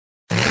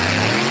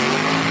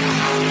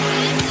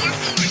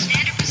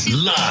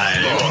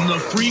Live on the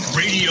Freak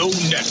Radio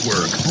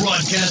Network.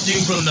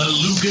 Broadcasting from the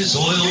Lucas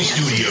Oil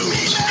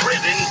Studios.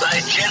 Driven by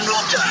General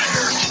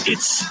Tire.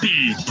 It's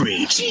Speed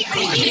Freaks.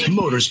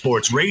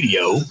 Motorsports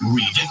Radio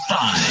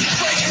redefined.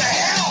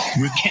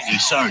 With Kenny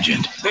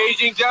Sargent.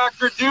 Paging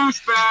Dr.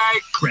 Douchebag.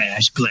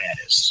 Crash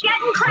Gladys.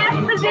 Getting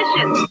crash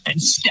position.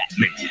 And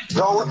Statman.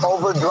 Don't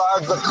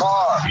overdrive the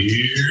car.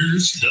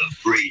 Here's the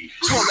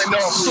Freaks.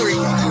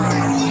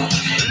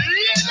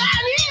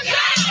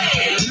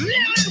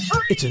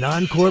 It's an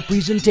encore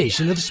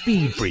presentation of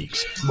Speed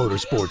Freaks,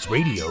 Motorsports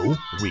Radio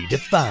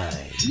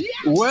redefined.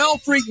 Well,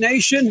 Freak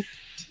Nation,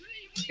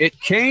 it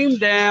came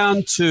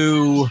down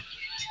to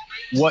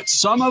what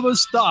some of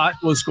us thought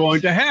was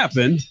going to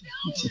happen.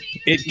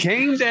 It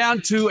came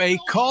down to a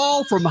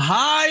call from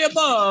high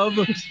above,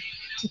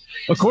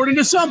 according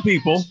to some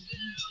people,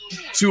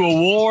 to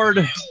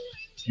award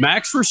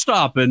Max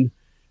Verstappen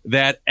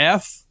that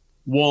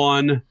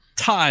F1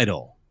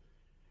 title.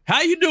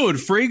 How you doing,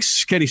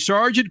 freaks? Kenny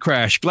Sargent,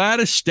 Crash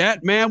Gladys,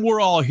 Statman, we're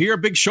all here.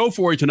 Big show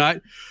for you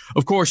tonight.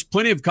 Of course,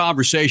 plenty of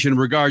conversation in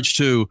regards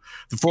to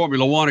the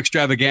Formula One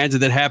extravaganza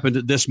that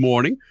happened this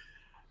morning.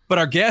 But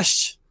our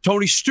guest,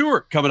 Tony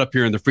Stewart, coming up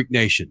here in the Freak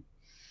Nation.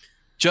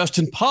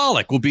 Justin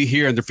Pollock will be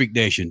here in the Freak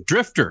Nation.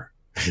 Drifter,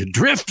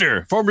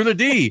 Formula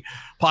D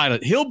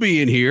pilot, he'll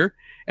be in here.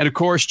 And, of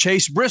course,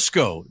 Chase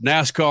Briscoe,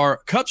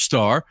 NASCAR Cup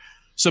star.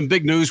 Some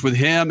big news with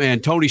him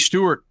and Tony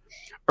Stewart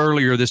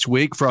earlier this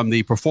week from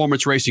the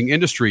Performance Racing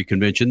Industry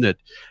Convention that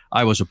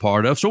I was a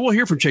part of. So we'll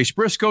hear from Chase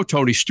Briscoe,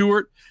 Tony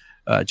Stewart,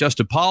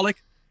 Justin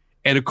Pollock,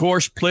 and, of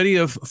course, plenty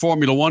of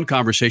Formula One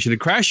conversation.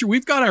 And, Crasher,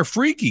 we've got our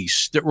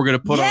Freakies that we're going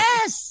to put on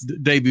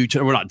debut.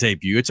 Well, not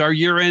debut. It's our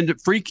year-end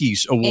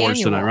Freakies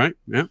Awards tonight, right?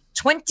 Yeah.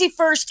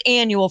 21st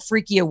Annual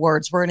Freaky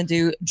Awards. We're going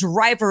to do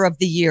Driver of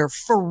the Year,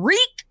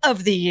 Freak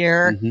of the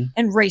Year,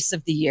 and Race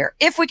of the Year.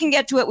 If we can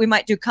get to it, we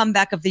might do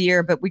Comeback of the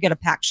Year, but we got a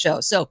packed show.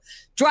 So,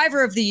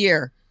 Driver of the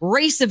Year,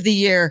 Race of the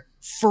Year,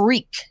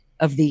 Freak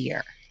of the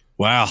Year.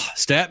 Wow.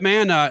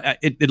 Statman,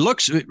 it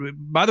looks,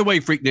 by the way,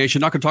 Freak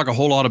Nation, not going to talk a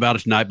whole lot about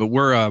it tonight, but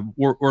we're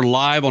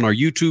live on our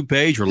YouTube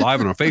page. We're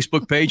live on our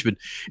Facebook page. And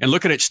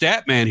looking at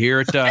Statman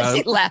here. I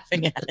see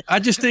laughing at it. I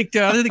just think,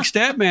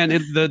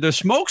 Statman, the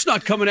smoke's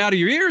not coming out of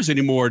your ears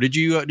anymore. Did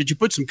you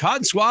put some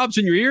cotton swabs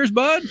in your ears,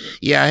 bud?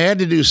 Yeah, I had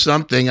to do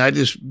something. I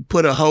just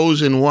put a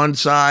hose in one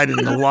side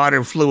and the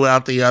water flew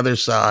out the other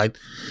side.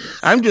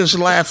 I'm just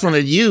laughing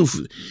at you.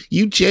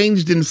 You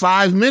changed in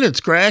 5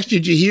 minutes, Crash.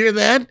 Did you hear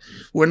that?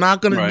 We're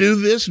not going to do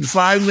this. And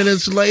 5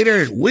 minutes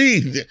later,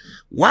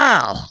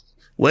 wow,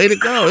 way to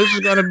go. This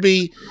is going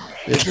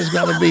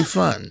to be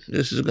fun.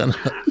 This is going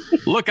to.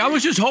 Look, I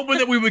was just hoping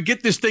that we would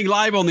get this thing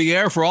live on the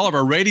air for all of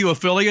our radio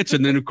affiliates.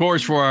 And then, of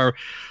course, for our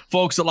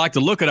folks that like to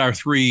look at our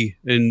 3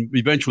 and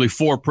eventually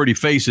 4 pretty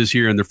faces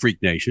here in the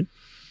Freak Nation.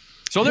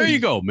 So there you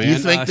go, man. You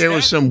think there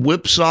was some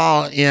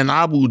whipsaw in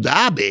Abu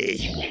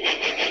Dhabi?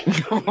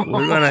 We're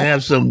going to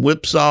have some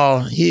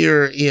whipsaw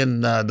here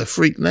in the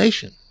Freak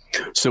Nation.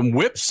 Some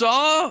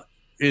whipsaw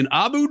in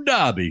Abu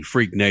Dhabi,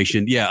 Freak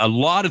Nation. Yeah, a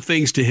lot of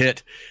things to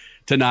hit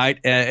tonight.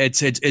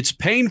 It's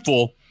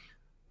painful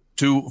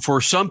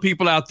for some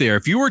people out there.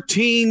 If you were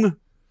Team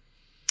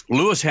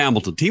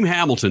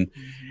Hamilton,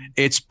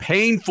 it's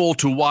painful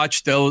to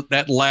watch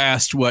that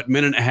last,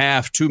 minute and a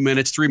half, 2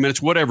 minutes, 3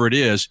 minutes, whatever it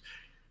is,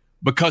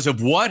 because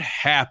of what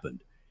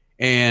happened.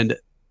 And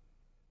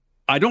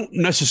I don't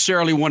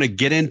necessarily want to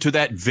get into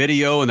that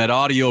video and that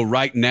audio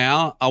right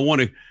now.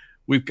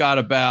 We've got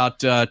about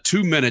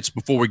 2 minutes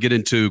before we get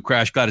into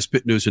Crash Gladys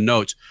Pit News and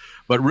Notes.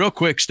 But real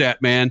quick,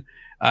 Statman,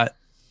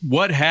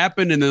 what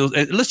happened? Let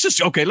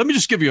me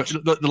just give you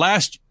the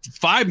last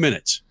 5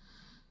 minutes.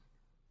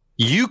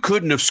 You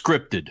couldn't have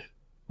scripted.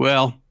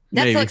 Well,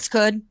 Netflix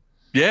could.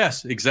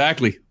 Yes,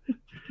 exactly.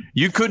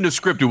 You couldn't have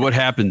scripted what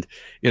happened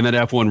in that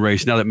F1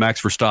 race now that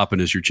Max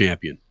Verstappen is your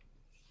champion.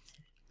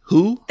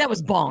 Who? That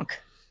was bonk.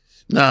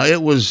 No,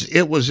 it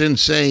was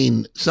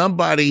insane.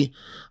 Somebody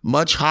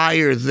much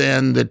higher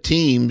than the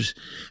teams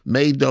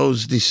made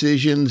those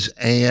decisions,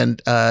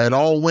 and it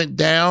all went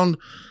down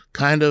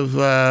kind of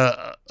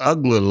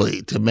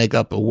uglily, to make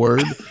up a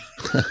word.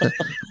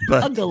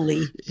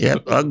 Ugly.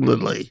 Yep,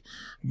 uglily.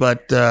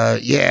 But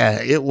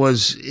it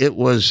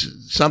was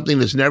something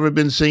that's never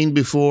been seen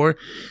before,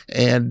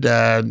 and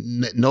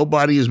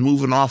nobody is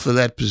moving off of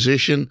that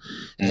position.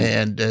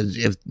 And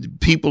if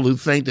people who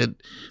think that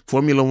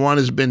Formula One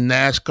has been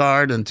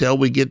NASCAR until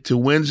we get to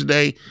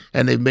Wednesday,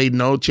 and they've made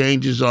no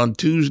changes on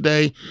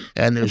Tuesday,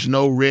 and there's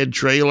no red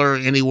trailer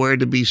anywhere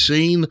to be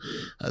seen,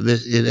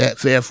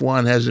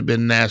 F1 hasn't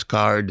been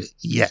NASCAR'd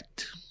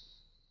yet.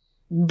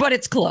 But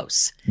it's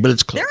close. There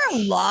are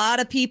a lot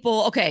of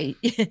people. Okay.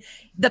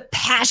 The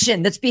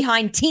passion that's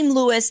behind Team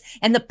Lewis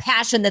and the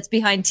passion that's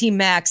behind Team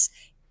Max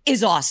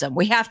is awesome.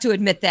 We have to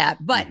admit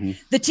that. But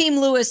the Team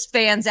Lewis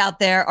fans out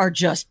there are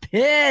just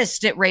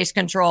pissed at race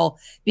control,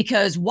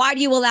 because why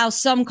do you allow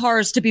some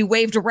cars to be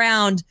waved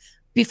around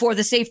before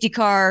the safety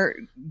car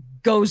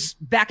goes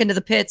back into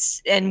the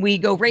pits and we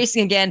go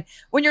racing again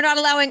when you're not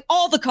allowing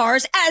all the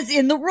cars, as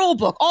in the rule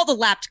book, all the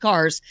lapped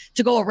cars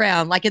to go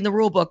around like in the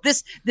rule book.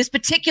 This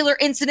particular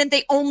incident,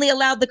 they only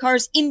allowed the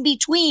cars in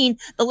between,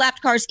 the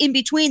lapped cars in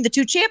between the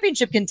two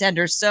championship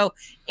contenders. So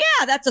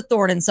yeah, that's a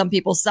thorn in some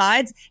people's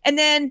sides. And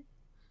then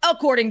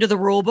according to the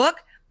rule book,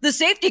 the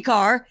safety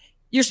car,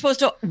 you're supposed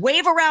to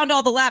wave around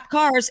all the lapped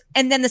cars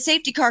and then the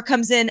safety car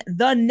comes in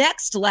the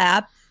next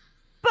lap.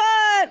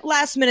 But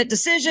last minute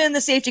decision,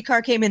 the safety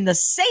car came in the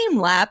same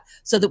lap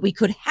so that we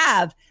could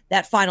have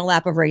that final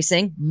lap of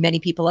racing. Many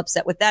people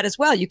upset with that as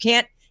well. You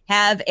can't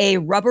have a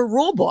rubber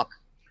rule book.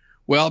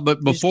 Well,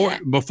 but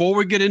before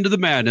we get into the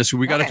madness,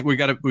 we got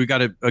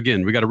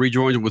to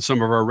rejoin with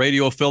some of our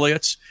radio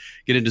affiliates,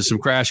 get into some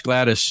Crash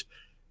Gladys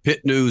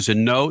pit news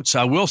and notes.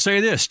 I will say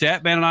this,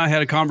 Statman and I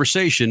had a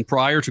conversation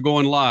prior to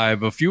going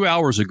live a few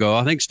hours ago.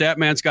 I think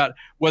Statman's got,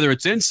 whether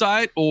it's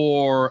insight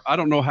or I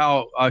don't know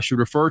how I should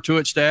refer to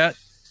it, Stat.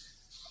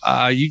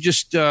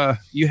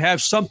 You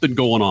have something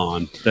going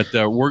on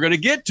that we're going to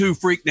get to,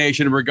 Freak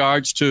Nation, in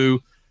regards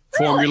to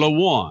Formula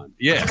One.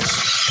 Yes.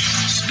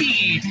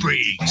 Speed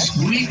Freaks,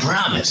 we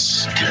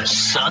promise to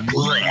suck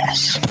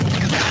less.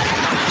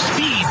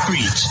 Speed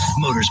Freaks,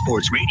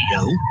 Motorsports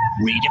Radio,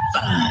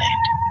 redefined.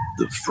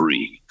 The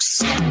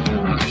Freaks.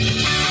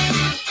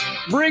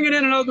 Bringing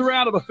in another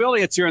round of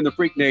affiliates here in the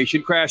Freak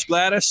Nation. Crash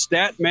Gladys,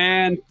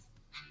 Statman,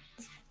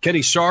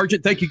 Kenny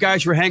Sargent. Thank you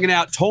guys for hanging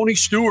out. Tony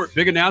Stewart,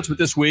 big announcement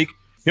this week.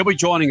 He'll be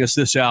joining us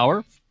this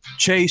hour.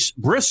 Chase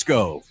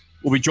Briscoe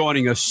will be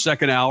joining us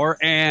second hour.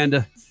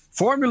 And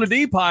Formula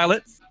D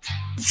pilot,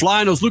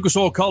 flying those Lucas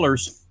Oil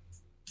colors,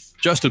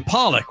 Justin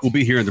Pollock will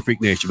be here in the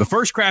Freak Nation. But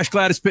first, Crash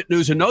Gladys pit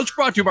news and notes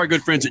brought to you by our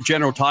good friends at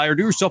General Tire.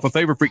 Do yourself a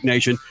favor, Freak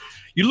Nation.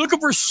 You looking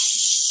for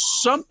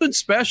something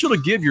special to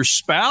give your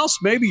spouse,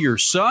 maybe your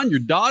son, your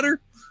daughter?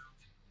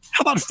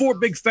 How about 4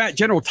 big fat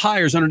General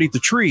Tires underneath the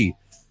tree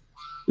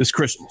this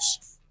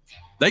Christmas?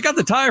 They got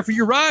the tire for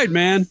your ride,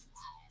 man.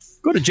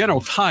 Go to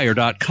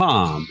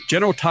GeneralTire.com.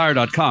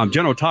 GeneralTire.com.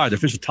 General Tire, the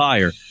official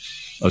tire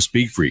of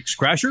Speed Freaks.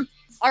 Crasher?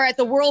 All right,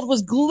 the world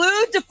was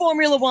glued to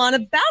Formula One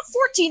about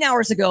 14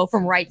 hours ago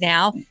from right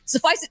now.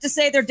 Suffice it to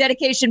say their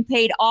dedication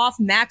paid off.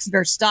 Max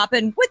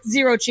Verstappen with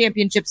 0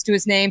 championships to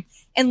his name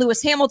and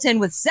Lewis Hamilton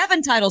with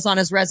 7 titles on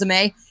his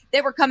resume.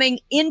 They were coming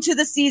into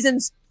the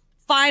season's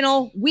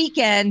final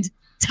weekend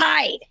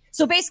tied.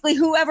 So basically,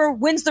 whoever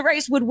wins the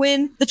race would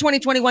win the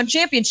 2021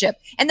 championship.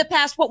 And the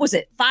past,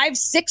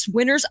 5-6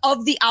 winners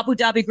of the Abu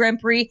Dhabi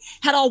Grand Prix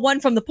had all won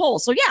from the pole.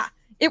 So yeah,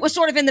 it was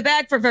sort of in the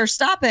bag for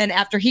Verstappen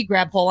after he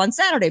grabbed pole on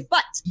Saturday.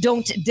 But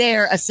don't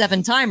dare a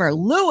 7-timer.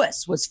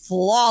 Lewis was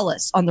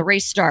flawless on the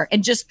race start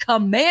and just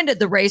commanded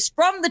the race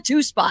from the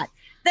 2 spot.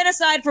 Then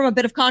aside from a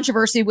bit of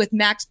controversy with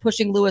Max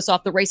pushing Lewis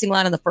off the racing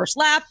line on the first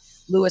lap,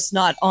 Lewis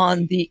not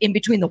on the in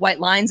between the white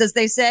lines, as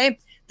they say,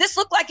 this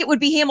looked like it would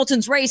be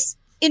Hamilton's race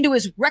into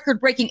his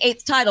record-breaking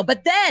 8th title.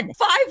 But then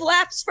 5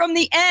 laps from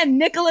the end,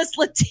 Nicholas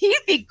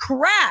Latifi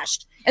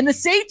crashed and the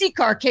safety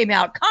car came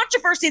out.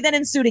 Controversy then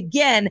ensued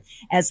again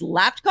as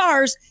lapped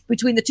cars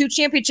between the 2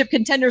 championship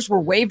contenders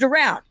were waved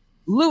around.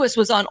 Lewis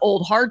was on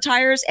old hard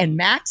tires and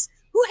Max,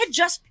 who had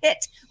just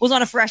pit, was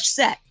on a fresh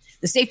set.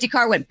 The safety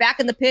car went back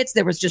in the pits.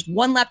 There was just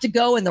 1 lap to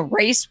go and the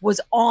race was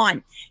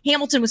on.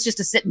 Hamilton was just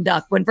a sit and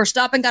duck when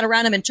Verstappen got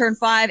around him in turn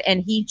 5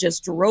 and he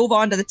just drove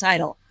on to the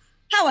title.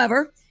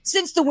 However,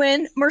 since the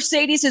win,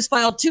 Mercedes has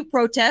filed 2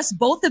 protests.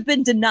 Both have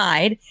been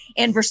denied,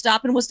 and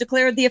Verstappen was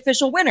declared the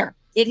official winner.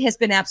 It has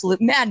been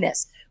absolute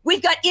madness.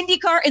 We've got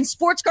IndyCar and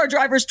sports car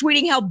drivers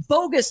tweeting how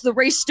bogus the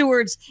race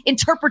stewards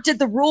interpreted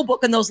the rule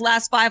book in those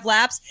last 5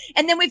 laps.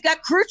 And then we've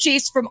got crew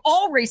chiefs from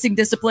all racing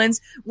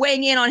disciplines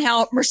weighing in on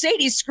how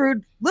Mercedes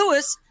screwed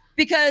Lewis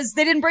because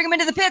they didn't bring him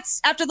into the pits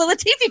after the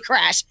Latifi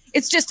crash.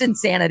 It's just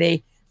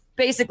insanity.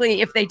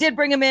 Basically, if they did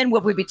bring him in,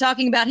 would we be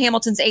talking about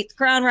Hamilton's 8th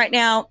crown right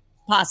now?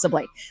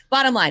 Possibly.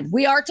 Bottom line,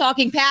 we are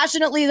talking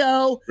passionately,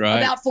 though,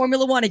 about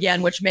Formula One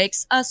again, which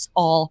makes us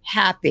all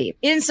happy.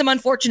 In some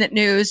unfortunate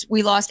news,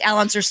 we lost Al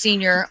Unser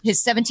Sr.,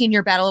 his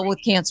 17-year battle with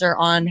cancer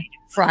on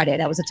Friday.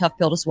 That was a tough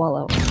pill to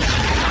swallow.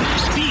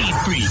 Speed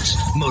Freaks,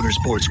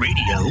 Motorsports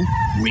Radio,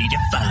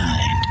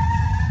 redefined.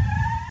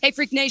 Hey,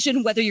 Freak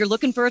Nation, whether you're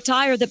looking for a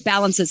tire that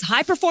balances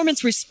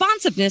high-performance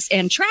responsiveness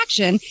and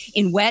traction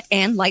in wet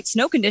and light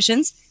snow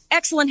conditions,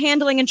 excellent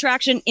handling and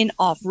traction in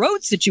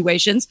off-road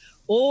situations,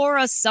 or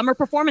a summer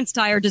performance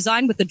tire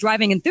designed with the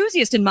driving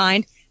enthusiast in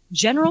mind,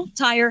 General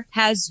Tire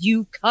has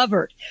you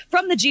covered.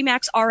 From the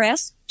G-Max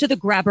RS to the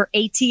Grabber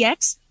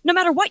ATX, no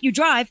matter what you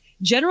drive,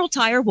 General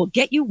Tire will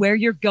get you where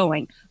you're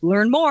going.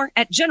 Learn more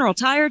at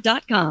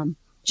GeneralTire.com.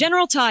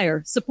 General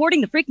Tire,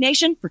 supporting the Freak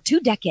Nation for 2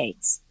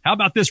 decades. How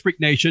about this,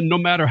 Freak Nation? No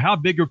matter how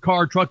big your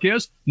car or truck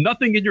is,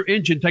 nothing in your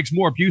engine takes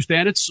more abuse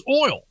than its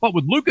oil. But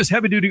with Lucas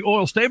Heavy Duty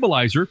Oil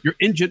Stabilizer, your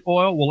engine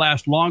oil will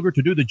last longer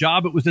to do the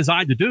job it was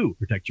designed to do.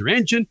 Protect your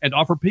engine and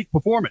offer peak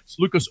performance.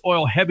 Lucas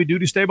Oil Heavy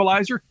Duty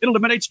Stabilizer, it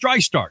eliminates dry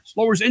starts,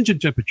 lowers engine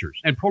temperatures,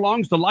 and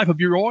prolongs the life of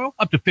your oil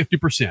up to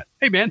 50%.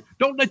 Hey man,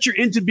 don't let your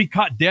engine be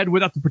caught dead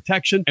without the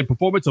protection and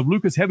performance of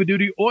Lucas Heavy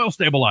Duty Oil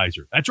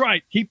Stabilizer. That's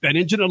right. Keep that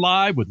engine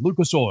alive with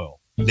Lucas Oil.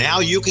 Now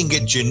you can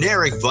get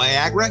generic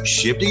Viagra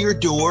shipped to your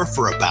door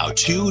for about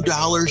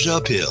 $2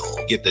 a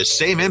pill. Get the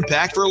same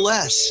impact for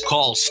less.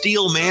 Call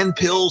Steelman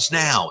Pills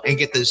now and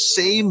get the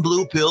same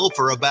blue pill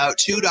for about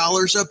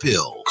 $2 a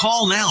pill.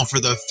 Call now for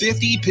the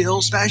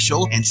 50-pill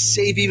special and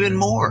save even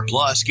more.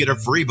 Plus, get a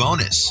free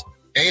bonus.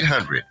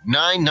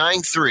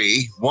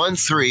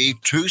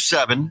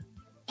 800-993-1327.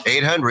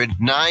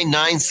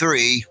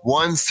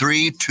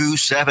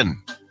 800-993-1327.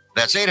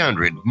 That's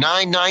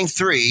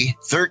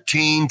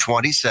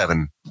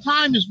 800-993-1327.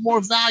 Time is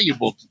more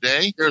valuable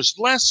today. There's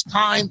less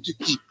time to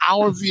keep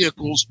our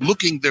vehicles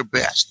looking their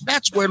best.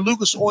 That's where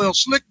Lucas Oil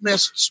Slick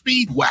Mist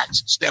Speed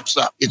Wax steps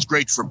up. It's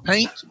great for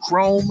paint,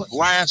 chrome,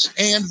 glass,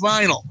 and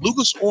vinyl.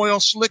 Lucas Oil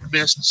Slick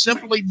Mist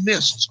simply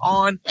mists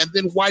on and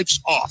then wipes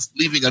off,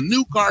 leaving a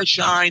new car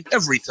shine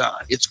every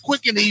time. It's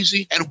quick and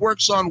easy and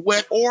works on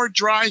wet or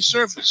dry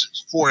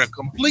surfaces. For a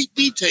complete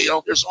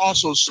detail, there's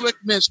also Slick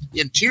Mist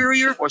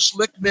Interior or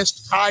Slick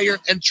Mist Tire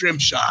and Trim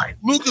Shine.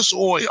 Lucas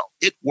Oil,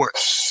 it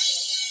works.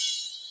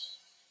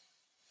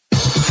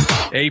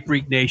 Hey,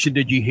 Freak Nation,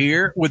 did you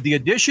hear? With the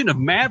addition of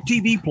MAV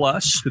TV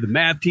Plus to the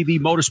MAV TV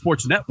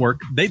Motorsports Network,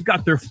 they've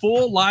got their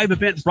full live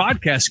event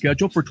broadcast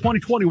schedule for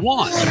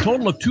 2021. A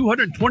total of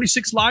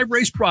 226 live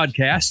race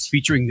broadcasts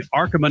featuring the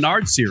ARCA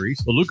Menard Series,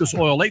 the Lucas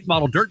Oil Late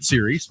Model Dirt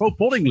Series, Pro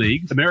Pulling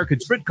League, American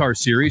Sprint Car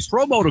Series,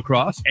 Pro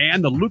Motocross,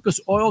 and the Lucas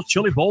Oil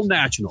Chili Bowl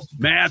Nationals.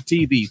 MAV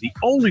TV, the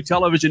only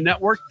television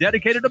network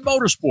dedicated to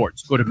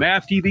motorsports. Go to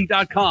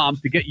mavtv.com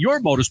to get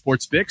your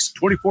motorsports fix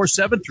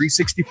 24/7,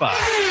 365.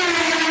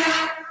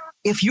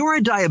 If you're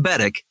a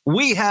diabetic,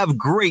 we have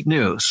great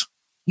news.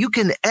 You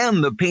can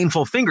end the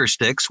painful finger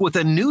sticks with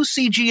a new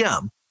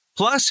CGM.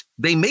 Plus,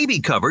 they may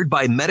be covered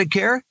by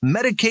Medicare,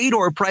 Medicaid,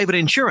 or private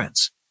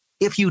insurance.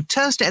 If you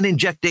test and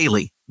inject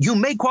daily, you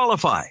may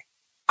qualify.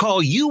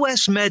 Call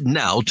US Med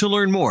now to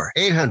learn more.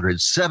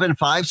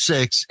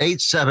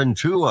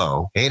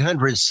 800-756-8720.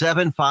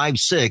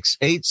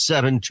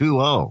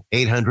 800-756-8720.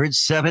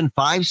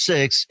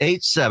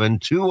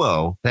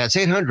 800-756-8720. That's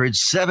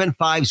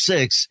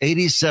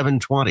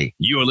 800-756-8720.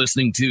 You're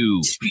listening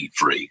to Speed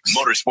Freaks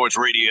Motorsports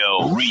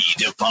Radio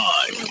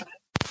Redefined.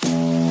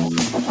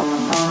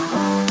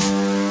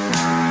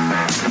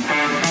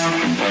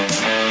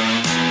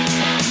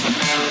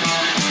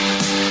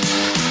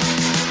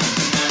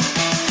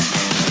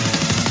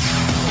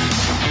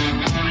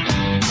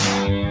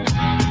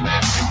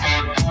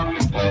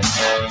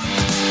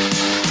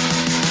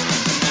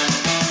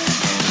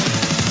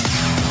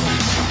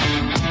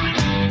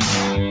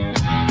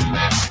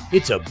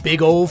 It's a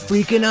big old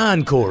freaking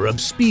encore of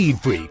Speed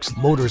Freaks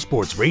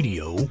Motorsports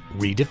Radio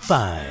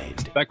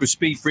Redefined. Back with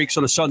Speed Freaks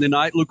on a Sunday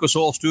night, Lucas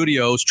Oil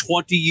Studios,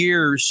 20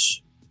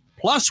 years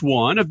plus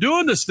one of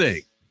doing this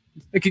thing.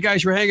 Thank you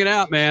guys for hanging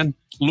out, man.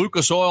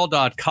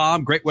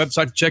 LucasOil.com, great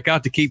website to check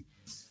out to keep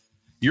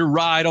your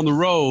ride on the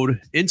road.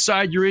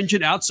 Inside your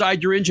engine,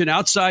 outside your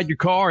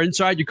car,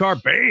 inside your car,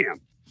 bam.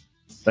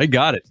 They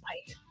got it.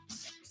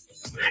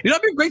 You know,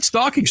 that'd be a great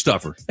stocking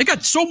stuffer. They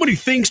got so many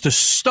things to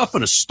stuff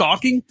in a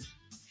stocking.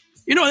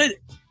 You know, I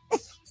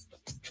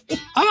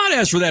might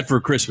ask for that for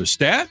a Christmas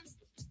stat.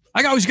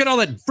 I always get all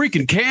that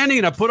freaking candy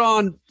and I put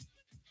on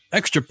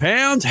extra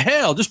pounds.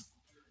 Hell, just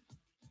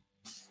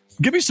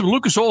give me some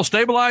Lucas Oil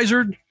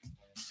Stabilizer.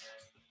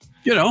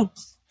 You know,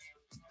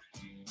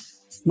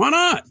 why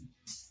not?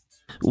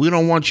 We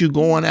don't want you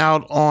going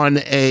out on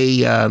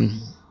a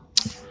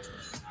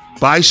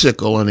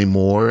bicycle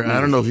anymore. I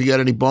don't know if you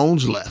got any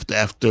bones left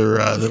after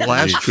the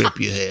last trip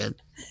you had.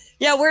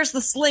 Yeah, where's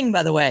the sling,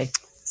 by the way?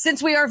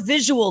 Since we are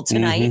visual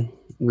tonight.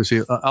 Let me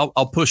see.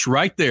 I'll push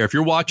right there. If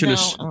you're watching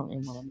us.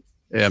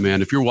 Yeah,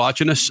 man. If you're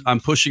watching us,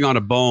 I'm pushing on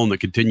a bone that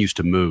continues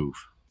to move.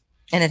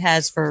 And it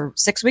has for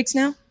 6 weeks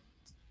now?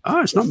 Oh,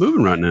 it's not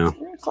moving right now.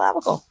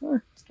 Clavicle.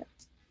 Okay.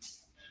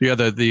 Yeah,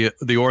 the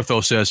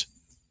ortho says,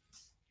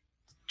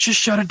 just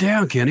shut it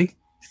down, Kenny.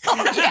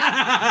 Oh,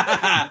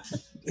 yeah.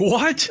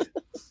 What?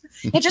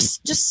 Hey,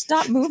 just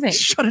stop moving.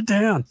 Shut it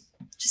down.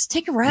 Just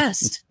take a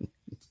rest.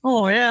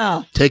 Oh,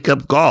 yeah. Take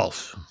up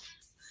golf.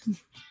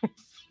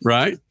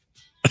 Right?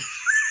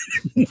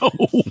 No.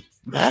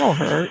 That'll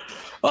hurt.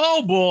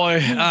 Oh,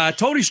 boy.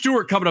 Tony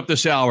Stewart coming up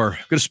this hour.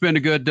 Going to spend a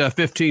good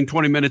 15,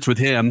 20 minutes with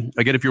him.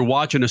 Again, if you're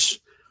watching us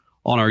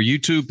on our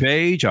YouTube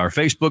page, our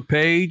Facebook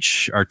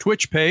page, our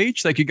Twitch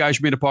page, thank you guys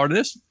for being a part of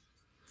this.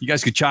 You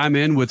guys could chime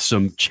in with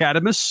some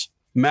Chatimus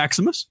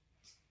Maximus.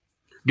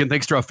 Again,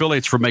 thanks to our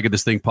affiliates for making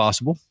this thing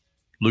possible.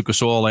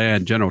 Lucas Oil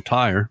and General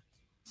Tire.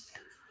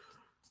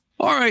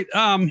 All right.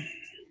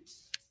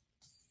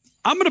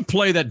 I'm going to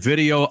play that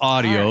video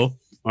audio,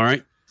 all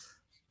right,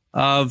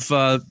 of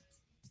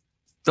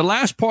the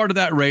last part of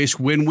that race,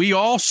 when we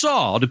all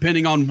saw,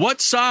 depending on what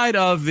side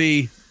of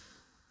the,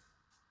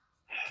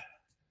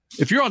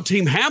 if you're on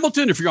Team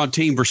Hamilton, if you're on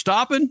Team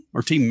Verstappen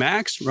or Team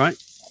Max, right?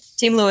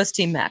 Team Lewis,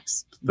 Team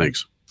Max.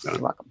 Thanks. You're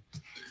welcome.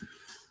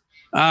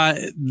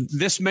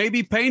 This may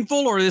be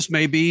painful or this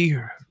may be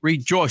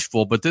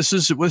rejoiceful, but this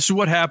is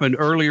what happened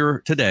earlier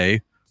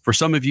today for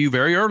some of you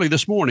very early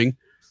this morning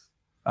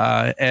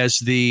as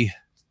the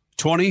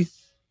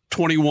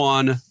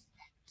 2021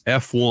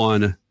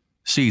 F1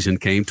 season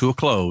came to a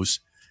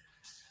close.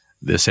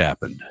 This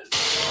happened.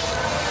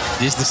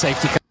 Is the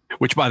safety car?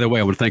 Which, by the way,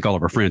 I want to thank all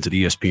of our friends at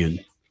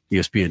ESPN,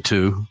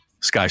 ESPN2,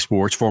 Sky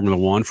Sports, Formula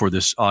One for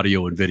this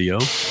audio and video.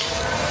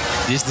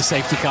 Is the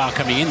safety car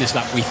coming in this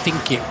lap? We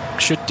think it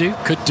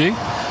could do.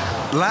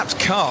 Lapped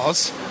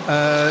cars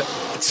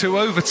to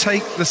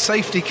overtake the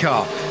safety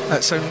car.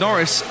 So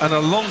Norris and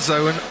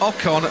Alonso and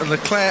Ocon and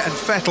Leclerc and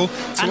Vettel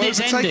to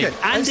overtake it.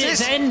 And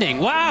it's ending.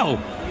 Wow.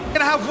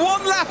 Going to have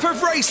one lap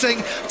of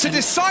racing to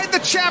decide the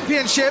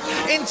championship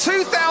in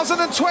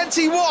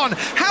 2021.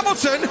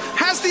 Hamilton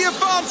has the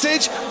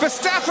advantage.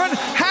 Verstappen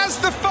has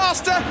the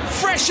faster,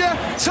 fresher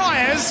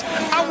tyres.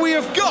 And we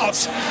have got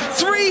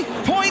 3.2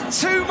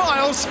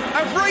 miles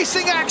of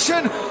racing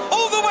action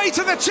all the way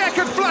to the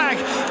checkered flag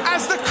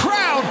as the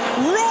crowd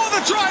roar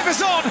the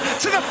drivers on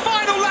to the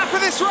final lap of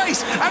this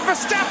race. And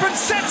Verstappen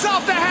sets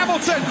after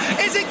Hamilton.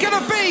 Is it going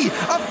to be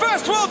a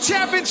first world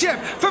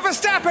championship for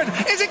Verstappen?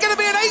 Is it going to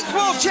be an 8th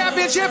world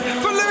championship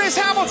for Lewis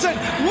Hamilton?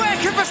 Where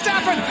can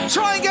Verstappen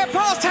try and get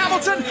past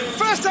Hamilton?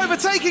 First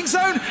overtaking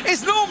zone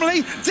is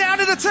normally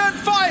down into turn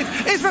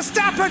 5. Is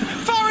Verstappen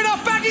far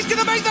enough back? He's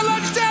going to make the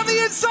lunge down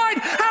the inside.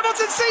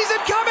 Hamilton sees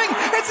him coming.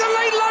 It's a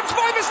late lunge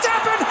by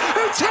Verstappen,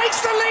 who takes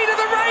the lead of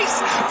the race.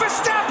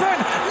 Verstappen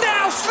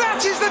now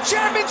snatches the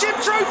championship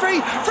trophy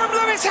from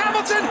Lewis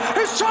Hamilton,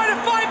 who's trying to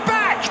fight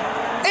back.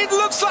 It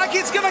looks like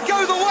it's going to go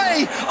the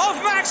way of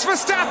Max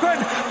Verstappen.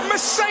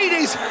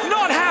 Mercedes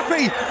not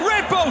happy.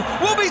 Red Bull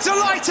will be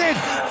delighted.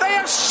 They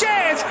have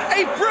shared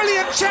a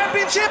brilliant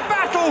championship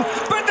battle,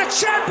 but the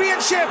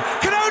championship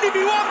can only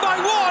be won by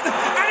one,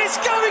 and it's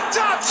going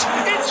Dutch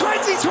in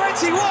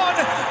 2021.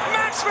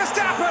 Max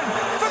Verstappen,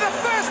 for the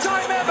first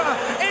time ever,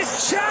 is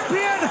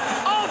champion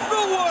of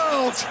the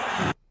world.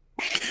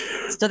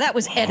 So that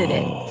was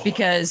editing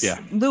because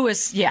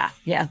Lewis,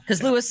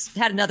 because Lewis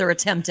had another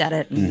attempt at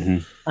it,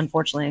 and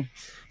unfortunately.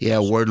 Yeah,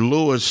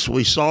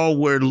 we saw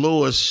where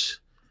Lewis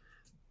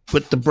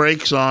put the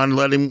brakes on,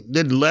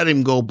 didn't let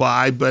him go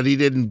by, but he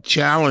didn't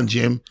challenge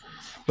him.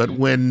 But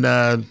when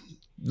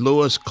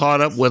Lewis caught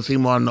up with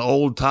him on the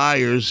old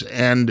tires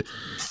and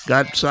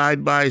got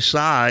side by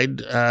side,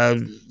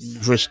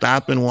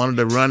 Verstappen wanted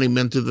to run him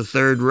into the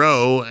third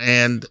row,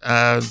 and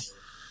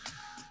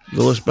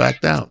Lewis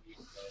backed out.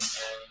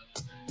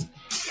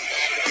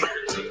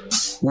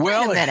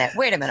 Well,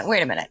 wait a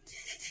minute.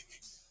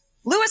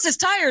 Lewis's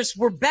tires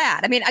were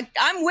bad. I mean,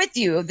 I'm with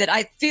you that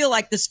I feel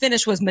like this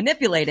finish was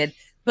manipulated,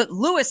 but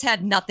Lewis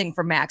had nothing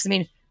for Max. I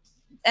mean,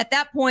 at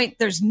that point,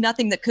 there's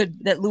nothing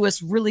that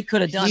Lewis really could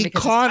have done. He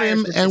caught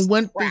him and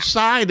went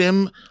beside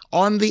him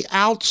on the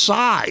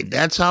outside.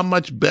 That's how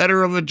much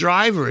better of a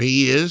driver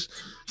he is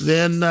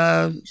than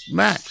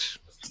Max.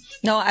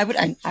 No, I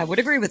would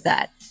agree with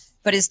that,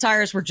 but his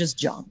tires were just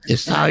junk.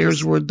 His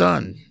tires were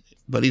done.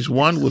 But he's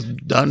won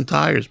with done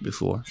tires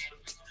before.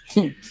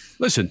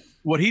 Listen,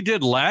 what he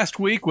did last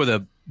week with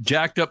a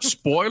jacked up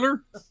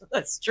spoiler.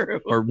 That's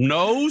true. Or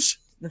nose.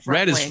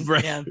 Front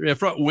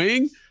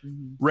wing.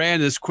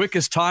 Ran his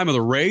quickest time of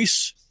the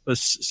race.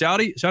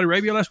 Saudi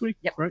Arabia last week?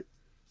 Yep. Right?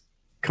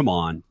 Come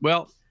on.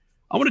 Well,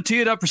 I want to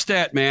tee it up for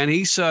Stat, man.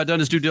 He's done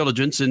his due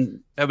diligence and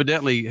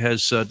evidently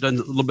has done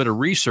a little bit of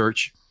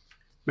research.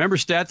 Remember,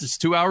 Stat, it's a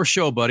 2-hour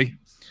show, buddy.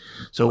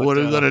 So what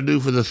are we going to do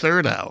for the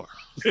third hour?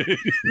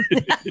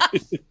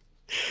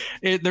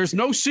 There's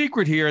no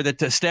secret here that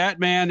the Stat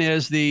Man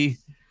is the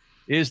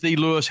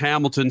Lewis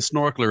Hamilton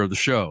snorkeler of the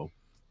show.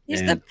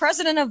 He's the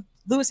president of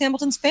Lewis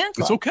Hamilton's fan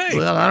club. It's okay.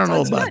 Well, I don't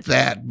know about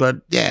that,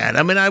 but yeah,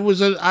 I mean, I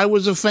was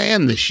a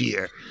fan this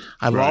year.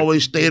 I've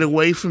always stayed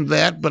away from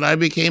that, but I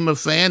became a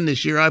fan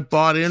this year. I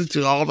bought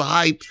into all the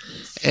hype,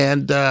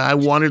 and I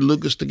wanted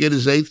Lucas to get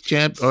his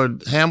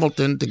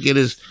Hamilton to get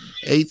his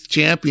 8th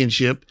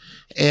championship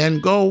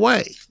and go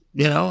away.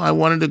 You know, I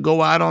wanted to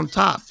go out on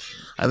top.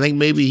 I think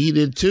maybe he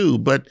did too,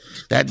 but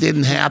that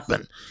didn't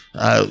happen.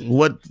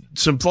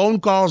 Some phone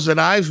calls that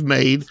I've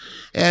made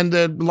and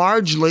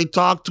largely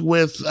talked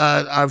with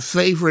our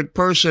favorite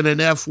person in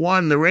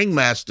F1, the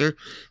ringmaster.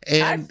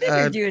 And I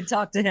figured you had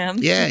talked to him.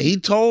 Yeah,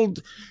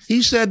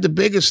 he said the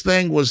biggest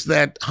thing was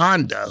that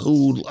Honda,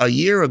 who a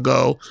year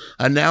ago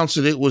announced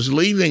that it was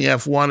leaving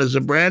F1 as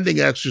a branding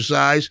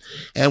exercise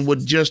and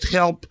would just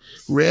help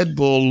Red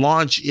Bull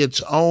launch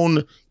its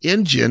own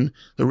engine,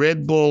 the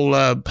Red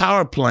Bull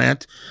power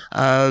plant,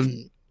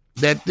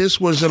 that this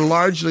was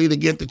largely to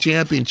get the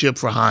championship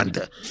for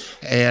Honda.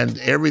 And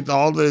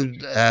all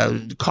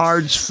the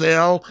cards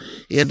fell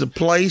into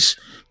place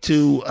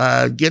to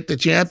get the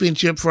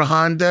championship for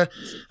Honda.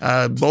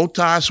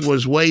 Bottas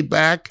was way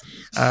back.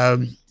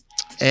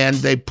 and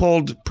they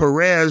pulled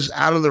Perez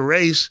out of the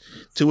race,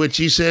 to which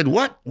he said,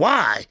 "What?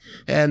 Why?"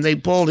 And they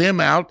pulled him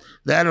out.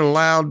 That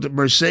allowed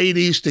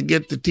Mercedes to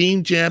get the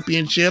team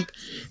championship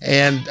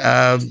and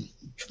a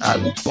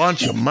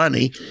bunch of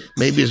money,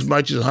 maybe as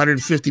much as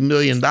 $150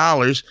 million,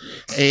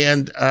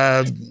 and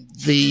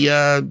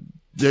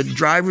the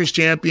drivers'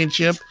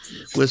 championship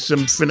with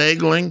some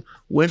finagling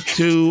went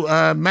to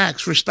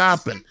Max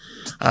Verstappen.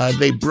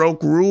 They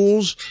broke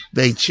rules.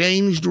 They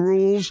changed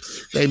rules.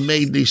 They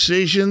made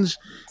decisions.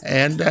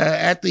 And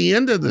at the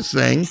end of the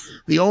thing,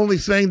 the only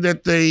thing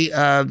that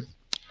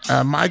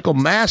Michael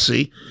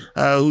Massey,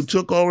 who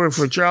took over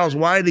for Charles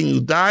Whiting, who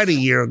died a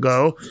year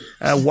ago,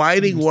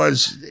 Whiting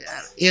was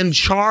in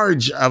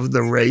charge of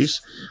the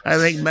race. I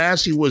think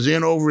Massey was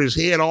in over his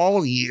head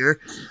all year,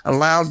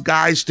 allowed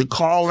guys to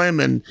call him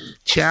and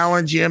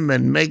challenge him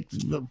and make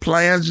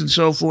plans and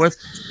so forth.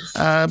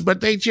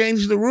 But they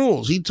changed the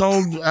rules. He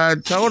told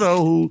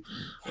Toto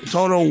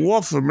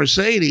Wolff of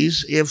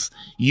Mercedes, if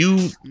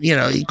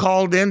he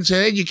called in and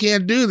said, "Hey, you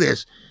can't do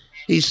this."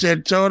 He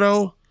said,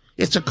 "Toto,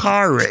 it's a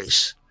car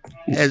race."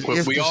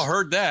 We all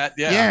heard that.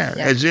 Yeah.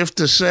 As if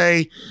to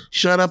say,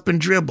 shut up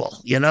and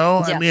dribble,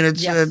 I mean,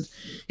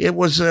 it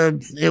was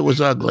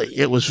ugly.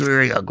 It was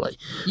very ugly.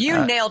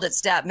 You nailed it,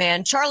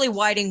 Statman. Charlie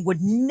Whiting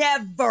would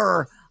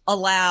never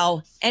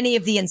allow any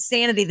of the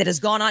insanity that has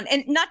gone on,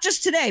 and not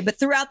just today, but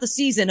throughout the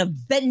season,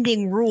 of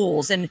bending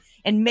rules and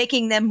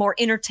making them more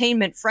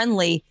entertainment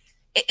friendly.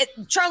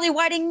 Charlie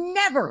Whiting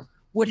never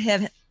would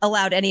have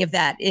allowed any of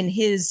that in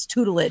his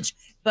tutelage.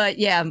 But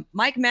yeah,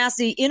 Mike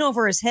Massey in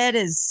over his head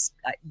is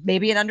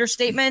maybe an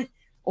understatement,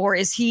 or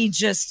is he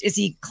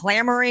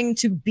clamoring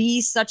to be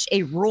such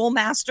a rule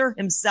master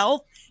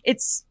himself?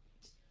 It's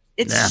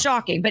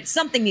shocking, but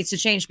something needs to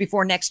change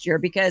before next year,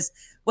 because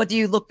whether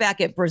you look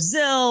back at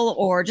Brazil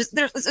or just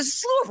there's a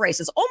slew of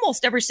races,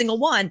 almost every single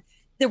one,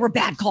 there were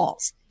bad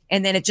calls.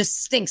 And then it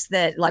just stinks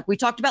that, like we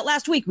talked about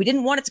last week, we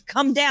didn't want it to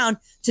come down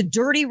to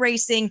dirty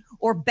racing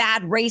or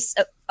bad race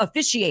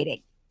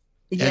officiating.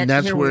 And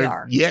that's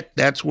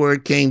where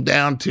it came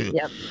down to.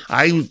 Yep.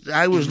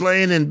 I was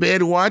laying in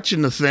bed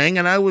watching the thing,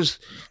 and I was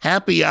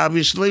happy.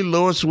 Obviously,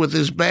 Lewis with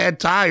his bad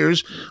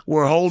tires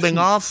were holding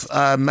off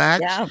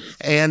Max,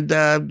 and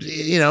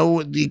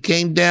he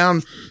came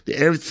down.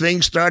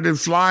 Everything started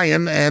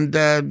flying, and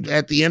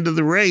at the end of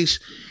the race,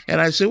 and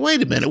I said,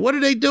 "Wait a minute, what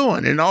are they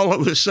doing?" And all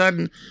of a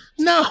sudden,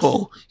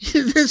 no,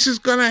 this is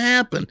going to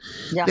happen.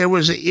 Yeah. There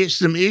was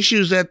some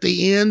issues at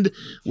the end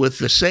with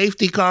the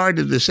safety car.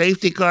 Did the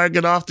safety car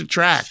get off the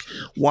track?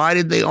 Why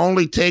did they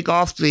only take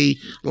off the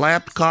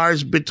lap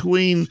cars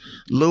between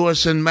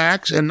Lewis and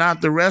Max and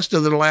not the rest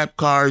of the lap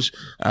cars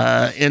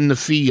in the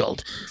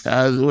field?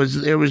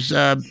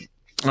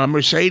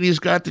 Mercedes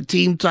got the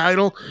team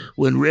title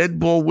when Red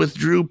Bull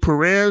withdrew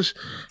Perez,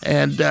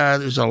 and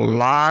there's a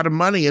lot of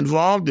money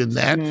involved in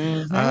that.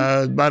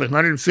 About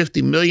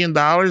 $150 million,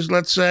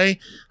 let's say.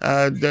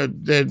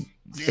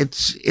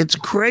 It's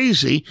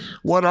crazy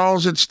what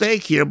all's at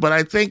stake here, but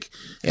I think,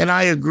 and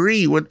I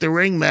agree with the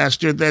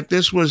ringmaster, that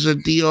this was a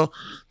deal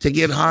to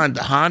get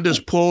Honda. Honda's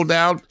pulled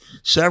out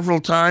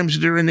several times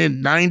during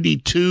in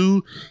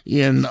 92,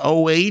 in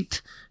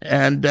 08.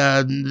 And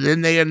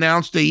then they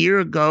announced a year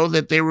ago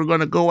that they were going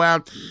to go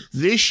out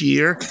this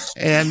year,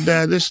 and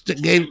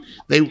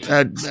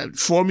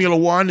Formula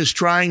One is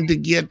trying to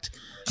get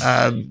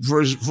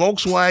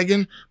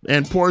Volkswagen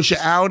and Porsche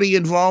Audi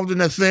involved in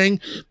a thing.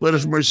 But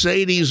if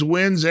Mercedes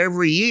wins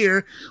every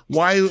year,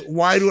 why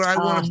do I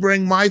want to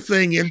bring my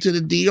thing into the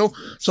deal?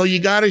 So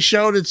you got to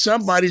show that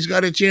somebody's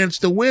got a chance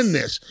to win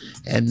this,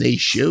 and they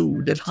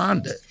showed that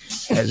Honda.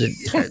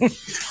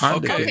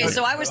 Okay,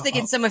 so I was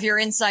thinking some of your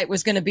insight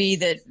was going to be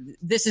that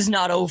this is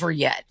not over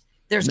yet.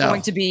 There's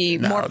going to be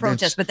more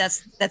protests, but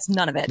that's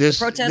none of it. The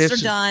protests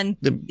are done.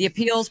 The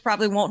appeals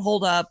probably won't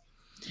hold up.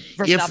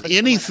 If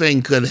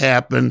anything could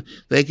happen,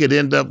 they could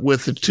end up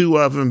with the two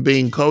of them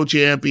being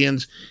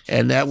co-champions,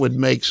 and that would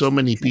make so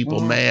many people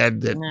mad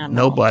that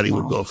nobody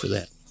would go for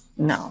that.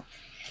 No.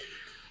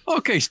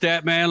 Okay,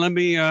 Statman, let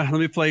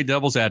me play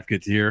devil's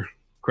advocate here.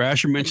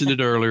 Crasher mentioned it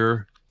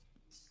earlier.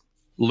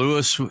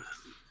 Lewis's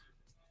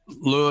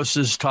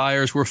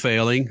tires were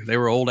failing. They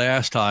were old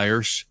ass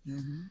tires.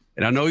 Mm-hmm.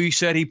 And I know you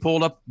said he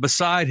pulled up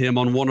beside him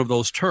on one of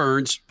those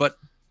turns, but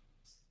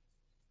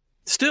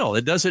still,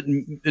 it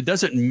doesn't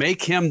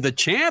make him the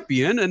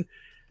champion. And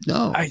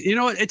no,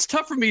 it's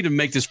tough for me to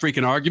make this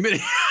freaking argument.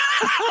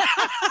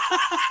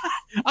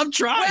 I'm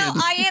trying. Well,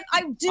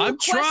 I'm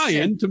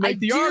trying to make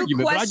the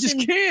argument, but I just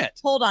can't.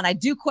 Hold on. I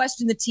do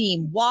question the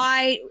team.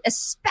 Why,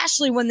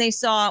 especially when they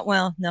saw,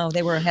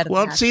 they were ahead of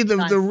the see,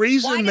 the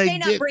reason why did they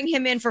not bring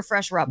him in for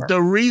fresh rubber?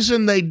 The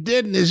reason they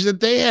didn't is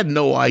that they had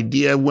no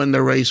idea when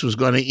the race was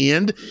going to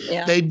end.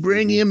 Yeah. They'd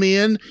bring him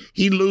in.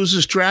 He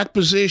loses track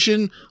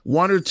position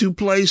one or two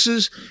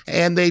places,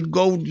 and they'd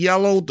go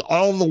yellow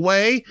all the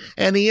way,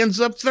 and he ends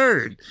up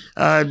third.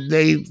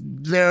 Valid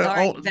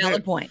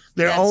point.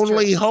 Their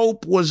only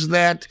hope was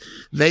that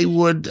they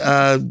would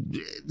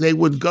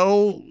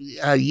go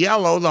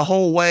yellow the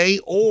whole way,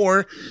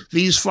 or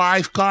these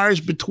five cars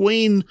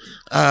between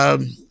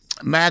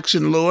Max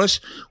and Lewis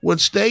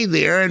would stay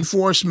there and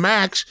force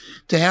Max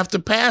to have to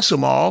pass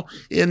them all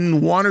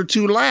in 1 or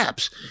 2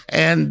 laps.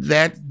 And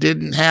that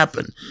didn't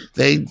happen.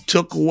 They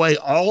took away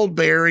all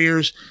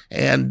barriers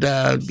and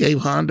gave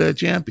Honda a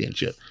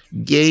championship. At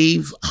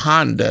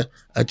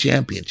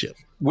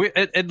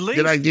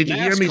least did you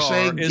hear me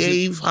say NASCAR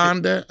gave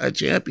Honda a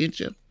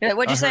championship? Yeah,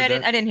 what'd you say? I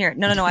didn't hear it.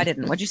 No, I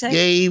didn't. What'd you say?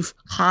 Gave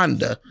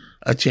Honda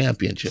a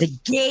championship. They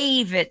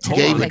gave it to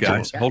Hold on,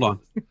 guys. Hold on.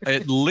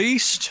 At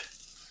least,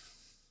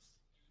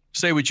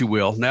 say what you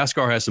will,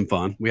 NASCAR has some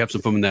fun. We have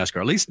some fun with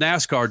NASCAR. At least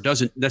NASCAR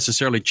doesn't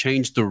necessarily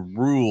change the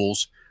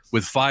rules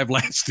with 5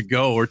 laps to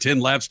go or 10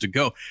 laps to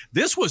go.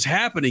 This was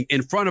happening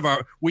in front of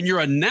when your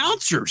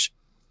announcers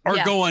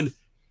are going,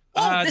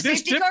 the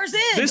safety car's in.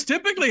 This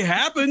typically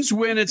happens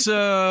when it's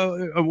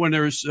when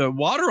there's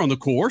water on the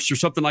course or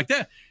something like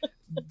that.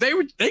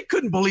 They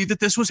couldn't believe that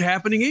this was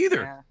happening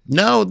either. Yeah.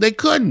 No, they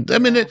couldn't. I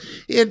mean,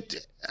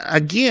 it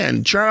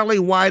again. Charlie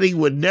Whiting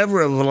would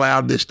never have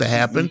allowed this to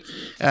happen,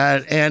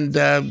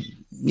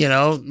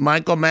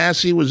 Michael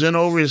Massey was in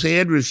over his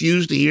head,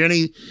 refused to hear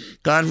any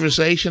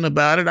conversation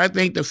about it. I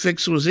think the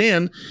fix was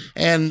in,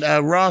 and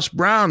Ross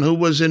Brown, who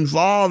was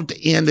involved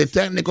in the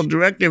technical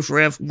director for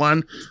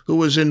F1, who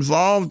was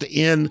involved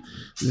in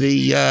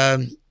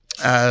the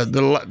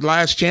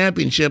last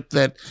championship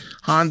that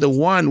Honda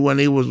won when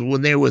they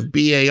were with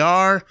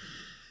BAR.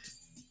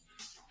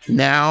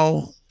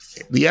 Now,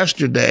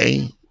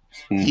 yesterday,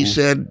 he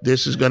said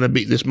this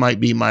might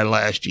be my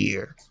last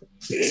year.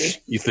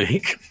 You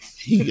think?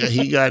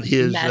 He got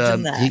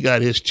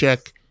his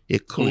check.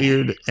 It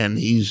cleared, and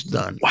he's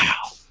done. Wow.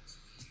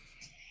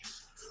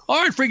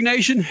 All right, Freak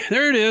Nation,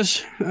 there it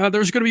is.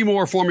 There's going to be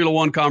more Formula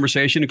One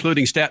conversation,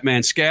 including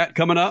Statman Scat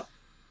coming up.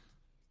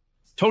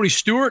 Tony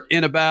Stewart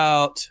in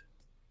about,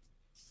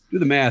 do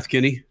the math,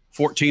 Kenny,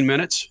 14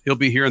 minutes. He'll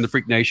be here in the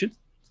Freak Nation.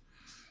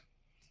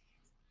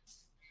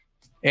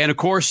 And, of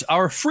course,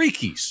 our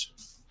Freakies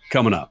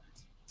coming up.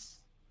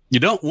 You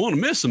don't want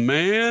to miss them,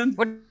 man.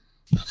 What?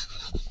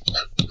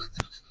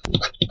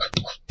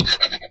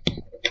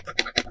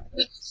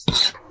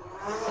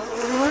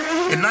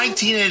 In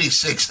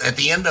 1986, at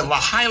the end of a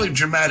highly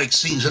dramatic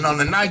season on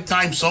the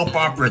nighttime soap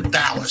opera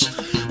Dallas,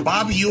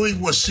 Bobby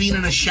Ewing was seen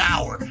in a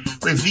shower,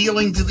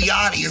 revealing to the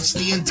audience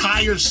the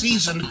entire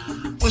season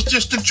was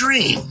just a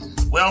dream.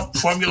 Well,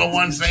 Formula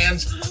One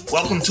fans,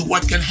 welcome to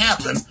what can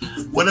happen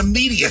when a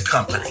media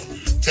company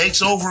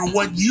takes over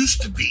what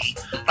used to be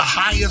the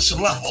highest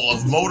level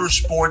of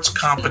motorsports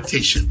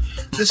competition.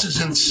 This is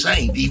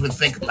insane to even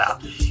think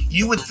about.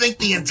 You would think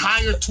the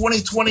entire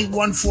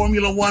 2021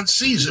 Formula One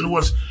season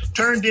was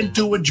turned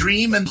into a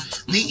dream and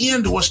the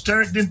end was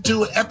turned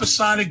into an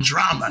episodic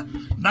drama,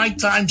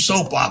 nighttime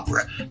soap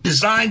opera,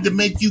 designed to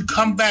make you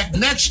come back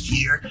next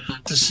year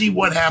to see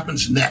what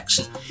happens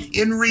next.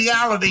 In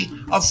reality,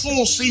 a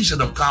full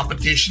season of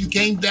competition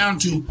came down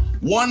to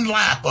one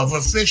lap of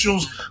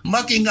officials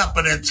mucking up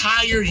an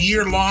entire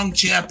year-long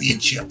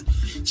championship.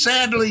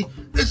 Sadly,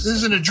 this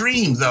isn't a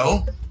dream,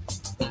 though.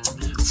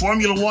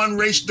 Formula One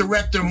race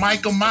director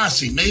Michael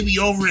Masi, maybe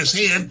over his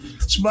head,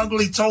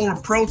 smugly told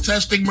a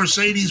protesting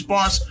Mercedes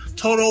boss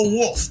Toto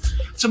Wolff,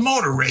 "It's a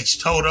motor race,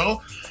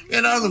 Toto.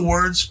 In other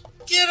words,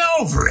 get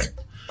over it.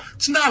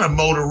 It's not a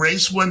motor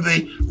race when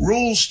the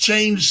rules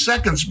change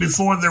seconds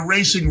before the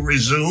racing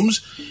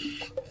resumes."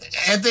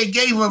 And they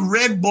gave a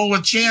Red Bull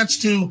a chance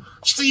to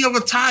steal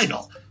the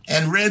title,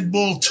 and Red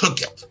Bull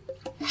took it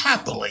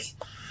happily.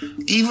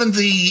 Even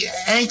the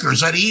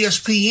anchors at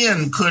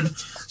ESPN could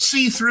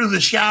see through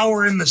the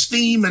shower and the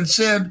steam and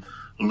said,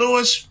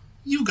 "Lewis,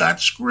 you got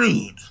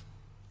screwed."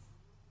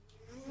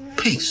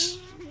 Peace.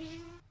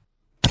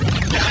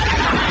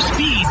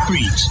 Speed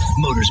Freaks,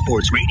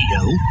 Motorsports Radio,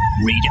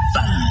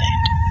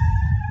 redefined.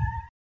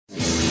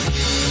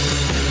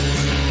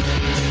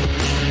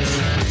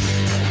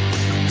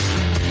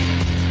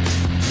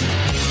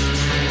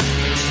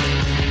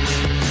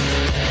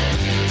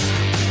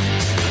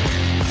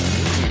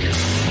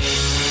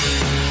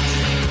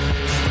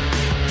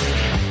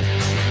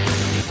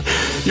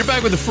 You're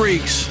back with the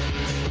Freaks.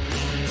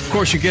 Of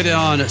course, you get it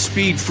on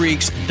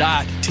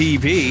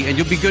speedfreaks.tv, and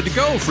you'll be good to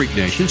go, Freak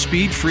Nation.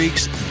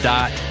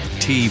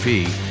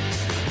 Speedfreaks.tv.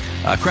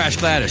 Crash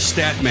Gladys,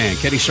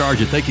 Statman, Kenny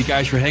Sargent, thank you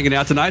guys for hanging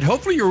out tonight.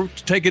 Hopefully you're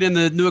taking in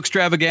the new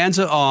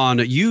extravaganza on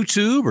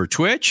YouTube or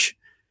Twitch,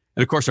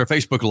 and, of course, our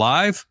Facebook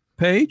Live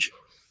page.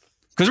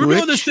 Because we're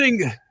doing this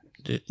thing.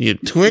 Your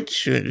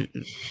Twitch?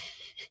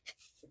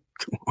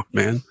 Come on,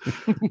 man.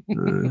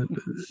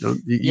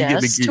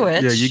 Yes,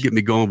 Twitch. Yeah, you get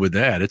me going with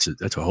that.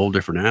 That's a whole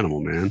different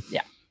animal, man.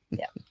 Yeah.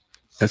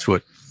 That's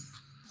what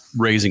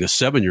raising a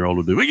 7-year-old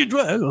would do.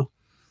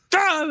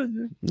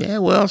 Yeah,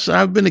 well, so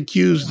I've been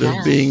accused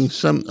of being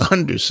some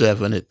under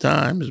 7 at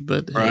times,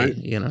 but right.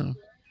 Hey,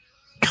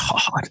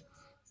 God.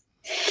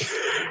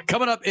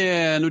 Coming up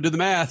in, do the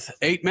math,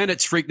 8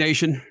 minutes, Freak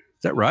Nation. Is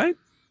that right?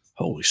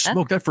 Holy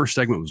smoke. That first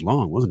segment was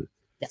long, wasn't it?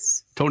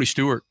 Yes. Tony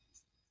Stewart.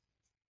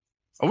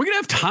 Are we going to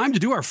have time to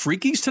do our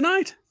Freakies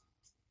tonight?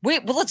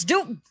 Well, let's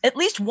do at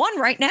least one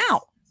right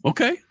now.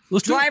 Okay.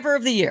 Let's do Driver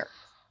of the Year.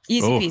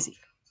 Easy peasy.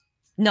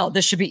 No,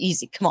 this should be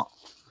easy. Come on.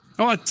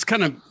 Oh, it's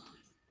kind of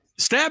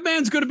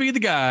Statman's going to be the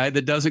guy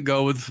that doesn't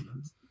go with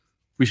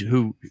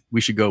who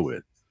we should go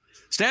with.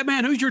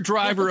 Statman, who's your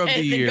driver of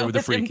the year with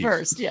the Freakies?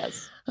 First,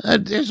 yes.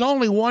 There's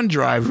only one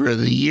driver of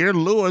the year.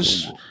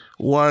 Lewis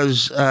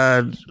was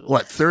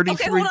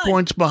 33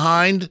 points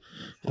behind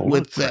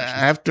with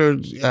after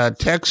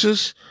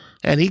Texas,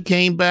 and he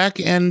came back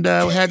and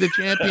had the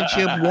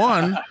championship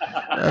won.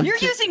 You're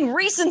using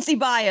recency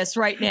bias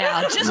right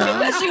now. Just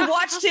because you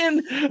watched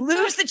him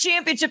lose the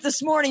championship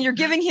this morning, you're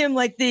giving him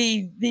like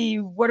the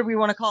what do we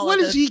want to call it? What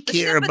does he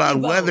care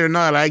about whether or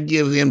not I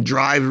give him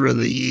driver of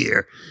the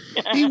year?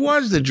 He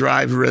was the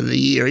driver of the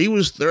year. He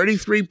was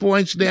 33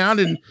 points down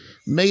and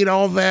made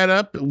all that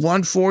up,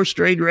 won 4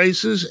 straight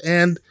races,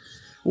 and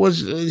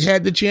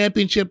had the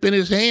championship in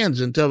his hands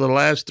until the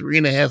last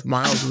 3.5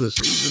 miles of the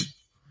season.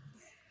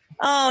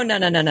 Oh, no.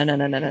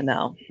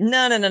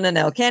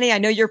 Kenny, I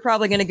know you're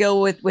probably going to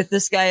go with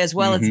this guy as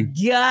well. Mm-hmm.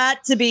 It's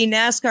got to be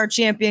NASCAR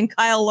champion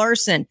Kyle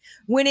Larson,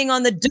 winning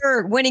on the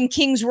dirt, winning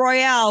Kings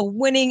Royale,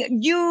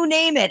 winning, you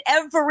name it,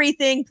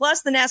 everything,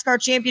 plus the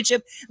NASCAR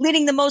championship,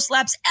 leading the most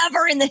laps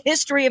ever in the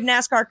history of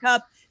NASCAR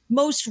Cup,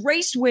 most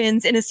race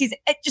wins in a season.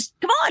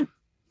 Come on.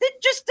 It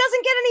just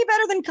doesn't get any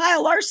better than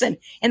Kyle Larson.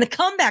 And the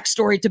comeback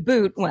story to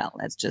boot, well,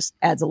 that just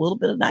adds a little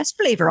bit of nice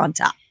flavor on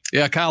top.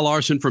 Yeah, Kyle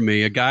Larson for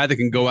me, a guy that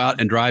can go out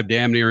and drive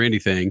damn near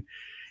anything.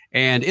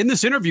 And in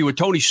this interview with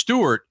Tony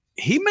Stewart,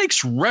 he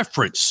makes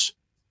reference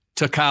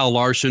to Kyle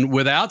Larson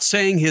without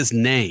saying his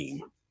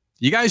name.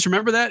 You guys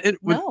remember that?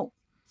 No.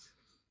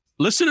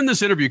 Listen in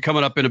this interview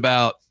coming up in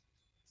about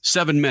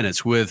 7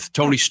 minutes with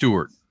Tony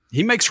Stewart.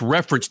 He makes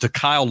reference to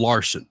Kyle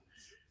Larson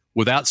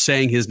without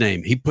saying his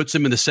name. He puts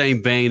him in the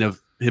same vein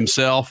of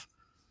himself,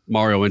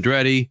 Mario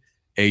Andretti,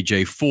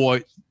 AJ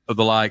Foyt, of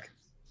the like,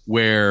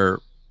 where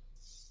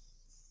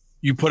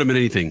you put him in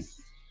anything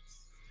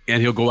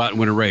and he'll go out and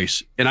win a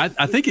race. And I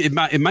think it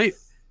might,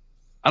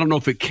 I don't know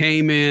if it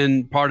came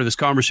in part of this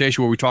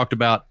conversation where we talked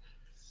about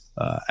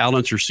Al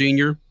Unser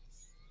Sr.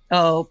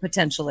 Oh,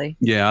 potentially.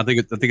 Yeah, I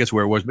think that's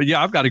where it was. But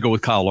yeah, I've got to go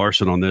with Kyle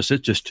Larson on this.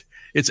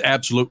 It's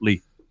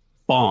absolutely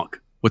bonk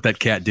what that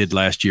cat did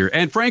last year.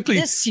 And frankly,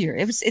 this year,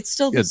 it's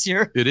still this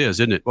year. It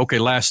is, isn't it? Okay.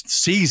 Last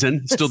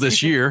season, still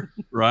this year,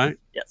 right?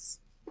 Yes.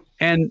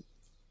 And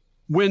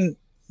when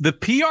the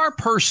PR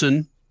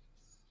person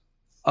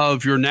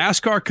of your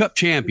NASCAR Cup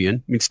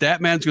champion, I mean,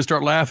 Statman's going to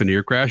start laughing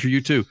here, Crasher,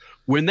 you too.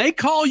 When they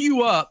call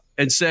you up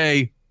and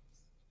say,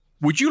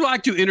 would you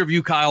like to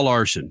interview Kyle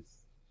Larson?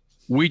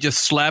 We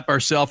just slap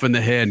ourselves in the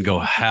head and go,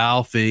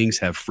 how things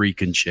have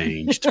freaking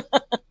changed.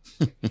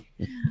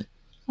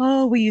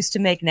 Oh, we used to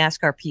make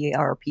NASCAR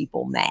PR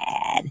people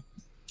mad.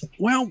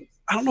 Well,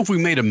 I don't know if we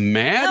made them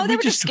mad. No, they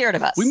were just scared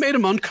of us. We made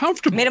them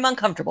uncomfortable. Made them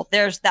uncomfortable.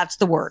 That's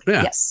the word.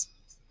 Yeah.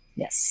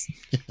 Yes.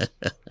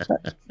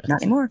 But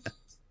not anymore.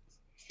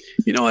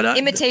 You know what?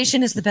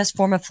 Imitation is the best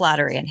form of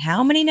flattery. And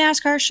how many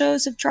NASCAR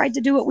shows have tried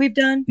to do what we've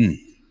done?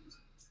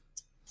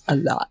 A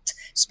lot.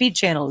 Speed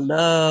Channel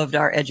loved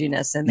our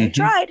edginess, and they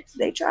tried.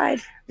 They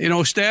tried. You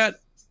know, Stat,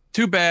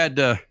 too bad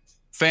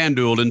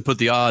FanDuel didn't put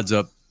the odds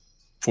up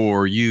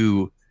for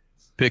you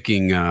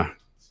picking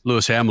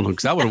Lewis Hamilton,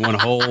 because I would have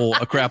won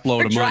a crap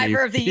load of money.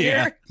 Driver of the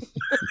year.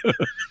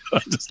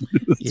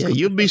 Yeah,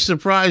 you'd be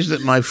surprised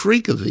at my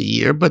freak of the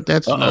year, but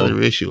that's another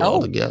issue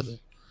altogether.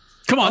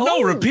 Come on,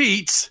 no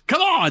repeats.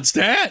 Come on,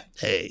 Stat.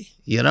 Hey,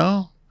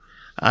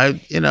 I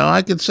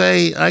could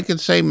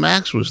say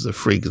Max was the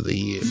freak of the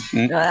year.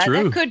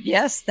 True.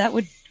 That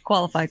would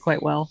qualify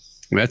quite well.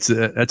 That's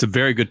a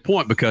very good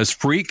point, because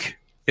freak,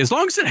 as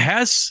long as it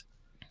has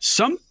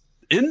some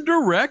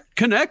indirect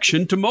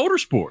connection to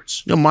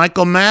motorsports.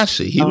 Michael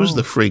Massey, he was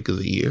the freak of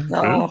the year.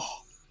 Oh,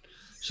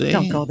 see,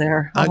 don't go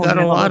there. I got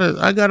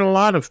a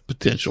lot of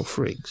potential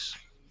freaks.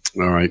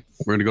 All right,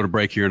 we're going to go to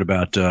break here in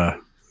about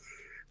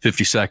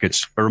 50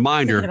 seconds. A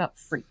reminder: about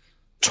freak.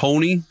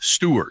 Tony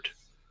Stewart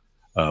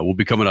will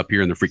be coming up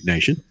here in the Freak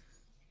Nation.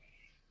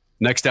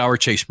 Next hour,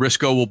 Chase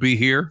Briscoe will be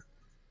here.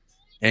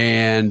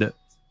 And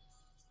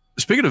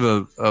speaking of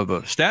a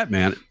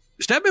Statman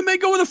may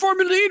go with a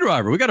Formula D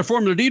driver. We got a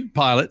Formula D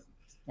pilot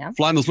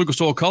flying those Lucas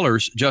Oil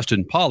colors,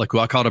 Justin Pollock, who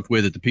I caught up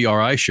with at the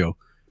PRI show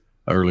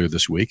earlier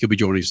this week. He'll be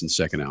joining us in the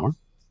second hour.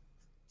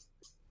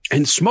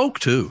 And Smoke,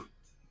 too.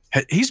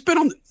 Has he been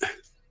on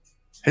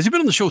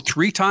the show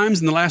 3 times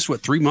in the last,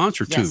 3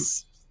 months or 2?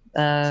 Yes.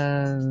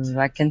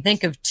 I can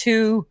think of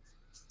 2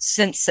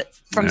 since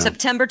from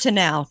September to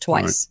now,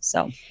 twice. Right.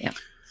 So, yeah.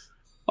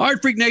 All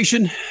right, Freak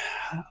Nation.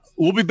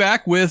 We'll be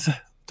back with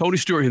Tony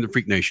Stewart in the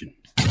Freak Nation.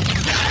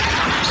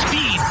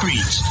 Speed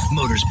Freaks,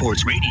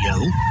 Motorsports Radio,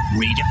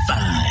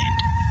 redefined.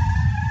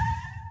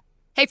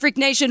 Hey, Freak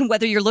Nation,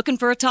 whether you're looking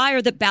for a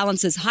tire that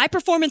balances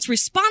high-performance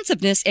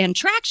responsiveness and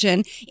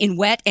traction in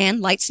wet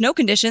and light snow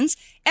conditions,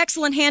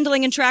 excellent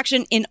handling and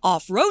traction in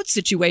off-road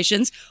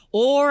situations,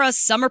 or a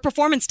summer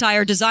performance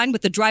tire designed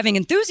with the driving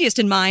enthusiast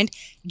in mind,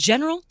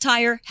 General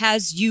Tire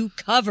has you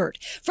covered.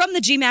 From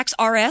the G-Max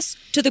RS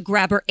to the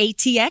Grabber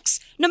ATX,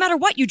 no matter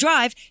what you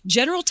drive,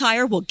 General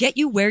Tire will get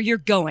you where you're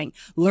going.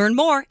 Learn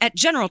more at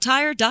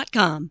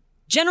GeneralTire.com.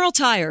 General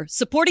Tire,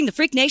 supporting the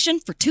Freak Nation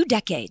for 2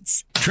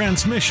 decades.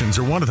 Transmissions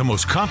are one of the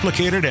most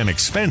complicated and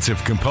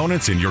expensive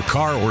components in your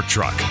car or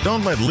truck.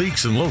 Don't let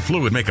leaks and low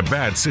fluid make a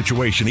bad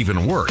situation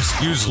even worse.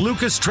 Use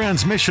Lucas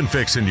Transmission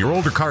Fix in your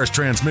older car's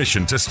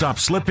transmission to stop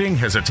slipping,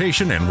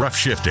 hesitation, and rough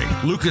shifting.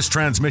 Lucas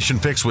Transmission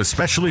Fix was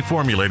specially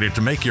formulated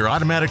to make your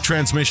automatic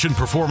transmission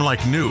perform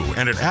like new,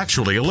 and it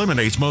actually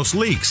eliminates most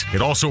leaks.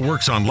 It also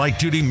works on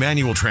light-duty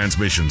manual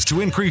transmissions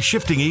to increase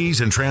shifting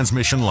ease and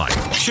transmission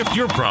life. Shift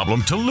your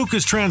problem to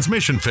Lucas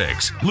Transmission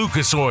Fix.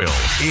 Lucas Oil.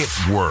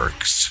 It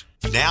works.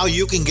 Now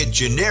you can get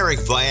generic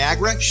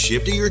Viagra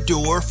shipped to your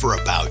door for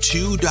about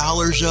 $2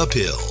 a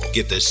pill.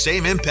 Get the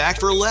same impact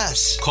for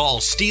less.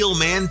 Call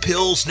Steelman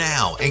Pills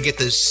now and get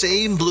the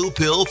same blue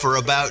pill for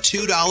about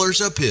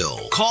 $2 a pill.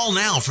 Call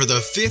now for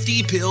the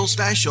 50-pill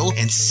special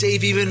and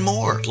save even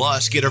more.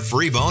 Plus, get a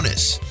free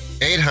bonus.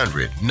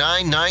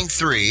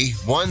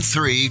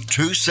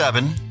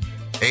 800-993-1327.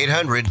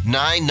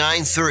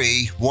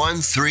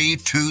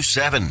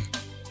 800-993-1327.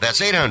 That's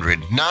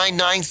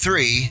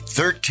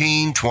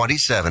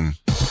 800-993-1327.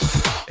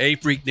 Hey,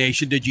 Freak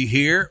Nation, did you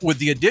hear? With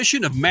the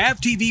addition of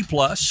MAV TV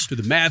Plus to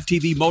the MAV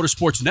TV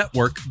Motorsports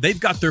Network, they've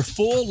got their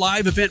full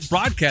live event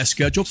broadcast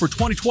schedule for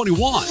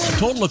 2021. A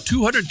total of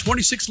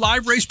 226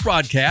 live race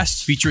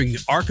broadcasts featuring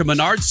the ARCA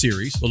Menard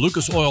Series, the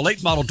Lucas Oil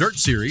 8 Model Dirt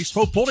Series,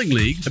 Pro Pulling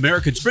League,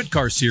 American Sprint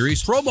Car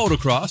Series, Pro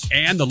Motocross,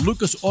 and the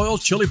Lucas Oil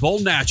Chili Bowl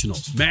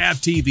Nationals.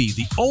 MAV TV,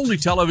 the only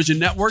television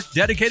network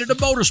dedicated to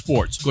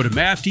motorsports. Go to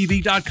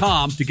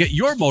mavtv.com to get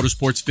your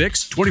motorsports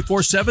fix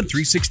 24/7,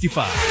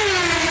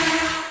 365.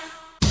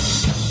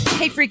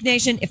 Hey, Freak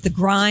Nation, if the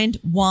grind,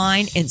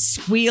 whine, and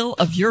squeal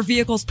of your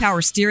vehicle's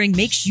power steering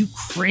makes you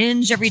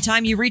cringe every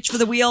time you reach for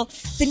the wheel,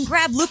 then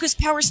grab Lucas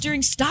Power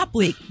Steering Stop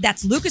Leak.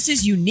 That's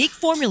Lucas's unique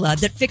formula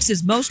that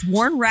fixes most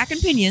worn rack and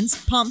pinions,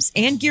 pumps,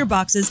 and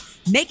gearboxes,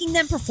 making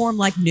them perform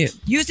like new.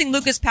 Using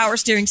Lucas Power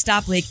Steering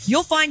Stop Leak,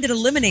 you'll find it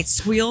eliminates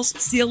squeals,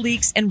 seal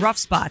leaks, and rough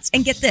spots.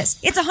 And get this,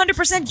 it's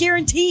 100%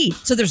 guaranteed.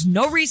 So there's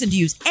no reason to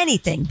use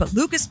anything but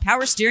Lucas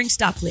Power Steering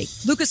Stop Leak.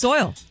 Lucas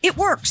Oil. It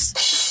works.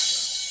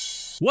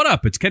 What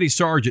up? It's Kenny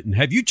Sargent, and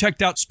have you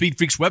checked out Speed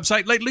Freaks'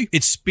 website lately?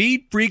 It's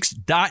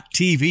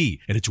speedfreaks.tv,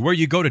 and it's where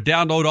you go to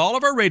download all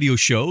of our radio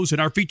shows and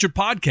our featured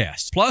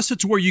podcasts. Plus,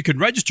 it's where you can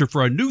register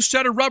for a new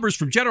set of rubbers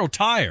from General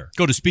Tire.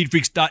 Go to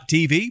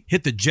speedfreaks.tv,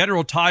 hit the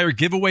General Tire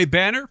giveaway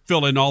banner,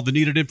 fill in all the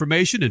needed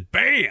information, and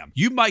bam!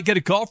 You might get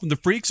a call from the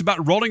freaks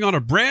about rolling on a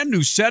brand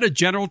new set of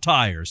General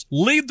Tires.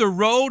 Leave the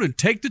road and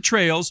take the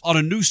trails on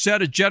a new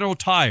set of General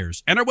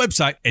Tires, and our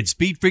website at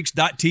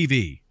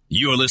speedfreaks.tv.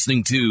 You're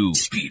listening to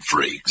Speed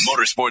Freaks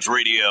Motorsports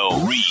Radio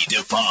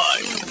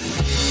Redefined.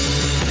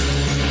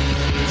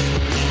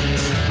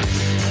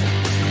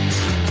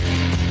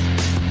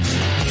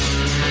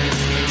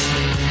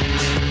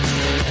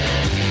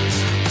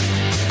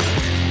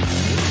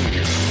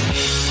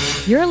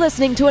 You're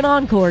listening to an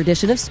encore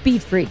edition of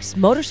Speed Freaks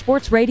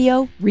Motorsports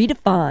Radio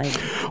Redefined.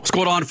 What's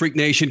going on, Freak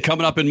Nation?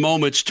 Coming up in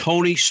moments,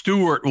 Tony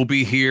Stewart will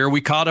be here.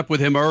 We caught up with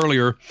him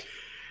earlier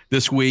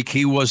this week.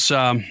 He was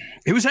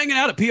hanging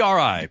out at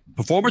PRI,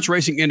 Performance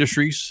Racing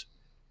Industries,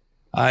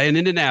 in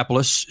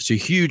Indianapolis. It's a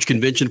huge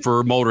convention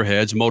for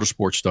motorheads,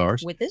 motorsport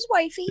stars. With his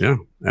wifey. Yeah,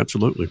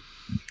 absolutely.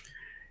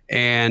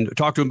 And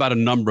talked to him about a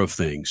number of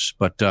things.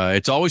 But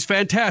it's always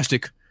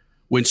fantastic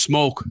when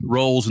smoke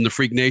rolls in the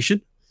Freak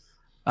Nation.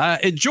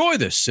 Enjoy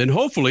this. And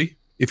hopefully,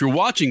 if you're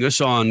watching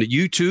us on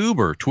YouTube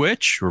or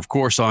Twitch, or of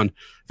course on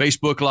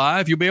Facebook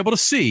Live, you'll be able to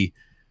see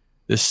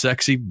this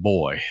sexy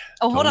boy.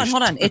 Oh, hold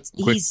on.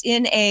 He's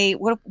in a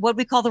what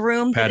we call the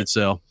room? Padded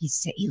cell. He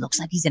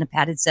looks like he's in a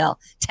padded cell.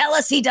 Tell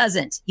us he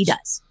doesn't. He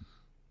does.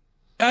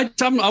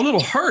 I'm a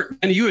little hurt.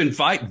 And you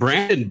invite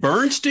Brandon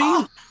Bernstein?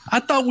 Oh.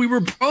 I thought we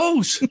were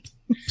pros.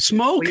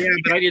 Smoke. Well, yeah,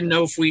 but I didn't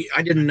know if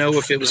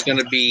it was going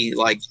to be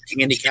like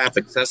handicap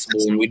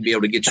accessible and we'd be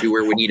able to get you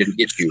where we needed to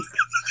get you.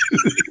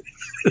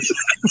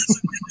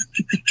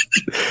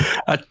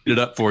 I did it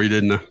up for you,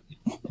 didn't I?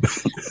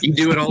 You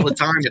do it all the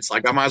time. It's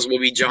like I might as well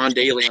be John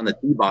Daly on the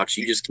tee box.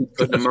 You just keep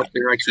putting them up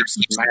there. I keep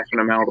smashing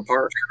them out of the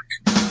park.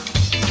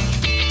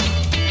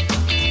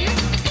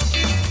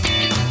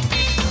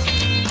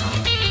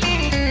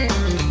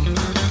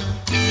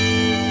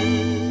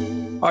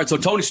 All right, so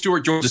Tony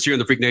Stewart joins us here in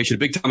the Freak Nation. A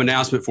big-time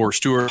announcement for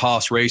Stewart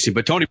Haas Racing.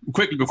 But, Tony,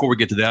 quickly before we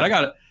get to that, I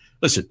got to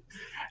 – listen,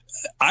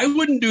 I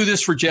wouldn't do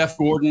this for Jeff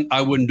Gordon.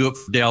 I wouldn't do it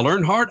for Dale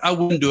Earnhardt. I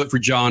wouldn't do it for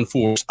John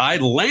Force. I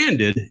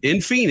landed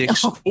in Phoenix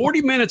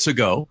 40 minutes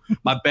ago.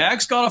 My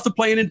bags got off the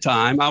plane in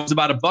time. I was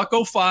about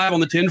 $1.05 on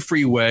the 10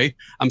 freeway.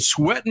 I'm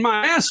sweating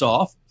my ass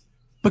off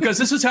because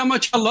this is how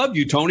much I love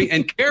you, Tony,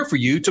 and care for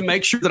you to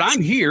make sure that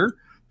I'm here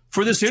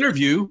for this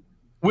interview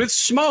with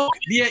Smoke.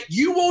 Yet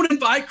you won't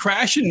invite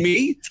Crash and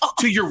me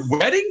to your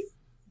wedding?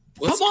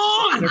 Come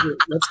on.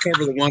 Let's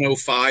cover the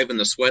 105 and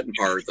the sweating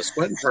part. The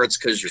sweating part's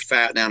because you're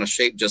fat and out of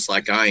shape just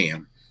like I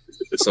am.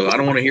 So I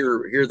don't want to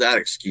hear that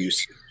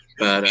excuse.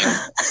 But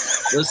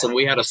listen,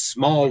 we had a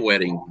small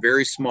wedding,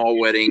 very small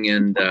wedding,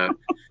 and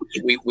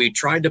we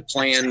tried to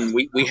plan.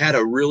 We had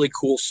a really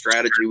cool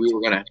strategy. We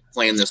were going to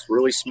plan this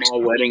really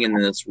small wedding and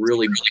then this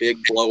really big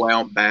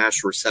blowout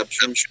bash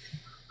reception.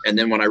 And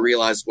then when I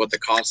realized what the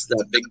cost of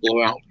that big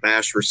blowout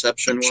bash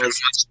reception was,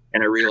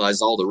 and I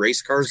realized all the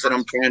race cars that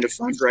I'm trying to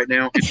fund right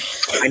now,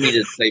 I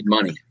needed to save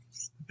money.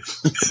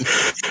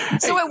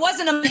 So it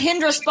wasn't a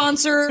Mahindra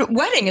sponsored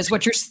wedding, is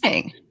what you're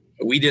saying?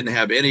 We didn't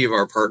have any of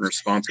our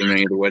partners sponsoring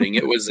any of the wedding.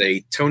 It was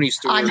a Tony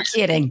Stewart. I'm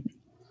kidding.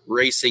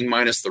 Racing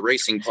minus the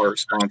racing part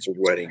sponsored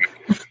wedding.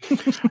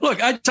 Look,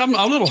 I'm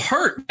a little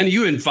hurt. And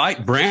you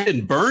invite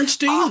Brandon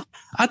Bernstein?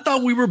 I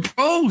thought we were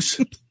pros.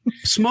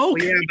 Smoke.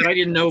 Well, yeah, but I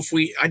didn't know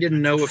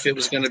if it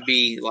was going to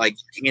be like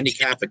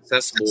handicap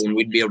accessible and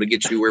we'd be able to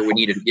get you where we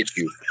needed to get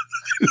you.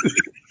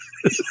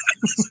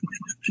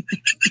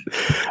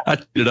 I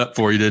teed it up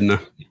for you, didn't I?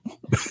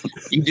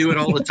 You do it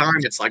all the time.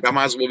 It's like I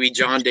might as well be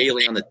John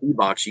Daly on the tee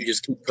box. You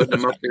just keep putting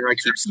them up there. I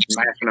keep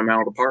smacking them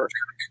out of the park.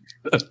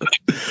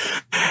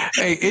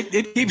 Hey,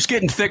 it keeps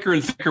getting thicker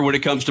and thicker when it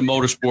comes to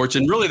motorsports,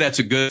 and really that's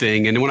a good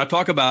thing. And when I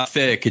talk about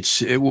thick,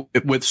 it's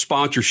with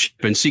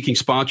sponsorship and seeking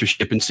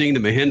sponsorship and seeing the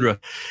Mahindra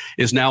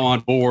is now on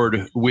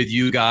board with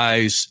you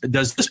guys.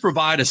 Does this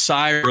provide a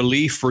sigh of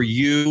relief for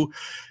you,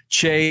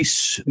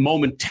 Chase,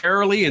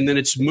 momentarily, and then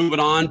it's moving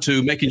on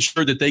to making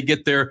sure that they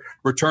get their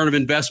return of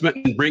investment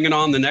and bringing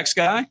on the next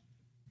guy?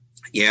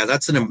 Yeah,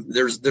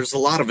 there's a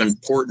lot of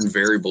important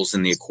variables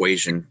in the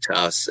equation to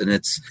us, and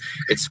it's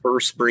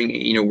first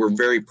bringing. We're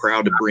very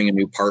proud to bring a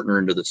new partner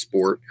into the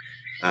sport.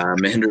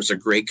 Mahindra's a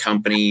great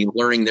company,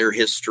 learning their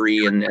history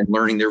and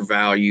learning their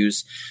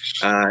values,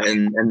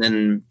 and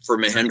then for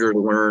Mahindra to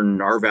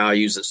learn our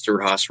values at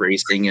Stewart-Haas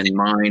Racing and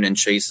mine and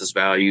Chase's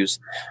values.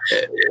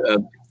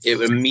 It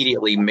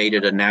immediately made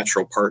it a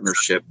natural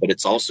partnership, but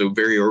it's also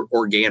very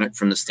organic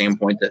from the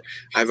standpoint that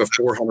I have a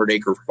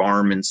 400-acre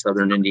farm in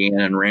southern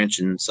Indiana and ranch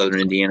in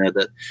southern Indiana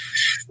that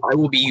I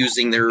will be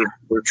using their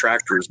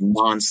tractors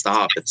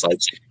nonstop. It's like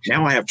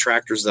now I have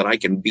tractors that I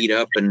can beat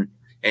up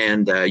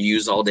and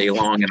use all day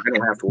long, and I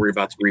don't have to worry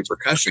about the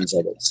repercussions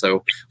of it.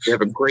 So we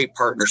have a great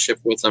partnership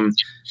with them.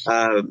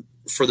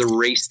 For the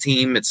race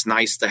team, it's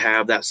nice to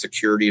have that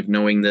security of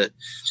knowing that,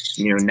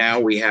 now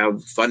we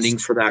have funding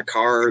for that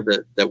car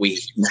that we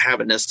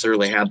haven't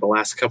necessarily had the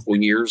last couple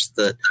of years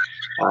that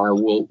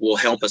will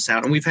help us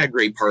out. And we've had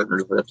great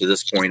partners up to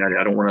this point.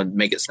 I don't want to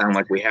make it sound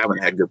like we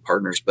haven't had good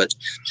partners, but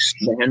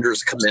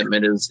Mahindra's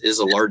commitment is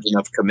a large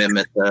enough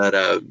commitment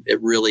that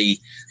it really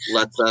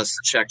lets us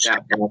check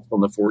that box on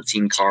the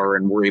 14 car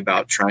and worry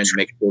about trying to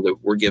make sure that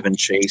we're giving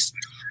Chase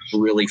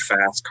really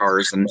fast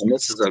cars. And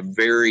this is a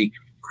very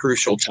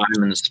crucial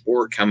time in the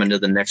sport coming to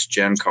the next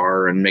gen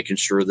car and making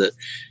sure that,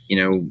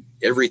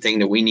 everything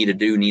that we need to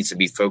do needs to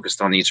be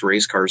focused on these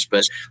race cars.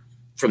 But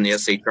from the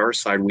SHR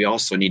side, we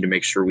also need to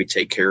make sure we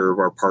take care of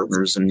our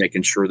partners and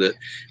making sure that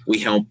we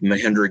help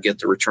Mahindra get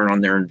the return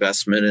on their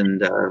investment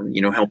and,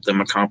 help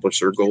them accomplish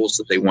their goals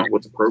that they want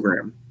with the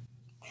program.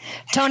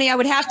 Tony, I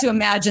would have to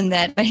imagine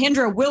that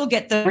Mahindra will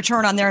get the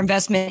return on their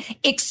investment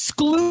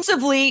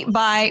exclusively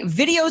by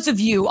videos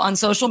of you on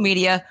social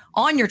media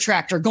on your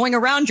tractor going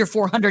around your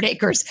 400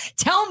 acres.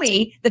 Tell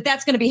me that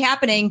that's going to be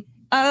happening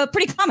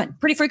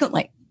pretty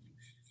frequently.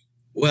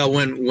 Well,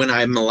 when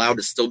I'm allowed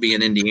to still be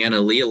in Indiana,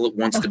 Leah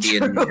wants to be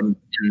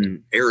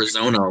in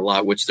Arizona a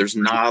lot, which there's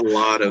not a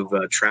lot of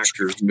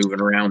tractors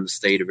moving around the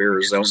state of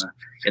Arizona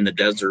in the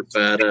desert.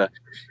 But,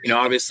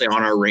 obviously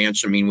on our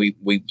ranch,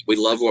 we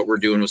love what we're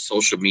doing with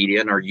social media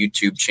and our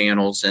YouTube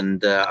channels.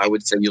 And I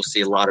would say you'll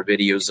see a lot of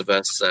videos of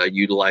us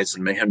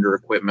utilizing Mahindra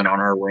equipment on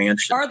our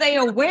ranch. Are they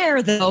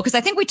aware, though? Because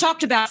I think we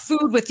talked about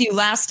food with you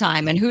last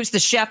time and who's the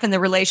chef in the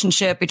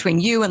relationship between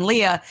you and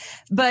Leah.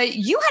 But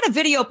you had a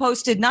video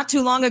posted not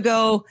too long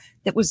ago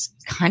that was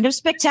kind of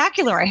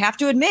spectacular. I have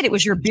to admit, it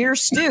was your beer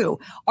stew.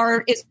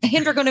 Is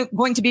Mahindra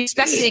going to be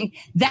expecting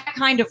that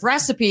kind of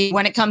recipe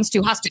when it comes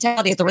to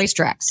hospitality at the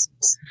racetracks?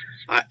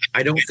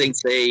 I don't think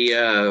they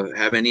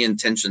have any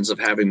intentions of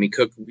having me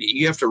cook.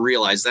 You have to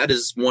realize that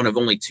is one of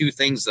only two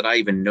things that I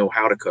even know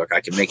how to cook. I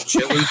can make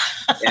chili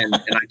and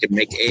I can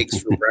make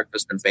eggs for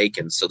breakfast and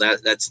bacon. So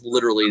that's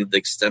literally the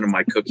extent of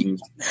my cooking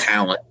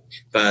talent.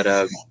 But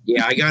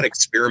I got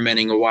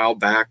experimenting a while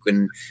back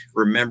and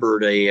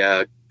remembered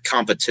a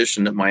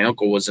competition that my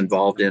uncle was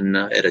involved in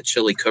at a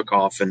chili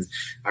cook-off, and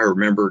I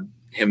remembered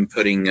him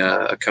putting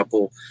a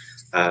couple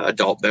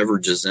adult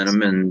beverages in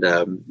them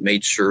and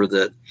made sure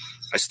that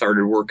I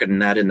started working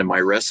that into my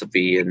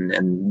recipe, and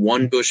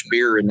one bush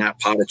beer in that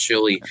pot of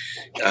chili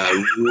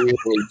really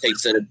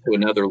takes it to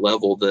another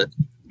level that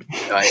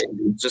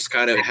just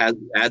kind of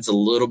adds a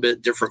little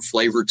bit different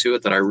flavor to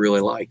it that I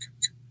really like.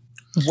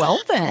 Well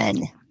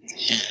then.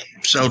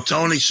 So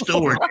Tony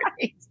Stewart,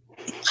 right.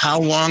 How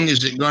long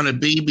is it going to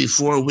be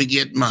before we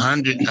get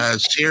Mahindra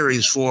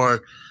series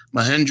for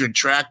Mahindra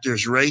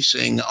tractors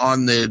racing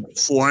on the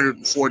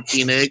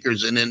 414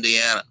 acres in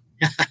Indiana?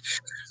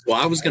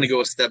 Well, I was going to go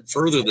a step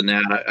further than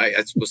that.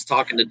 I was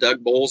talking to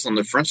Doug Bowles on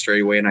the front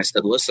straightaway, and I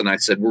said, listen, I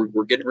said,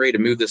 we're getting ready to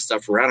move this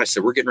stuff around. I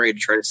said, we're getting ready to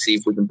try to see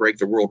if we can break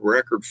the world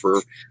record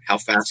for how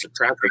fast a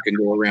tractor can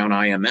go around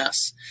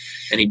IMS.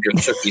 And he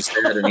just shook his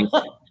head, and he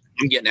said,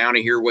 I'm getting out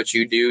of here. What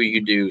you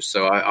do.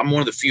 So I'm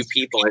one of the few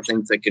people, I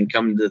think, that can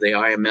come to the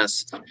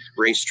IMS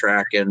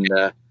racetrack and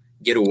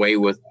get away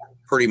with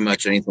pretty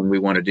much anything we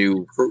want to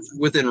do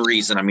within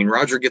reason. I mean,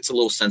 Roger gets a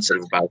little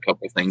sensitive about a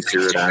couple of things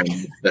here at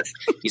IMS, but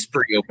he's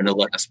pretty open to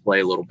letting us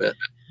play a little bit.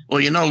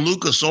 Well,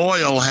 Lucas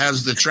Oil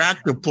has the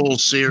tractor pull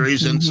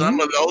series, and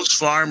some of those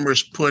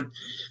farmers put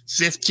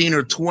 15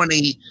 or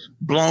 20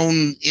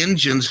 blown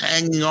engines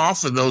hanging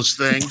off of those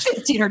things.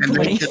 15 or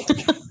 20.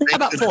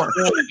 About 4.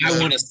 I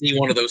want to see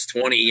one of those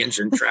 20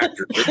 engine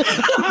tractors.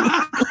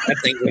 That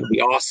thing would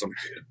be awesome.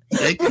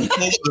 They could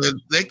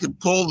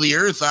pull the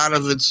earth out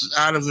of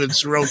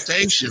its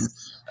rotation.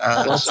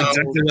 That's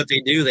exactly what they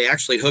do. They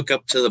actually hook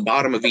up to the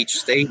bottom of each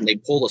state, and they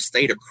pull a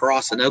state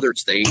across another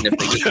state. And if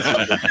they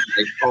get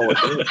they call it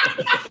good.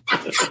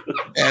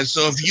 And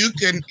so if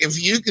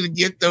you can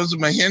get those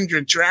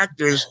Mahindra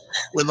tractors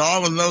with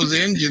all of those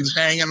engines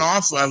hanging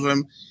off of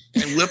them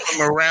and whip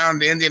them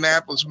around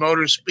Indianapolis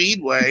Motor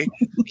Speedway,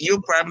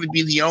 you'll probably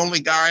be the only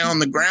guy on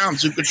the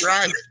grounds who could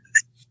drive it.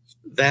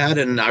 That,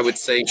 and I would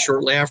say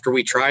shortly after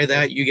we try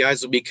that, you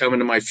guys will be coming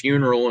to my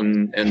funeral,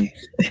 and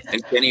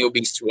Kenny will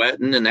be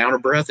sweating and out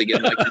of breath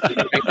again.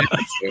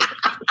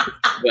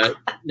 But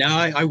now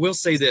I will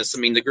say this. I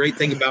mean, the great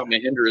thing about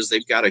Mahindra is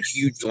they've got a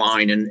huge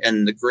line,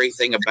 and the great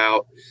thing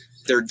about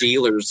their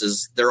dealers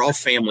is they're all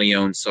family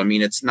owned. So, I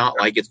mean, it's not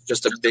like it's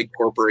just a big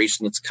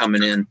corporation that's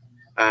coming in.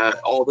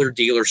 All their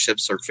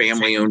dealerships are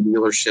family owned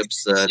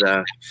dealerships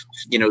that,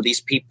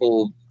 these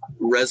people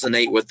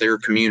resonate with their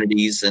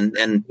communities,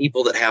 and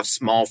people that have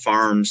small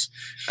farms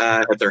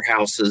at their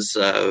houses,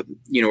 are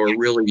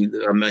really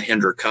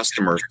Mahindra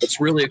customers. It's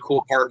really a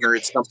cool partner.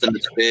 It's something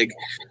that's big.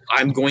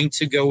 I'm going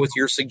to go with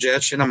your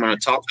suggestion. I'm going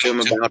to talk to him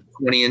about a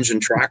 20 engine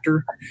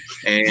tractor,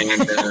 and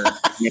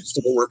I'm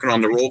still working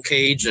on the roll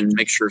cage and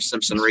make sure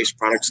Simpson Race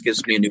Products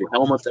gives me a new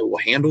helmet that will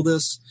handle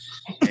this,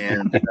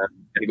 and I'm going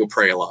to go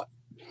pray a lot.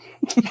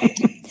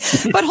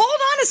 But hold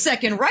on a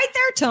second right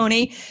there,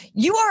 Tony.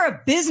 You are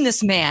a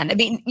businessman. I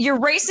mean, your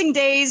racing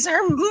days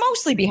are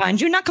mostly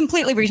behind you, not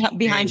completely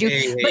behind you,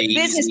 but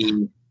business.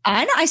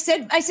 I know.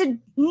 I said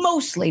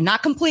mostly,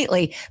 not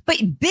completely,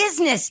 but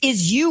business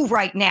is you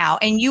right now,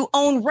 and you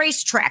own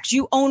racetracks,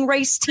 you own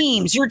race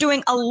teams, you're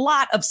doing a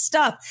lot of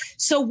stuff.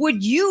 So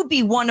would you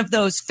be one of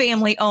those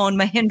family-owned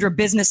Mahindra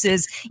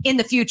businesses in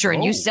the future,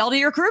 and you sell to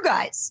your crew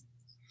guys?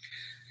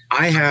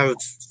 I have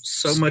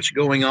so much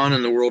going on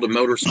in the world of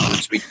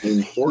motorsports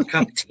between 4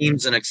 Cup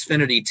teams, an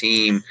Xfinity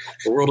team,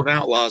 the World of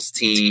Outlaws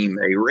team,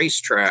 a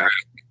racetrack,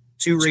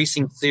 2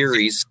 racing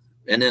series,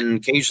 and then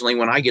occasionally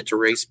when I get to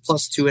race,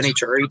 plus 2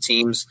 NHRA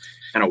teams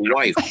and a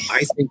wife.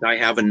 I think I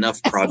have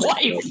enough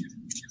projects.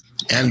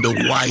 And the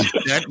wife,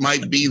 that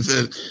might be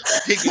the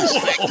biggest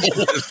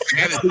thing.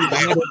 That's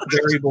the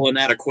variable in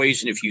that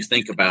equation if you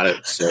think about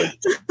it. So.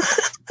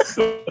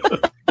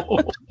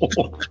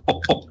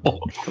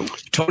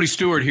 Tony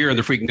Stewart here in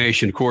the Freak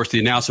Nation. Of course, the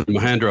announcement of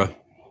Mahindra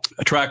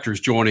tractors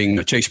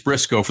joining Chase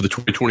Briscoe for the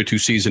 2022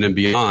 season and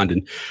beyond.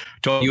 And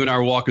Tony, you and I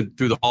were walking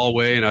through the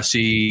hallway, and I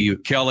see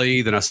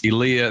Kelly, then I see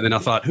Leah, and then I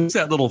thought, who's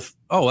that little?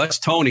 Oh, that's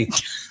Tony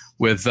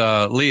with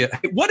Leah.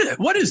 Hey,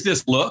 what is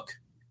this look?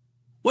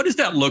 What is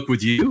that look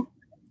with you?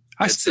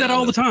 I say that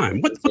all the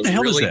time. What the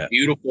hell is that? A really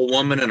beautiful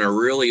woman and a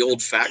really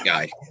old fat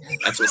guy.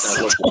 That's what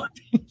that looks like.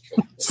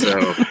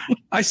 So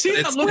I see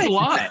that look a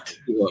lot.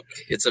 Look,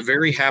 it's a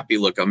very happy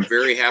look. I'm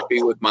very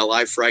happy with my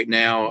life right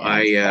now.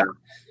 I've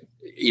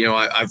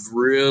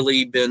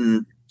really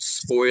been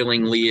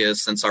spoiling Leah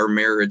since our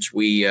marriage.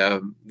 We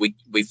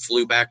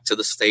flew back to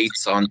the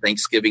States on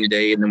Thanksgiving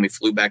Day, and then we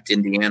flew back to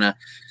Indiana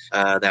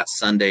that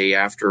Sunday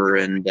after,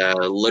 and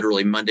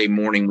literally Monday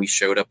morning we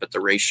showed up at the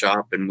race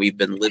shop, and we've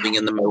been living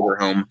in the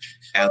motorhome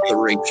at the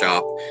race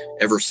shop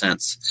ever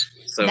since.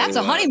 So that's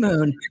a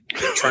honeymoon.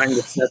 Trying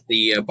to set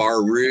the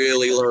bar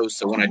really low,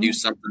 so when I do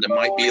something that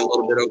might be a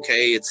little bit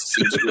okay, it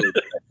seems really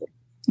good.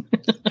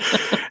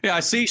 Yeah, I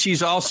see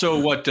she's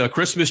also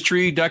Christmas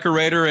tree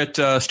decorator at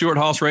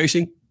Stewart-Haas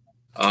Racing.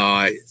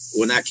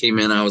 When that came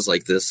in, I was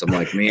like this. I'm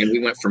like, man, we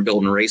went from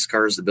building race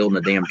cars to building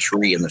a damn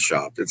tree in the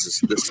shop. This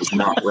is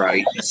not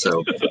right.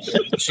 So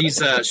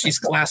she's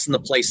classing the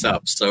place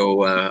up.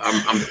 So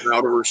I'm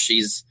proud of her.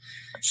 She's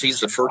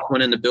the first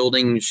one in the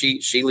building.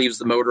 She leaves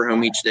the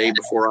motorhome each day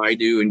before I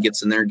do, and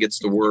gets in there, gets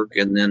to work.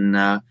 And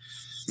then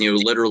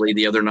literally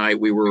the other night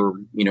we were,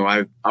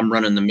 I'm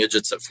running the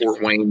midgets at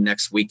Fort Wayne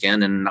next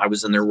weekend, and I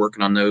was in there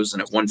working on those.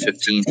 And at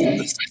 1:15, she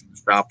was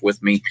stop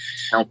with me,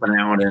 helping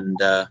out, and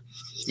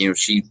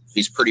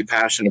she's pretty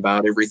passionate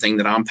about everything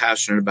that I'm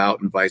passionate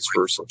about, and vice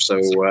versa. So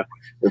we're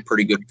a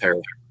pretty good pair.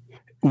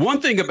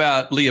 One thing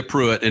about Leah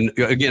Pruitt, and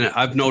again,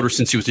 I've known her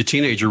since she was a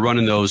teenager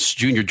running those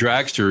junior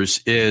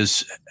dragsters,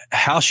 is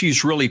how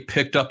she's really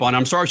picked up on.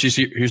 I'm sorry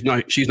she's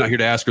not here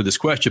to ask her this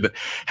question, but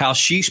how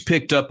she's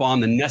picked up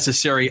on the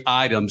necessary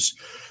items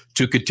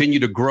to continue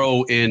to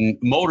grow in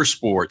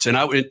motorsports.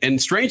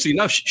 And strangely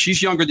enough,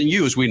 she's younger than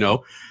you, as we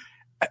know.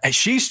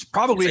 She's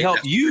probably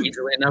helped you.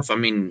 Strangely enough, I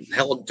mean,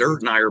 hell,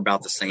 Dirt and I are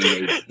about the same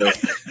age. So.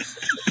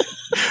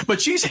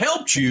 But she's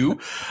helped you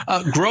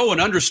grow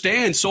and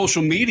understand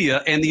social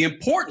media and the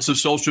importance of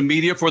social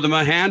media for the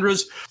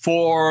Mahandras,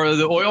 for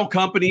the oil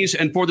companies,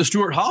 and for the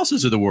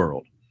Stewart-Haases of the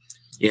world.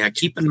 Yeah,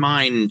 keep in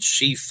mind,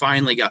 she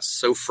finally got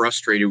so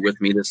frustrated with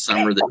me this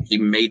summer that she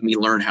made me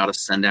learn how to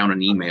send out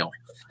an email.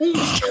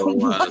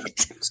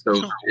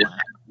 So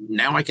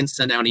now I can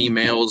send out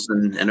emails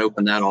and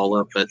open that all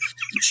up. But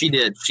she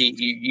did.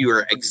 You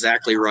are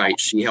exactly right.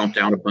 She helped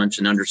out a bunch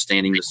in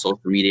understanding the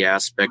social media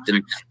aspect.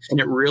 And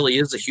it really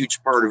is a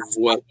huge part of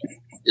what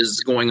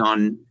is going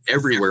on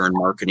everywhere in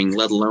marketing,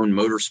 let alone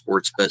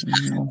motorsports. But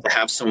to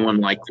have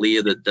someone like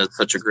Leah that does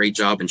such a great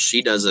job, and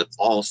she does it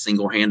all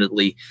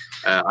single-handedly.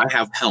 I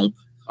have help,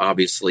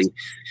 obviously,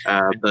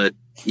 but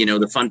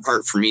the fun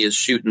part for me is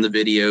shooting the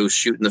videos,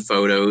 shooting the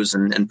photos,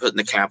 and putting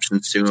the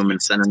captions to them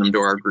and sending them to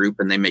our group,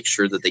 and they make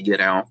sure that they get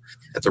out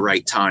at the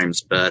right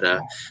times. But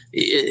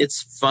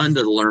it's fun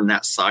to learn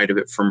that side of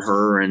it from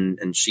her,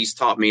 and she's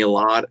taught me a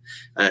lot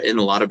in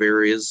a lot of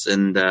areas,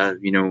 and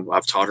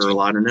I've taught her a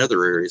lot in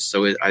other areas.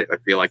 So I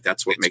feel like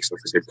that's what makes us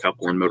a good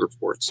couple in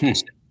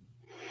motorsports.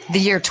 The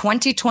year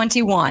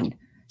 2021,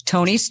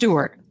 Tony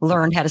Stewart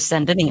learned how to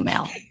send an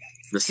email.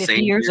 The same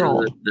years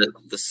old.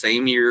 The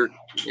same year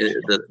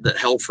that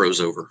hell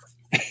froze over.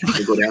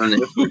 Go down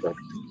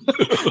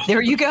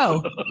there you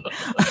go.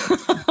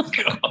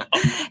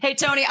 Hey,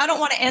 Tony, I don't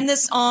want to end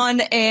this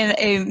on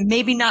a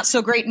maybe not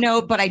so great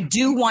note, but I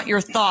do want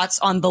your thoughts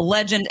on the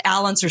legend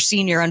Al Unser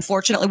Sr.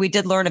 Unfortunately, we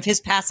did learn of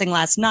his passing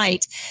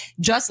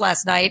just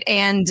last night.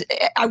 And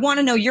I want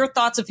to know your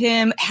thoughts of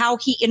him, how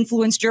he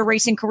influenced your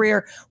racing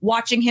career,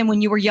 watching him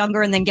when you were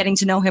younger and then getting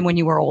to know him when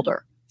you were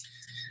older.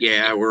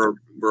 Yeah, we're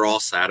all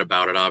sad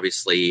about it.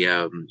 Obviously,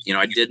 I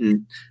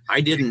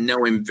didn't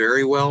know him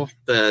very well,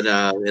 but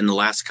in the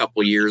last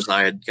couple of years,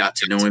 I had got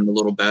to know him a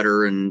little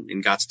better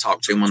and got to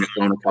talk to him on the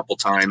phone a couple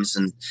times.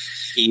 And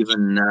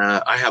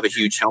I have a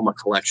huge helmet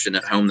collection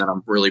at home that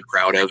I'm really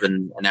proud of,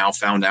 and Al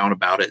found out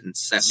about it and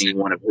sent me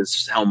one of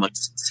his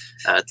helmets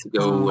to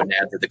go and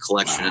add to the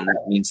collection, and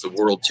that means the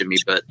world to me.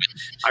 But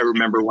I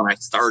remember when I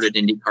started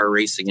IndyCar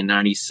racing in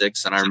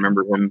 '96, and I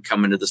remember him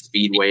coming to the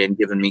Speedway and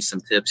giving me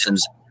some tips, and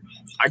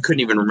I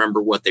couldn't even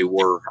remember what they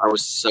were. I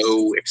was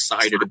so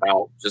excited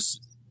about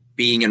just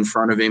being in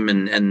front of him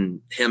and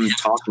him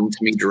talking to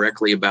me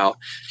directly about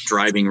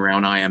driving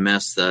around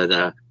IMS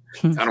that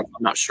I'm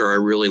not sure I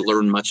really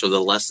learned much of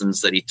the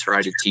lessons that he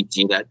tried to teach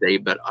me that day,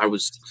 but I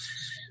was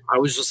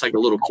just like a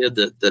little kid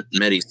that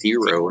met his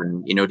hero.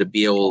 And, to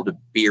be able to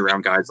be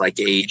around guys like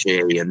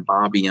AJ and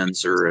Bobby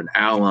Unser and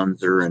Al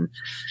Unser and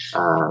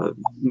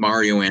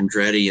Mario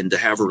Andretti, and to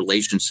have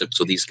relationships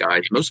with these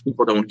guys. Most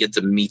people don't get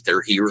to meet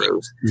their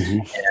heroes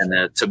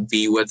and to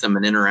be with them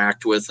and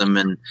interact with them.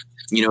 And,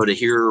 to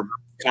hear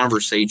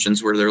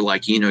conversations where they're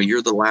like,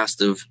 you're the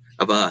last of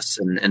us,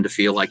 and to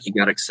feel like you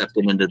got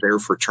accepted into their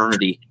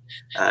fraternity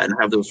and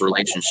have those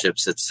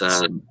relationships. It's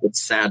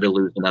sad to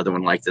lose another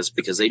one like this,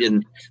 because they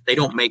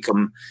don't make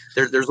them.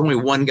 There's only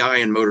one guy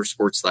in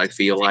motorsports that I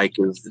feel like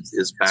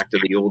is back to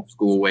the old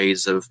school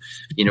ways of,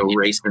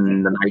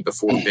 racing the night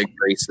before big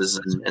races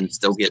and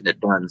still getting it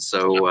done.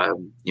 So,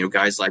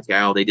 guys like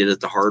Al, they did it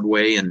the hard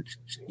way, and,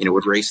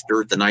 would race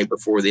dirt the night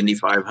before the Indy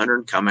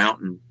 500, come out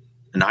and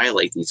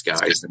annihilate these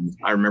guys. And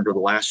I remember the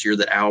last year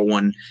that Al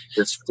won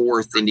his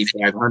 4th Indy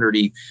 500,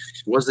 he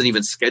wasn't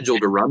even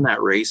scheduled to run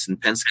that race, and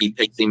Penske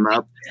picked him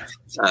up.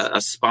 A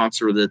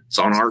sponsor that's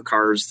on our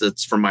cars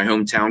that's from my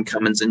hometown,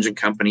 Cummins Engine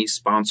Company,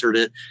 sponsored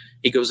it.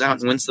 He goes out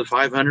and wins the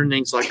 500, and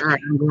he's like, all right,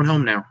 I'm going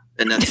home now.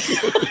 And that's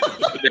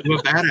what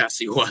a badass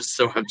he was.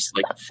 So I'm just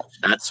like,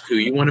 that's who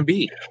you want to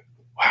be.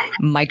 Wow.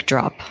 Mic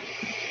drop.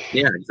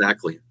 Yeah,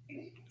 exactly.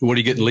 What are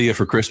you getting Leah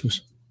for Christmas?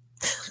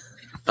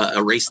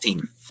 A race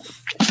team.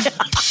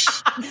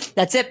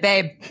 That's it,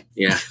 babe.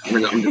 Yeah,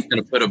 I'm just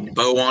going to put a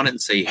bow on it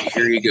and say,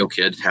 here you go,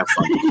 kid. Have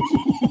fun.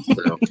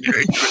 So,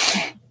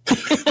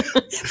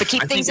 but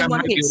keep things in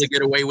one piece. I might be able to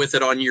get away with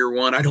it on year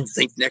one. I don't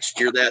think next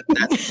year that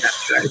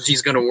strategy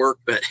is going to work.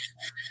 But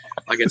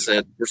like I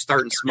said, we're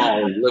starting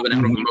small. Living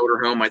out of a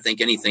motorhome, I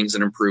think anything's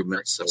an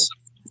improvement. So,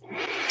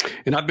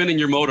 and I've been in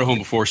your motorhome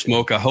before,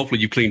 Smoke.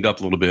 Hopefully you cleaned up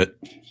a little bit.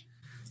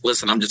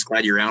 Listen, I'm just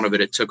glad you're out of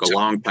it. It took a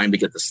long time to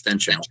get the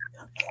stench out.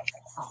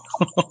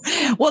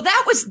 Well,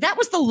 that was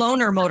the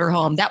loaner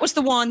motorhome. That was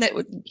the one that,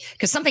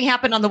 because something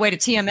happened on the way to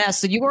TMS,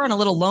 so you were on a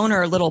little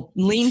loaner, a little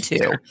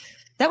lean-to.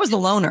 That was the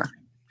loaner.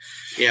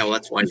 Yeah, well,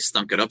 that's why you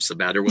stunk it up so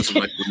bad. There wasn't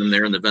much in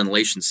there, and the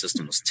ventilation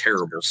system was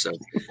terrible. So,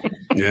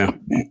 yeah.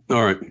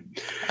 All right.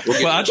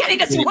 Well, Kenny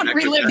doesn't want to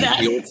relive that.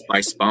 The Old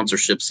Spice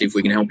sponsorship, see if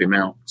we can help him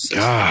out. So.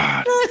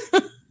 God.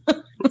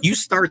 You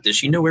start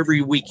this.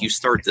 Every week you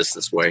start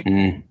this way.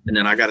 And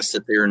then I got to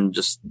sit there and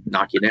just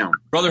knock you down.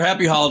 Brother,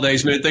 happy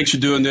holidays, man. Thanks for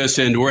doing this,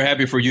 and we're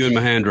happy for you and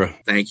Mahandra.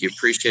 Thank you.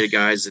 Appreciate it,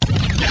 guys.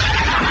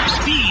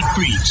 Speed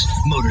Freaks,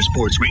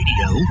 Motorsports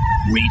Radio,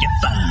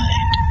 redefined.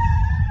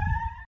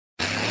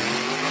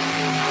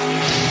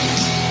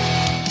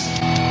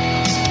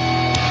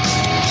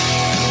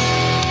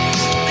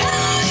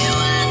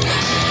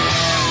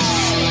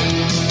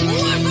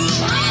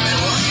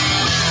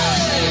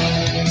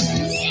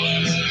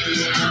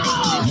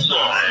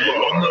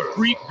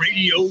 Freak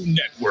Radio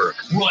Network,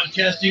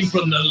 broadcasting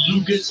from the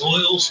Lucas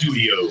Oil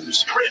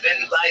Studios.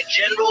 Driven by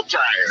General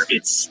Tire.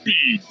 It's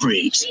Speed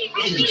Freaks.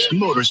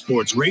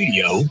 Motorsports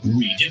Radio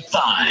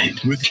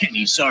redefined with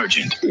Kenny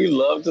Sargent. We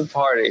love to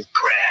party.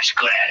 Crash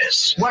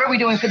Gladys. What are we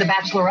doing for the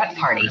bachelorette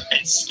party?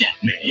 And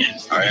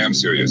Statman. I am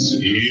serious.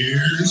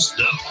 Here's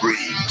the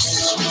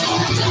Freaks.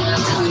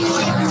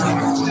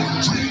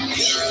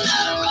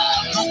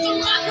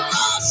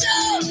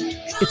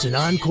 It's an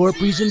encore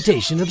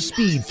presentation of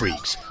Speed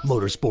Freaks,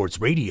 Motorsports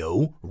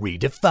Radio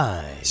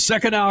redefined.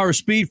 Second hour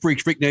Speed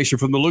Freaks, Freak Nation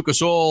from the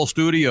Lucas Oil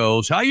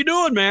Studios. How you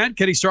doing, man?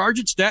 Kenny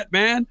Sargent,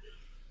 Statman,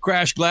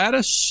 Crash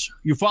Gladys.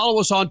 You follow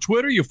us on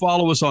Twitter. You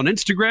follow us on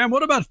Instagram.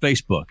 What about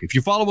Facebook? If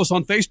you follow us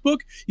on Facebook,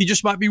 you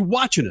just might be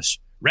watching us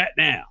right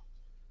now.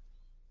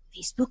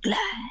 Facebook Live.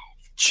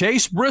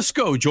 Chase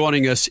Briscoe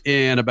joining us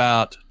in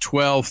about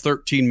 12,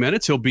 13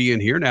 minutes. He'll be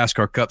in here.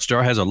 NASCAR Cup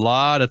star, has a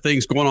lot of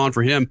things going on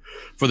for him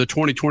for the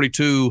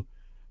 2022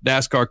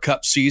 NASCAR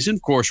Cup season.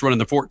 Of course, running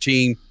the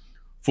 14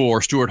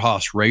 for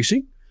Stewart-Haas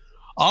Racing.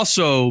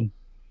 Also,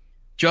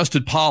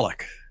 Justin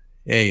Pollock,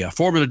 a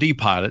Formula D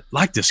pilot.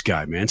 Like this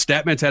guy, man.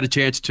 Statman's had a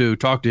chance to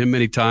talk to him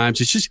many times.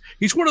 It's just,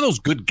 he's one of those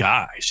good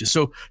guys.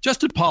 So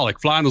Justin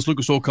Pollock, flying those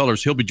Lucas Oil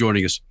colors, he'll be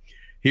joining us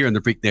here in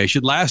the Freak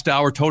Nation. Last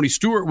hour, Tony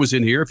Stewart was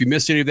in here. If you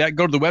missed any of that,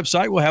 go to the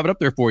website. We'll have it up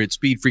there for you at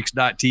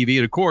speedfreaks.tv.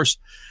 And, of course,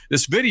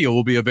 this video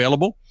will be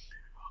available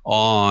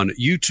on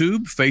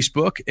YouTube,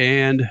 Facebook,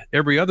 and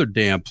every other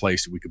damn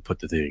place that we could put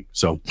the thing.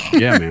 So,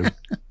 yeah, man.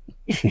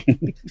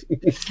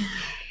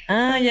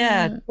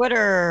 Yeah,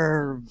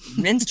 Twitter,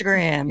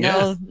 Instagram.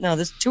 Yeah. No,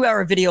 this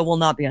 2-hour video will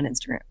not be on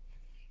Instagram.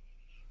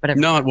 But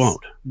no, it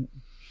won't.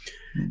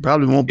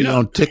 Probably won't be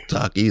on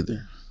TikTok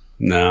either.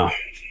 No.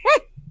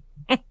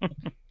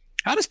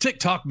 How does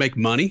TikTok make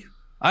money?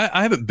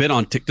 I haven't been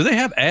on TikTok. Do they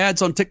have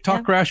ads on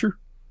TikTok, Crasher?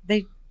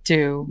 They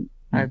do.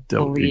 I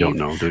believe. You don't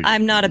know, do you?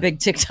 I'm not a big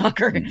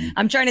TikToker. Mm-hmm.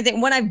 I'm trying to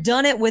think. When I've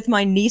done it with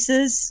my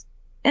nieces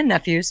and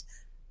nephews,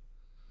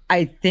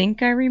 I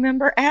think I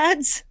remember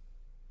ads.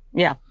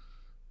 Yeah,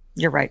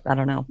 you're right. I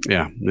don't know.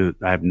 Yeah,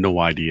 I have no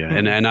idea,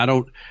 and I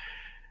don't.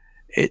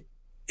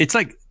 It's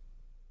like,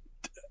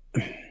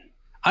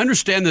 I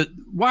understand that.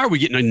 Why are we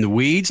getting in the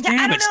weeds?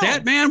 Damn it,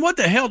 Stat, man. What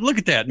the hell? Look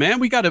at that, man.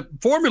 We got a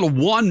Formula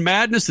One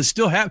madness that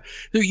still have.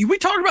 We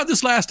talked about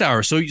this last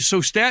hour. So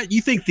Stat,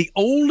 you think the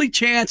only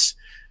chance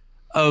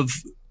of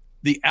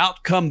the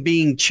outcome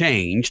being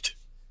changed,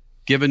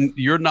 given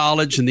your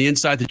knowledge and the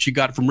insight that you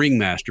got from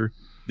Ringmaster,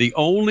 the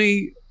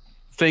only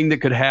thing that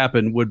could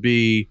happen would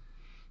be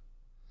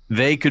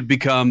they could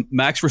become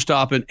Max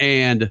Verstappen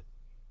and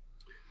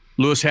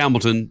Lewis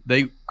Hamilton.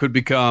 They could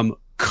become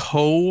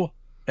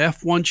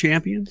F1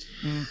 champions?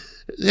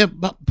 Yeah,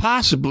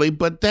 possibly,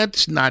 but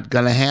that's not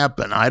going to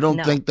happen. I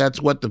don't think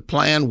that's what the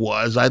plan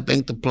was. I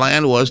think the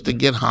plan was to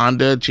get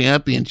Honda a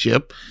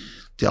championship,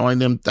 telling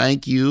them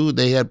thank you.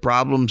 They had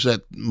problems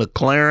at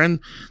McLaren.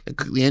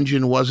 The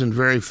engine wasn't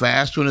very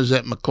fast when it was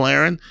at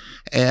McLaren,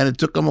 and it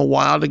took them a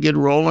while to get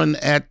rolling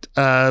at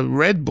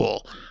Red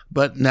Bull.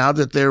 But now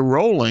that they're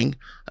rolling,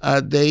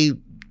 they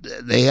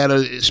had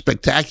a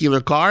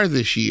spectacular car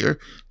this year,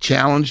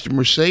 challenged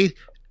Mercedes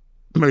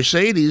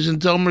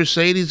until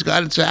Mercedes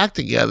got its act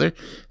together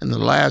in the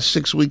last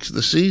 6 weeks of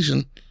the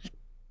season.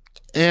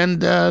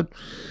 And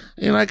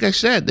like I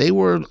said, they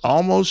were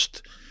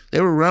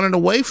running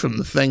away from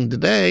the thing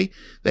today.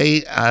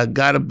 They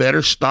got a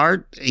better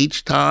start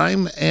each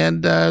time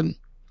and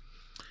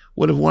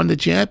would have won the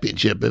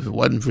championship if it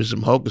wasn't for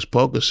some hocus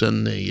pocus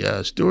in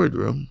the steward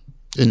room,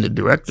 in the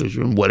director's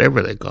room,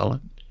 whatever they call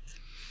it.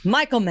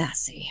 Michael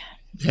Massey.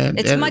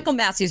 It's Michael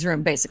Massey's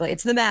room, basically.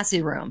 It's the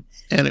Massey room.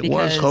 And it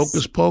was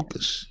hocus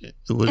pocus.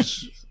 It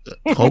was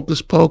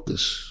hocus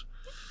pocus.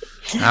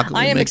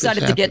 I am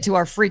excited to get to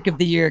our Freak of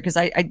the Year because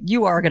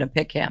you are going to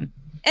pick him.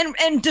 And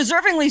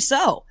deservingly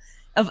so.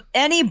 Of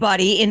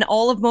anybody in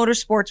all of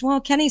motorsports.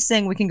 Well, Kenny's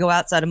saying we can go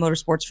outside of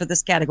motorsports for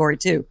this category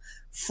too.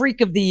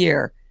 Freak of the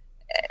Year.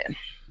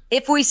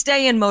 If we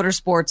stay in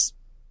motorsports,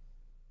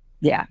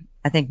 yeah,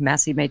 I think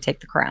Massey may take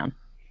the crown.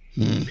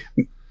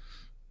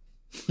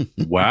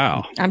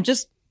 Wow. I'm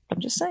just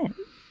saying.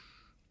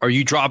 Are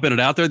you dropping it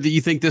out there that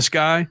you think this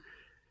guy?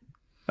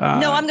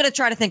 No, I'm going to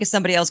try to think of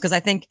somebody else because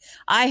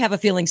I have a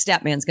feeling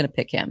Statman's going to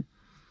pick him.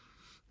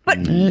 But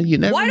you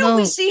never why know. don't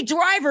we see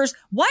drivers?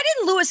 Why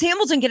didn't Lewis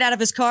Hamilton get out of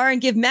his car and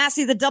give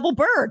Massey the double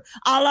bird,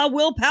 a la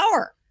Will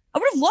Power? I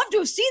would have loved to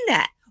have seen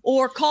that.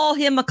 Or call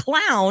him a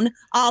clown,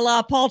 a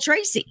la Paul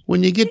Tracy.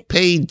 When you get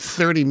paid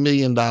 $30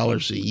 million a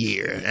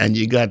year and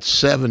you got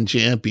 7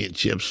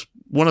 championships,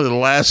 one of the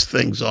last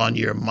things on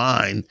your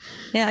mind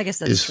I guess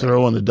that's is true.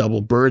 throwing the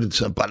double bird at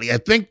somebody. I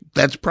think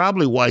that's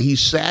probably why he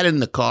sat in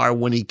the car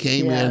when he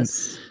came in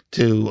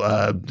to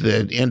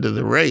the end of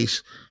the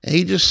race. And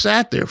he just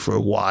sat there for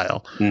a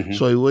while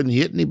so he wouldn't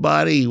hit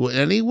anybody.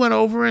 And he went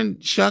over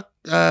and shook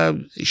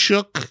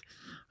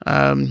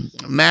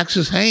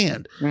Max's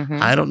hand.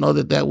 I don't know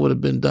that would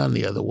have been done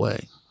the other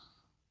way.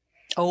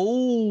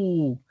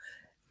 Oh,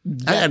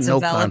 I had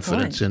no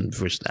confidence in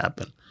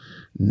Verstappen.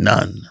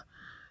 None.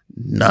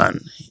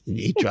 None.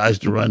 He tries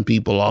to run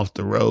people off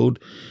the road.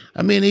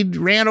 I mean, he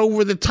ran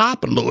over the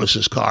top of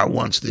Lewis's car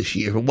once this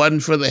year. If it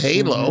wasn't for the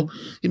halo,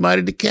 he might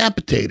have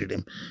decapitated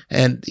him.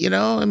 And, he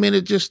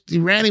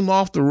ran him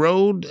off the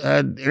road,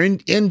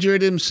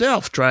 injured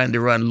himself trying to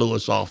run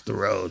Lewis off the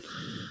road.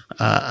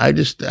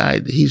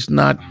 He's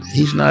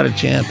not a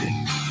champion.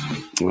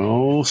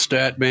 Oh,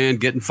 Statman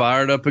getting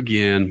fired up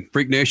again.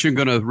 Freak Nation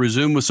going to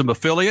resume with some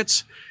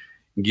affiliates.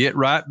 Get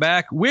right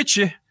back with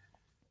you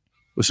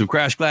with some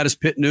Crash Gladys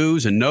Pit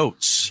news and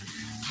notes.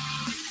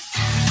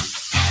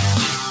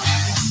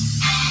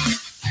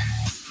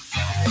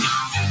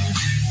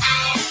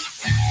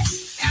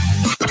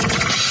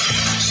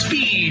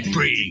 Speed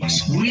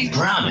Freaks, we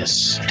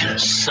promise to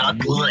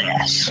suck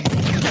less.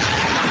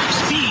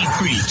 Speed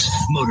Freaks,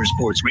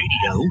 Motorsports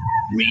Radio,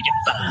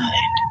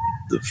 redefined.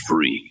 The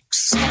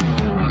Freaks.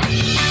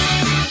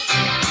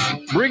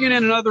 Bringing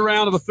in another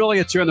round of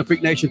affiliates here on the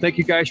Freak Nation. Thank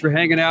you guys for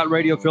hanging out.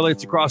 Radio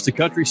affiliates across the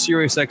country,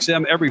 Sirius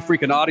XM, every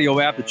freaking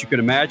audio app that you can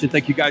imagine.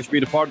 Thank you guys for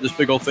being a part of this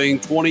big old thing.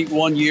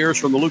 21 years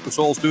from the Lucas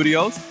Oil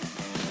Studios.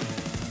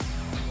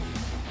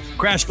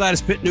 Crash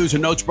Gladys Pit news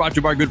and notes brought to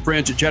you by our good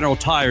friends at General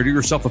Tire. Do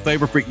yourself a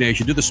favor, Freak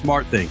Nation. Do the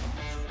smart thing.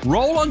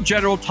 Roll on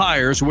General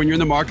Tires when you're in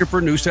the market for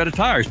a new set of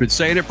tires. Been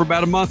saying it for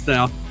about a month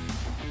now.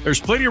 There's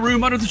plenty of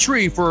room under the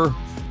tree for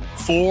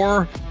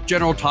 4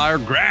 General Tire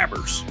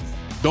grabbers.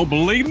 Don't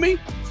believe me?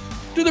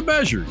 Do the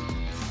measure.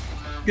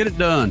 Get it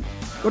done.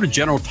 Go to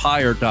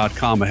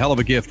GeneralTire.com. A hell of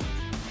a gift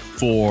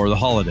for the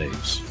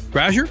holidays.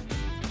 Crasher?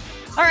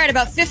 All right,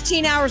 about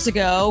 15 hours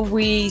ago,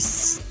 we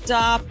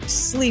stopped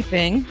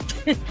sleeping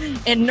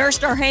and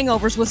nursed our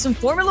hangovers with some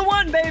Formula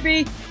One,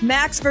 baby.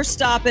 Max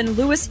Verstappen,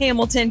 Lewis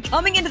Hamilton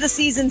coming into the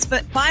season's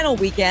final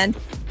weekend,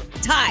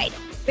 tied.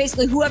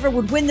 Basically, whoever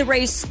would win the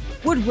race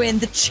would win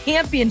the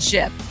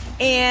championship.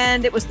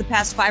 And it was the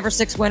past 5 or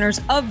 6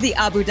 winners of the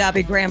Abu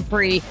Dhabi Grand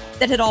Prix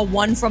that had all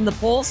won from the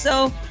pole.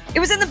 So it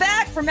was in the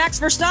bag for Max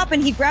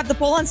Verstappen. He grabbed the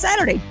pole on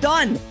Saturday.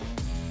 Done.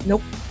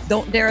 Nope.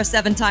 Don't dare a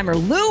 7-timer.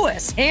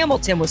 Lewis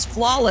Hamilton was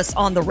flawless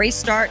on the race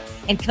start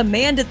and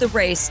commanded the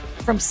race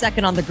from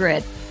second on the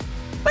grid.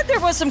 But there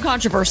was some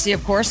controversy,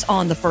 of course,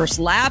 on the first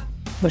lap,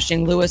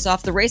 pushing Lewis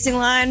off the racing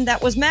line.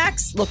 That was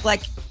Max. Looked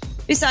like,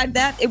 beside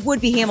that, it would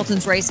be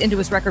Hamilton's race into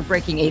his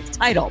record-breaking 8th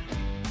title.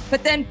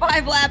 But then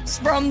 5 laps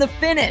from the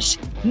finish,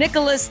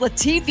 Nicholas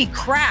Latifi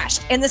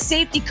crashed and the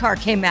safety car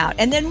came out.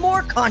 And then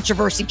more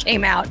controversy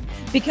came out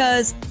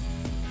because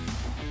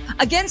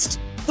against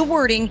the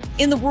wording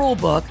in the rule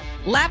book,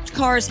 lapped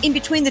cars in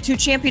between the 2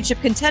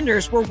 championship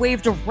contenders were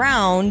waved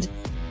around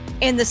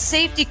and the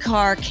safety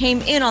car came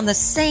in on the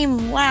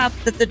same lap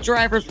that the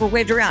drivers were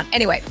waved around.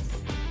 Anyway,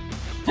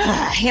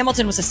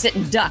 Hamilton was a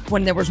sitting duck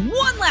when there was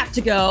 1 lap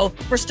to go.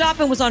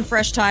 Verstappen was on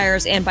fresh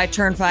tires, and by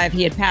turn 5,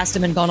 he had passed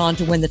him and gone on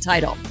to win the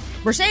title.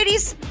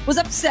 Mercedes was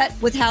upset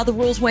with how the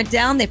rules went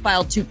down. They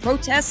filed 2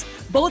 protests.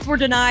 Both were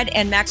denied,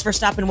 and Max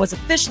Verstappen was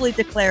officially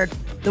declared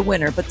the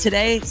winner. But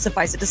today,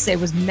 suffice it to say,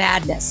 was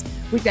madness.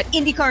 We've got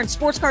IndyCar and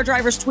sports car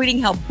drivers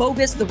tweeting how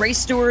bogus the race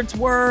stewards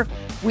were.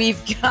 We've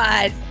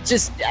got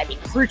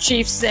crew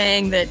chiefs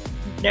saying that,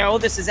 no,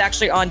 this is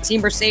actually on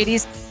Team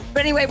Mercedes. But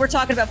anyway, we're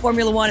talking about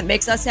Formula One. It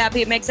makes us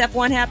happy. It makes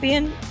F1 happy.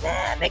 And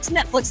it makes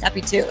Netflix happy,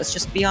 too. Let's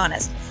just be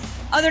honest.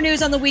 Other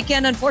news on the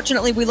weekend,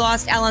 unfortunately, we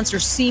lost Al Unser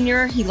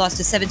Sr. He lost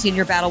a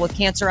 17-year battle with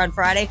cancer on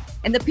Friday.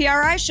 And the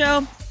PRI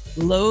show,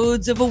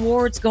 loads of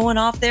awards going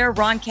off there.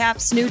 Ron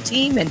Capps' new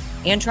team and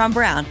Antron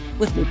Brown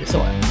with Lucas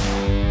Oil.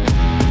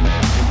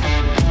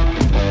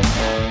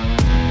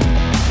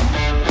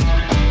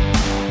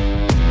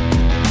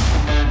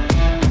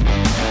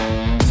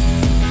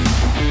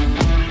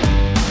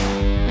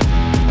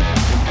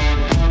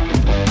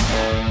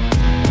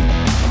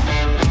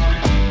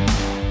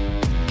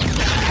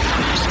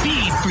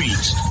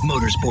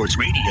 Motorsports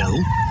Radio,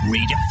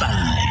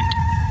 redefined.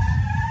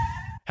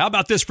 How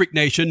about this, Freak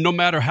Nation? No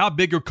matter how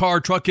big your car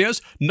or truck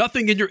is,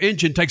 nothing in your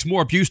engine takes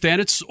more abuse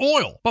than its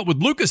oil. But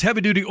with Lucas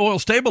Heavy Duty Oil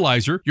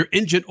Stabilizer, your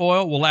engine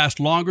oil will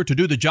last longer to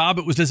do the job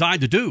it was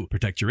designed to do.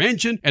 Protect your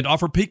engine and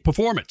offer peak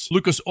performance.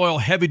 Lucas Oil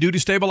Heavy Duty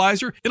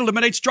Stabilizer, it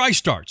eliminates dry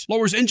starts,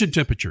 lowers engine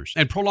temperatures,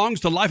 and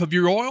prolongs the life of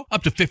your oil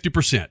up to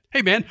 50%.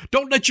 Hey man,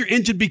 don't let your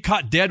engine be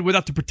caught dead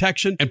without the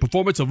protection and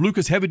performance of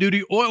Lucas Heavy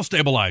Duty Oil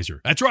Stabilizer.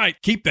 That's right,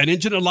 keep that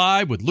engine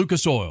alive with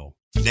Lucas Oil.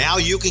 Now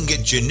you can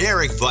get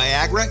generic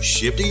Viagra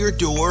shipped to your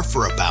door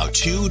for about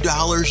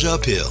 $2 a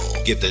pill.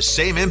 Get the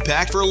same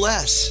impact for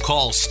less.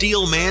 Call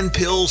Steelman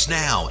Pills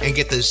now and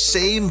get the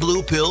same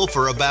blue pill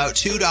for about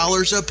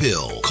 $2 a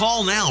pill.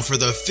 Call now for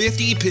the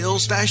 50 pill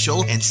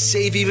special and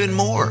save even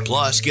more.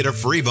 Plus, get a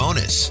free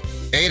bonus.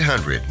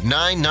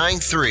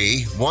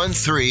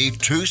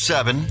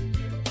 800-993-1327.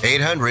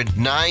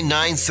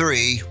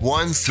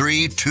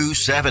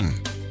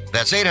 800-993-1327.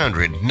 That's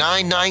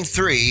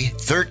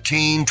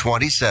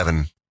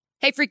 800-993-1327.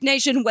 Hey, Freak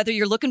Nation, whether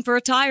you're looking for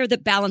a tire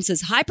that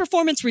balances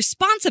high-performance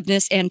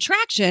responsiveness and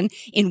traction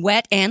in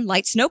wet and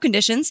light snow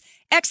conditions,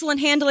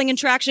 excellent handling and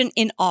traction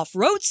in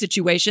off-road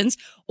situations,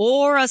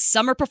 or a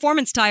summer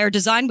performance tire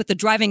designed with the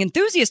driving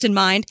enthusiast in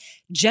mind,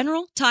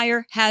 General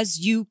Tire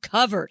has you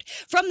covered.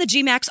 From the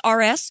G-Max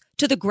RS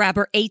to the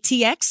Grabber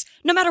ATX,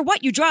 no matter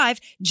what you drive,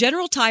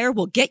 General Tire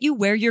will get you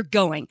where you're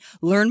going.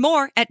 Learn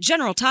more at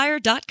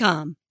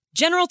GeneralTire.com.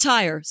 General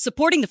Tire,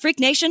 supporting the Freak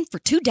Nation for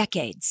 2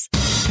 decades.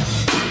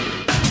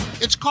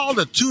 It's called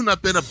a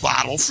tune-up in a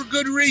bottle for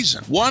good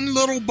reason. One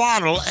little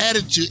bottle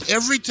added to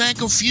every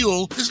tank of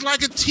fuel is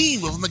like a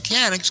team of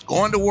mechanics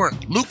going to work.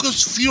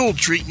 Lucas Fuel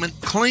Treatment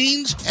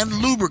cleans and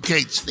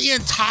lubricates the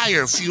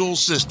entire fuel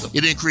system.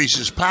 It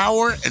increases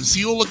power and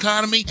fuel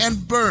economy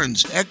and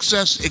burns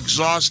excess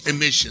exhaust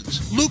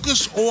emissions.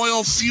 Lucas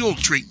Oil Fuel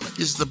Treatment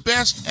is the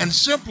best and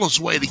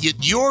simplest way to get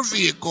your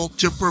vehicle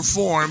to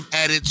perform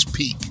at its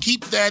peak.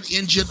 Keep that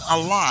engine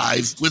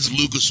alive with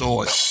Lucas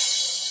Oil.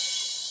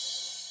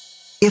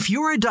 If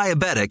you're a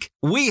diabetic,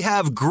 we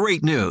have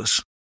great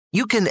news.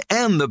 You can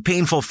end the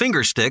painful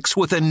finger sticks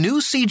with a new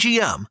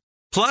CGM.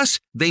 Plus,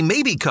 they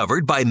may be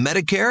covered by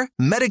Medicare,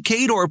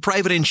 Medicaid, or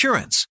private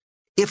insurance.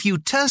 If you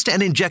test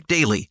and inject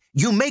daily,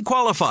 you may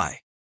qualify.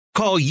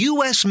 Call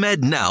US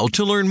Med now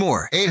to learn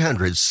more.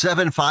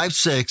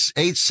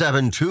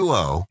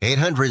 800-756-8720.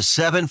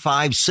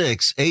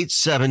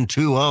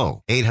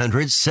 800-756-8720.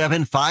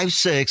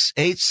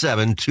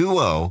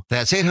 800-756-8720.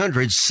 That's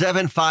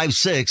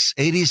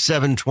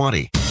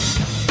 800-756-8720.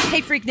 Hey,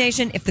 Freak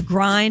Nation, if the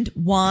grind,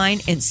 whine,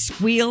 and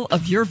squeal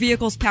of your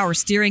vehicle's power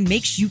steering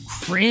makes you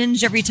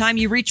cringe every time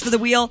you reach for the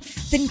wheel,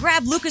 then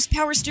grab Lucas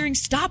Power Steering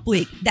Stop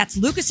Leak. That's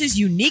Lucas's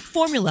unique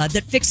formula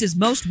that fixes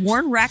most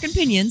worn rack and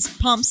pinions,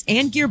 pumps,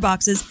 and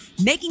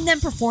gearboxes, making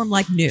them perform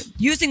like new.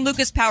 Using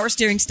Lucas Power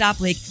Steering Stop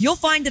Leak, you'll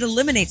find it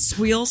eliminates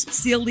squeals,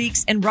 seal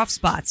leaks, and rough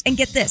spots. And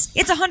get this,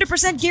 it's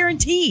 100%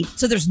 guaranteed,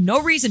 so there's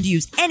no reason to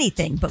use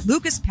anything but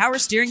Lucas Power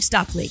Steering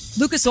Stop Leak.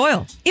 Lucas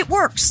Oil, it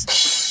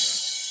works.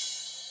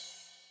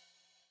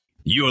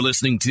 You're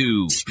listening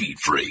to Speed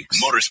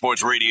Freaks,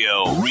 Motorsports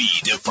Radio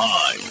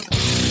Redefined.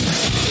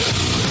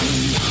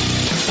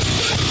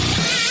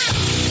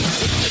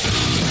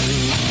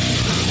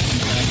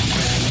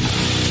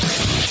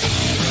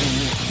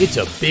 It's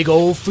a big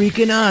old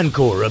freaking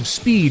encore of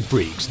Speed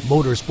Freaks,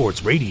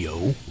 Motorsports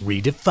Radio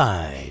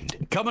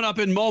Redefined. Coming up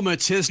in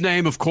moments, his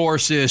name, of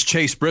course, is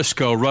Chase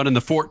Briscoe, running the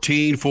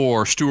 14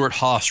 for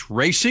Stewart-Haas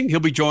Racing. He'll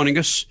be joining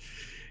us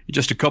in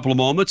just a couple of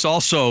moments.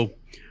 Also,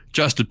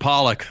 Justin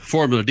Pollock,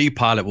 Formula D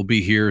pilot, will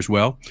be here as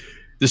well.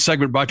 This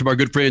segment brought to you by our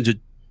good friends at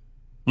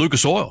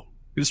Lucas Oil.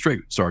 Get it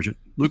straight, Sergeant.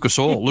 Lucas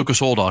Oil,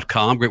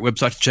 lucasoil.com. Great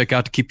website to check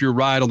out to keep your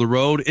ride on the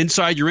road.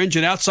 Inside your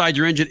engine, outside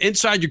your engine,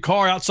 inside your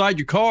car, outside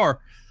your car.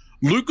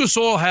 Lucas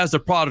Oil has the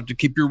product to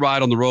keep your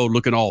ride on the road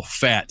looking all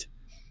fat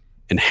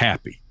and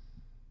happy.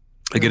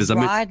 Again, as I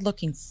ride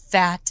looking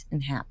fat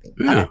and happy.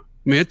 Yeah. I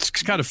mean, it's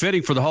kind of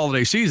fitting for the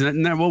holiday season.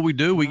 Isn't that what we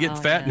do? We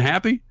get fat and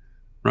happy,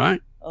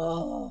 right?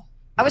 Oh.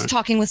 I was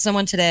talking with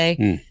someone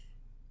today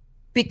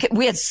because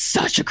we had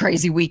such a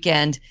crazy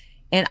weekend,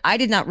 and I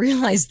did not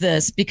realize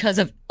this because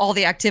of all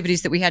the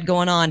activities that we had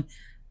going on.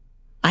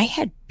 I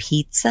had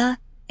pizza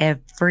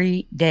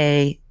every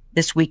day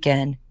this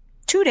weekend,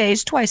 2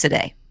 days, twice a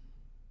day.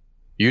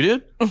 You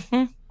did?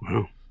 Mm-hmm.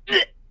 Wow.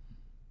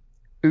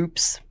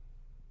 Oops.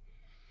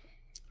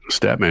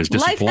 Statman's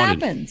disappointed.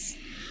 Life happens.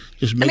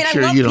 Just make I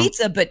sure love you don't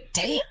pizza, but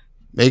damn.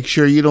 Make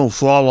sure you don't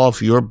fall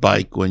off your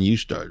bike when you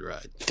start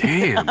riding.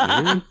 Damn,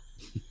 man.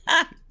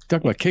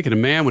 Talk about kicking a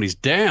man when he's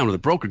down with a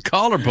broken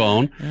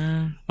collarbone.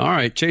 All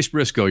right, Chase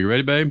Briscoe, you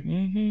ready, babe?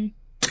 Mm-hmm.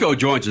 Briscoe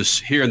joins us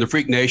here in the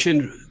Freak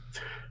Nation.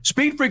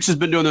 Speed Freaks has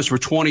been doing this for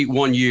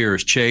 21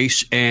 years,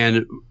 Chase,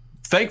 and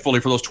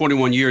thankfully for those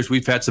 21 years,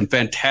 we've had some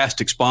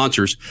fantastic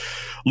sponsors,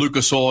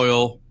 Lucas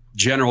Oil,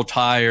 General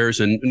Tires,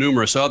 and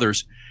numerous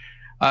others.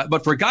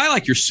 But for a guy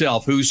like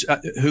yourself, who's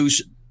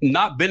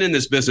not been in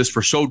this business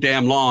for so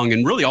damn long,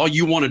 and really all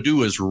you want to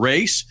do is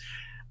race,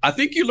 I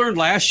think you learned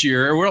last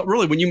year, well,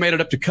 really when you made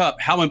it up to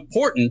Cup, how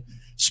important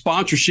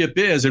sponsorship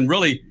is, and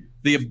really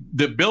the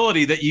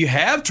ability that you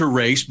have to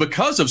race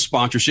because of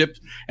sponsorship,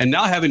 and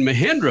now having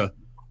Mahindra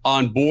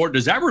on board.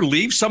 Does that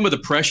relieve some of the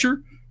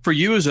pressure for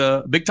you as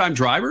a big-time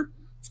driver?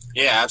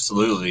 Yeah,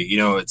 absolutely. You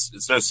know,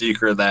 it's no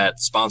secret that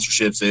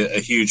sponsorship's a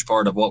huge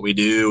part of what we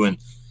do. And,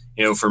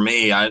 you know, for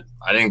me, I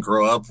didn't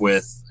grow up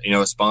with, you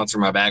know, a sponsor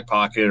in my back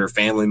pocket or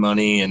family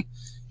money. And,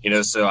 you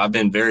know, so I've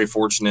been very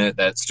fortunate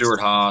that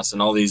Stewart-Haas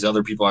and all these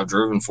other people I've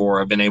driven for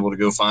have been able to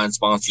go find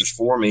sponsors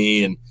for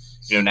me. And,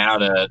 you know, now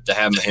to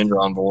have Mahindra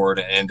on board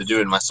and to do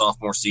it in my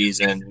sophomore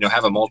season, you know,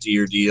 have a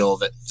multi-year deal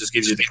that just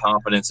gives you the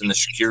confidence and the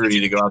security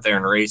to go out there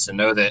and race and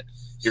know that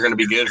you're going to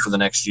be good for the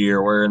next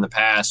year, where in the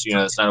past, you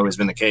know, it's not always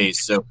been the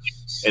case. So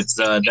it's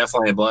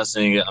definitely a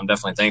blessing. I'm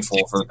definitely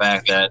thankful for the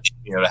fact that,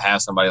 you know, to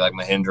have somebody like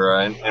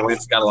Mahindra, and we've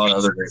got a lot of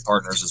other great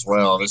partners as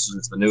well. This is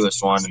just the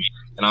newest one,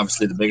 and and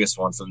obviously the biggest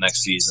one for the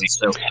next season.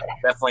 So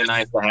definitely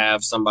nice to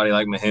have somebody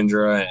like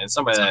Mahindra and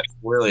somebody that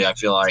really I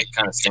feel like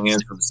kind of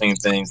stands for the same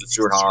things that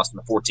Stewart-Haas and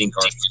the 14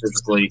 car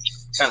specifically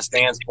kind of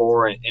stands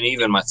for. And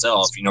even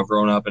myself,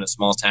 growing up in a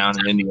small town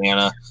in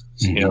Indiana,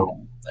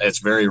 it's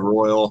very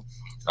royal.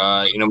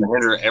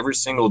 Mahindra, every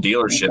single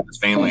dealership is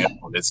family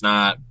owned. It's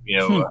not,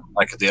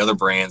 like the other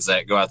brands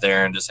that go out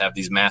there and just have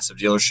these massive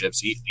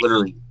dealerships.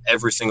 Literally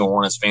every single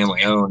one is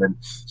family owned. And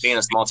being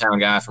a small town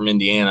guy from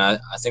Indiana,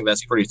 I think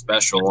that's pretty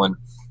special. And,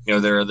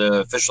 they're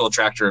the official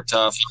attractor of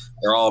Tough.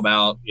 They're all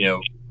about,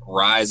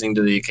 rising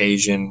to the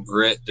occasion,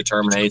 grit,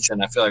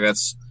 determination. I feel like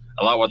that's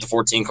a lot what the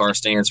 14 car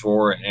stands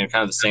for, and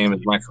kind of the same as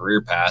my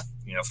career path,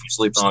 from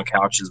sleeping on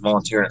couches,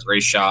 volunteering at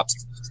race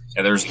shops.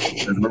 And there's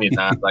many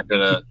times I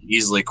could have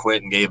easily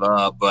quit and gave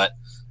up, but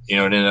it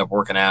ended up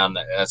working out. And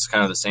that's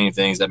kind of the same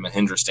things that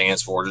Mahindra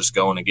stands for, just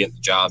going and getting the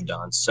job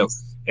done. So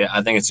yeah,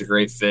 I think it's a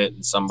great fit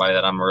and somebody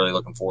that I'm really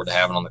looking forward to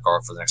having on the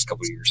car for the next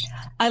couple of years.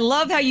 I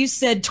love how you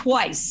said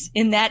twice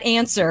in that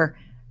answer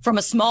from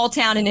a small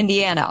town in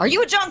Indiana. Are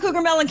you a John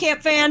Cougar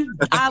Mellencamp fan?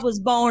 I was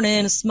born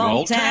in a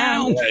small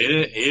town.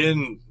 Yeah, he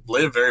didn't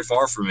live very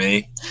far from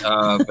me,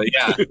 but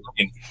yeah,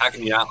 how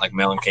can you not like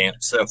Mellencamp?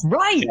 So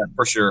right, yeah,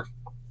 for sure.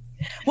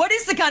 What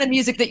is the kind of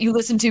music that you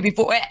listen to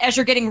before, as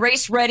you're getting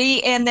race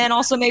ready, and then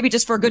also maybe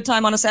just for a good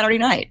time on a Saturday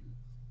night?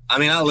 I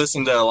mean, I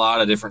listen to a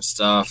lot of different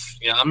stuff.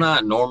 I'm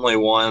not normally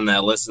one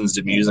that listens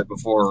to music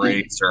before a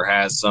race or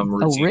has some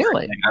routine. Oh,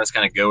 really? I just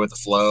kind of go with the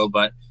flow.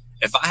 But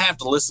if I have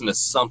to listen to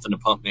something to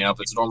pump me up,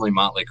 it's normally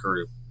Motley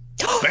Crue.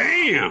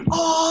 Bam!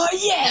 Oh,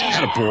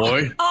 yeah.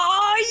 Attaboy.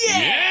 Oh, yeah.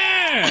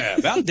 Yeah.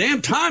 About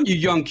damn time you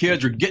young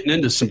kids are getting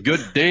into some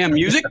good damn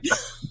music.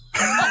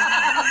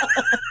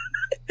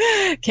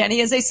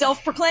 Kenny is a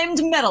self-proclaimed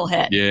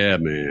metalhead. Yeah,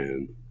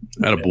 man.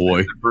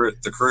 Attaboy.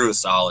 The Crew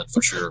is solid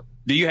for sure.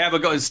 Do you have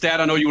a stat?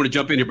 I know you want to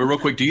jump in here, but real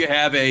quick, do you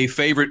have a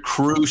favorite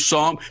Crew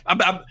song?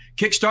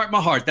 Kickstart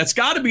My Heart. That's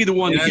got to be the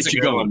one that gets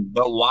you going.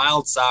 But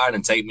Wild Side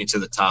and Take Me to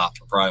the Top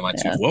are probably my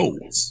two. Whoa.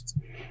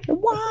 The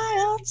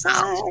Wild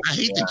Side. I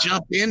hate to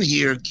jump in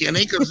here,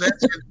 Kenny, because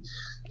that's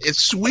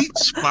its sweet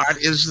spot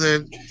is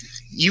the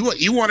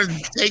you want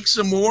to take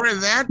some more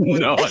of that?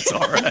 No, it's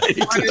all right.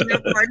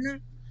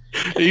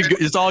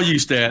 It's all you,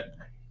 Stat.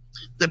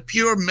 The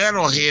pure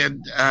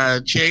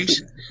metalhead,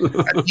 Chase.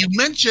 You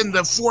mentioned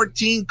the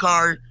 14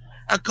 car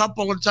a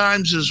couple of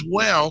times as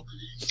well,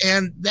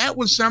 and that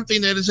was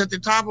something that is at the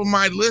top of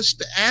my list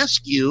to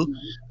ask you.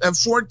 The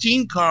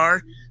 14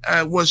 car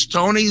was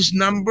Tony's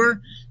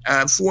number.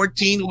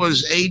 14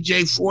 was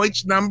AJ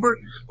Foyt's number,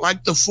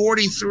 like the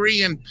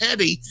 43 and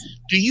Petty.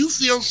 Do you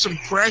feel some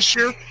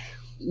pressure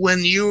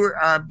when you're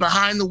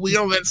behind the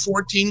wheel of that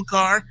 14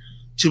 car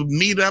to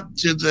meet up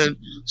to the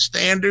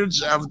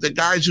standards of the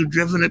guys who've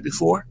driven it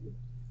before?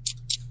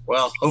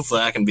 Well,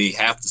 hopefully I can be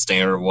half the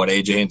standard of what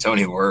AJ and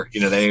Tony were.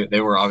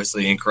 They were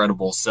obviously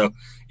incredible. So,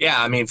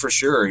 yeah, I mean, for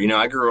sure.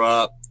 I grew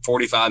up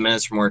 45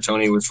 minutes from where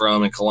Tony was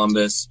from in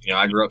Columbus.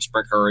 I grew up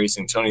sprint car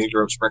racing. Tony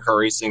grew up sprint car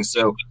racing.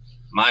 So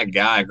my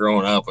guy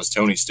growing up was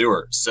Tony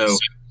Stewart. So,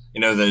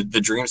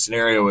 the dream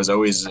scenario was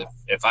always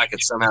if I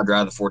could somehow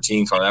drive the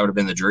 14 car, that would have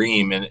been the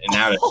dream. And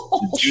now to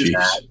do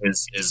that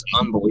is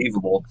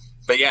unbelievable.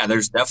 But yeah,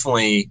 there's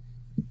definitely,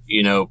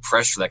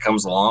 pressure that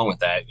comes along with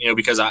that,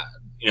 because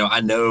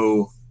I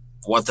know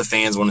what the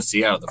fans want to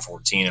see out of the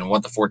 14 and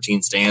what the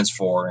 14 stands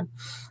for.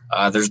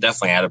 And there's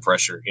definitely added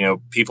pressure.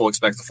 People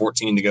expect the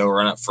 14 to go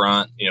run up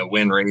front,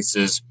 win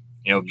races,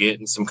 get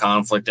in some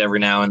conflict every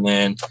now and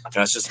then.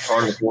 That's just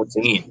part of the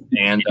 14.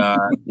 And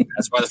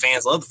that's why the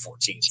fans love the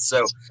 14.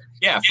 So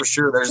yeah, for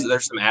sure.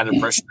 There's some added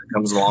pressure that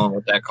comes along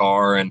with that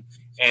car. And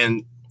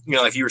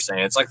like you were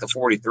saying, it's like the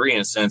 43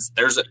 in a sense.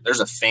 There's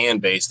a fan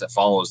base that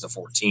follows the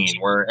 14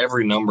 where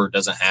every number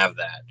doesn't have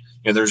that.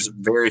 There's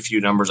very few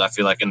numbers I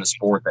feel like in the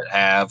sport that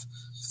have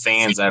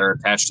fans that are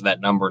attached to that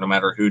number no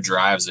matter who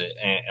drives it.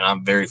 And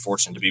I'm very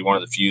fortunate to be one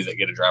of the few that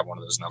get to drive one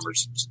of those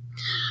numbers.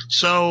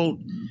 So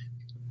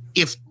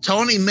if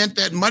Tony meant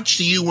that much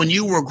to you when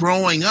you were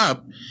growing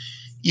up,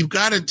 you've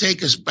got to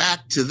take us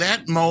back to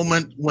that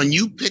moment when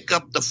you pick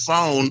up the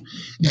phone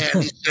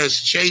and he says,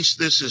 Chase,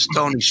 this is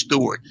Tony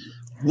Stewart.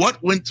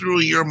 What went through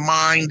your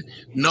mind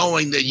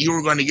knowing that you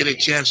were going to get a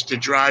chance to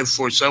drive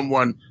for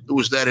someone who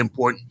was that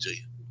important to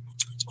you?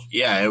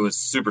 Yeah, it was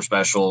super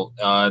special.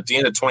 At the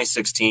end of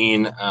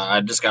 2016,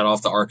 I just got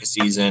off the ARCA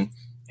season,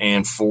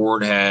 and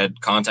Ford had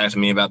contacted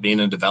me about being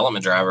a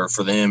development driver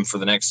for them for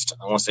the next,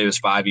 I want to say it was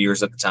 5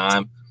 years at the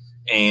time.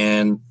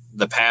 And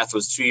the path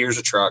was 2 years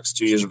of trucks,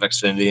 2 years of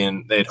Xfinity,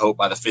 and they'd hoped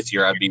by the fifth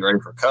year I'd be ready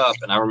for Cup.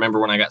 And I remember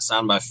when I got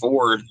signed by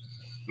Ford,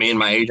 me and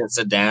my agent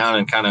sat down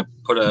and kind of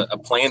put a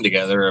plan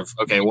together of,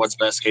 okay, what's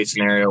best case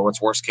scenario,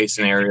 what's worst case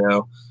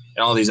scenario,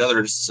 and all these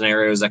other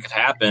scenarios that could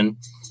happen.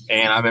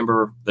 And I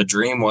remember the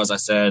dream was, I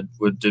said,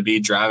 would to be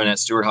driving at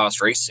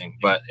Stewart-Haas Racing.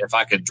 But if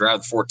I could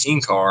drive the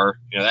 14 car,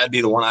 that'd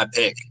be the one I'd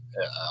pick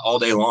all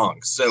day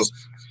long. So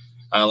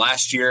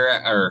last year,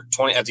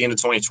 at the end of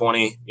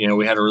 2020,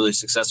 we had a really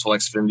successful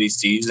Xfinity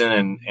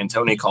season, and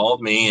Tony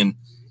called me and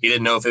he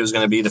didn't know if it was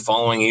going to be the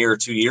following year or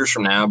 2 years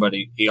from now, but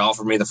he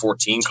offered me the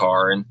 14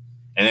 car, and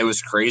it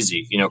was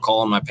crazy,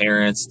 calling my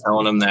parents,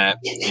 telling them that,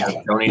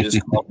 Tony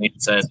just called me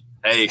and said,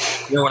 hey,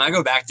 when I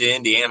go back to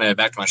Indiana,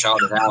 back to my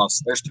childhood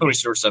house, there's Tony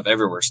Stewart stuff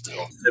everywhere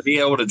still. To be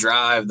able to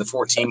drive the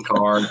 14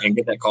 car and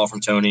get that call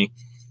from Tony,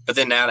 but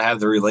then now to have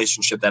the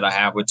relationship that I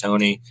have with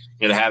Tony,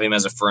 to have him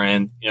as a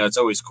friend, it's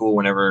always cool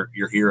whenever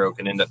your hero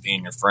can end up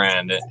being your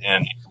friend.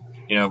 And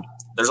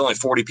there's only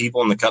 40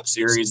 people in the Cup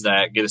Series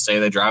that get to say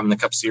they drive in the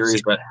Cup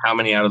Series, but how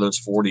many out of those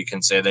 40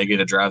 can say they get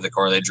to drive the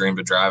car they dreamed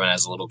of driving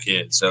as a little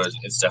kid? So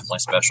it's definitely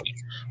special.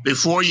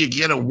 Before you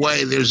get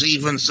away, there's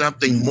even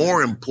something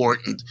more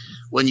important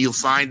when you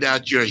find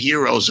out your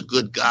hero's a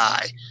good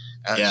guy.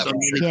 So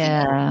many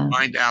people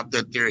find out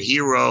that their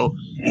hero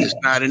is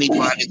not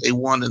anybody they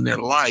want in their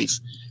life.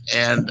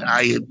 And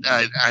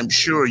I'm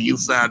sure you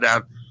found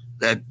out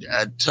that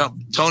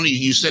Tony,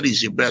 you said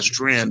he's your best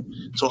friend.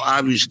 So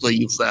obviously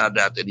you found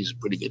out that he's a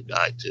pretty good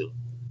guy too.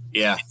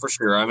 Yeah, for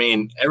sure. I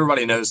mean,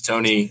 everybody knows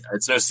Tony.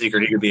 It's no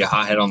secret he could be a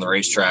hothead on the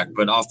racetrack,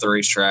 but off the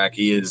racetrack,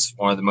 he is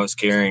one of the most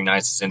caring,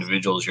 nicest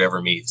individuals you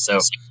ever meet. So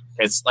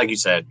it's like you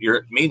said,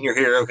 meeting your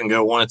hero can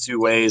go one of two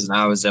ways. And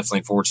I was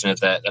definitely fortunate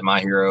that my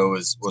hero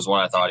was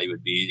what I thought he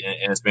would be.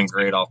 And it's been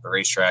great off the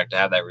racetrack to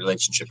have that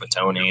relationship with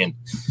Tony and,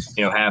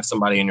 have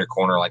somebody in your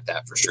corner like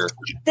that for sure.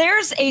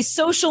 There's a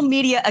social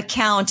media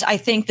account, I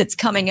think, that's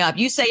coming up.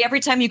 You say every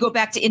time you go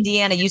back to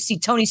Indiana, you see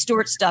Tony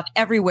Stewart stuff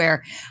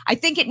everywhere. I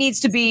think it needs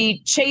to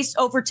be Chase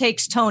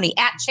Overtakes Tony,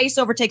 at Chase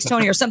Overtakes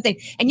Tony or something.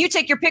 And you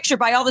take your picture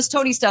by all this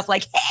Tony stuff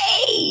like,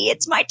 hey,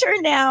 it's my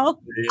turn now.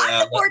 I'm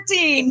the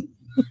 14.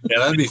 Yeah,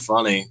 that'd be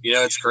funny.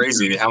 It's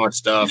crazy how much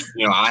stuff,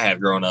 I had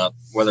growing up,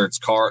 whether it's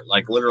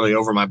like literally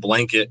over my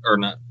blanket or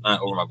not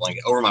over my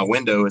blanket, over my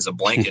window is a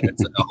blanket.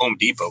 It's a Home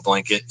Depot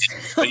blanket.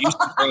 But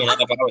growing up,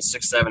 I was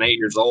 6, 7, 8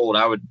 years old.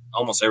 I would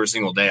almost every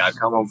single day, I'd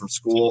come home from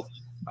school.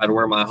 I'd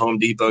wear my Home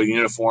Depot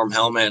uniform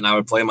helmet and I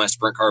would play my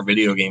sprint car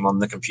video game on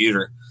the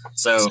computer.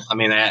 So, I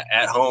mean,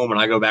 at home, when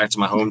I go back to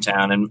my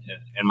hometown and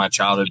my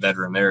childhood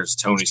bedroom, there's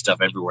Tony stuff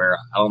everywhere.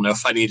 I don't know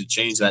if I need to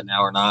change that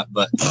now or not,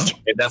 but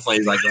it definitely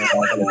is like going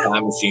back in the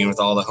time machine with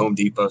all the Home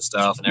Depot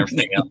stuff and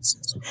everything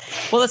else.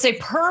 Well, it's a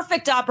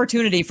perfect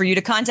opportunity for you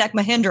to contact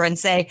Mahindra and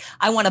say,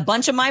 I want a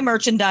bunch of my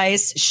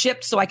merchandise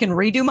shipped so I can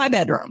redo my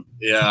bedroom.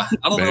 Yeah.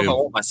 I don't know if I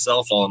want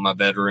myself all in my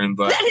bedroom,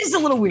 but that is a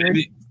little weird.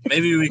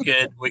 Maybe we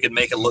could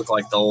make it look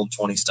like the old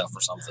 20 stuff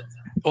or something.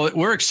 Well,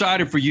 we're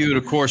excited for you and,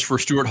 of course, for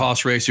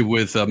Stewart-Haas Racing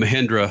with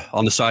Mahindra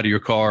on the side of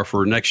your car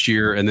for next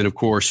year. And then, of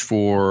course,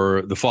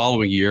 for the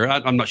following year.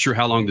 I'm not sure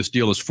how long this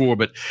deal is for,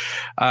 but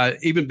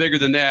even bigger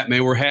than that,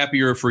 man, we're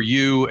happier for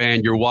you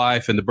and your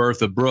wife and the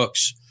birth of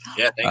Brooks.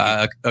 Yeah,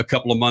 thank you. A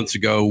couple of months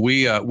ago,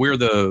 we're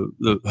the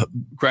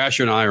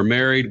Crasher and I are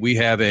married. We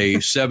have a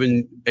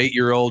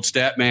 7-8-year-old.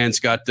 Statman's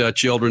got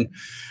children.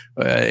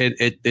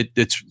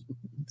 It's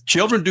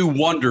children do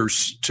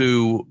wonders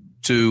to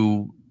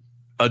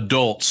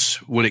adults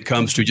when it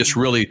comes to just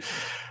really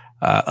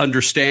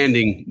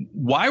understanding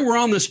why we're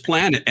on this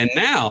planet. And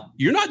now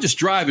you're not just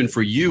driving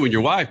for you and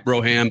your wife,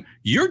 Broham.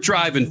 You're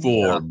driving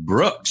for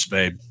Brooks,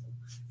 babe.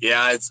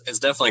 Yeah, it's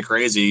definitely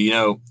crazy.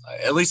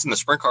 At least in the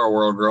sprint car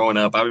world growing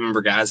up, I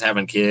remember guys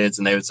having kids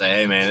and they would say,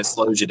 hey, man, it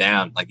slows you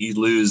down. Like you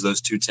lose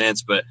those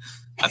 2/10, but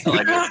I feel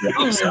like it's the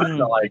opposite. I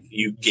feel like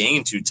you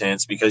gain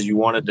 2/10 because you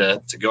wanted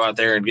to go out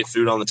there and get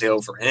food on the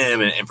table for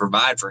him and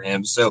provide for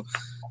him. So,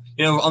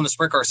 on the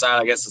sprint car side,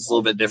 I guess it's a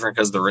little bit different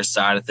because of the risk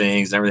side of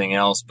things and everything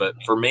else. But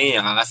for me,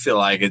 I feel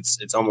like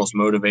it's almost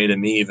motivated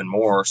me even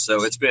more.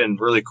 So it's been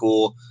really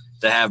cool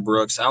to have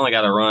Brooks. I only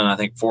got to run, I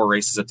think, 4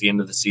 races at the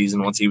end of the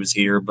season once he was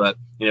here. But,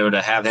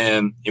 to have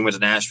him, he went to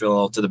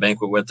Nashville to the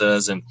banquet with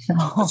us. And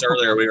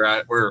earlier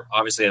we're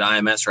obviously at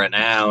IMS right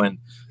now. And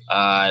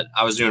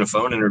I was doing a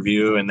phone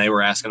interview and they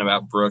were asking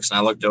about Brooks. And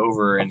I looked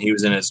over and he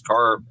was in his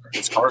car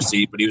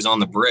seat, but he was on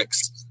the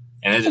bricks.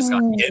 And it just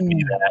got hit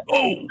me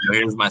that,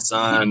 here's my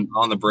son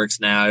on the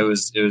bricks now. It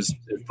was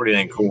pretty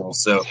dang cool.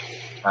 So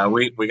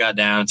we got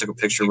down and took a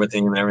picture with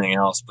him and everything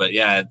else. But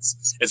yeah,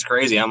 it's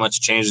crazy how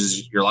much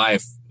changes your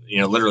life,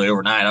 literally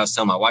overnight. I was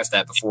telling my wife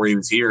that before he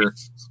was here.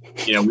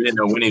 We didn't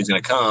know when he was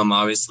going to come,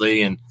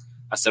 obviously. And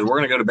I said, we're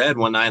going to go to bed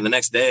one night and the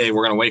next day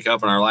we're going to wake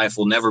up and our life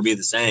will never be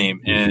the same.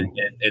 And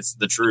it's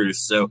the truth.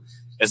 So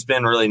it's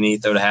been really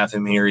neat, though, to have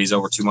him here. He's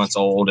over 2 months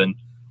old and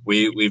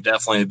we've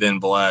definitely been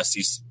blessed.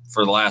 He's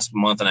for the last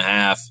month and a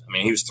half. I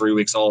mean, he was 3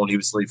 weeks old. He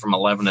would sleep from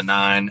 11 to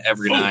 9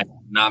 every night,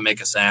 not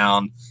make a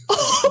sound.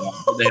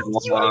 He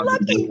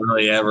didn't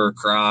really ever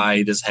cry.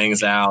 He just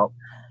hangs out.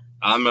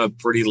 I'm a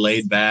pretty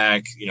laid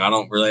back, I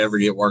don't really ever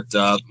get worked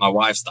up. My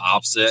wife's the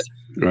opposite.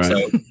 Right.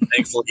 So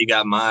thankfully he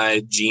got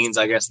my genes,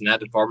 I guess, in that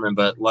department,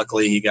 but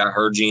luckily he got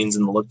her genes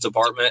in the look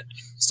department.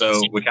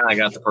 So we kind of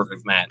got the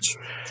perfect match.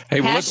 Hey,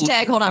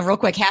 hold on real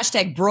quick.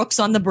 Hashtag Brooks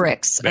on the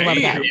bricks. I love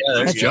that.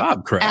 Yeah, good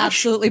job, Crash.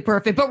 Absolutely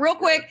perfect. But real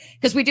quick,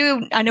 because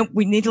I know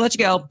we need to let you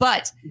go,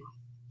 but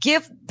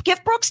give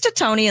Brooks to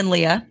Tony and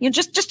Leah.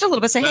 Just a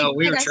little bit. Say, hey,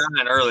 we were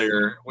trying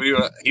earlier.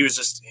 He was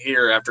just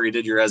here after he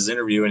did your guys'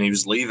 interview and he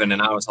was leaving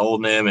and I was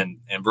holding him and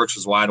Brooks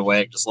was wide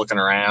awake, just looking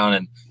around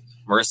and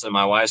Marissa,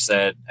 my wife,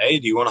 said, "Hey,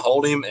 do you want to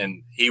hold him?"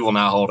 And he will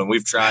not hold him.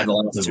 We've tried the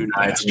last 2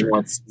 nights. He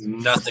wants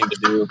nothing to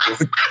do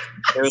with it.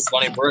 It was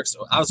funny. Brooks,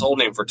 I was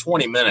holding him for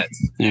 20 minutes.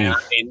 And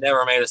he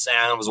never made a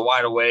sound, was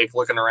wide awake,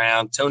 looking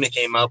around. Tony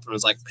came up and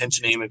was like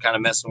pinching him and kind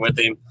of messing with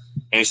him.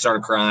 And he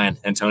started crying.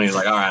 And Tony was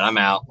like, "All right, I'm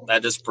out."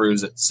 That just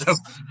proves it. So,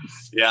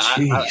 yeah, I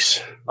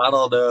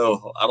don't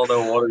know. I don't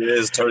know what it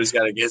is Tony's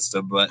got against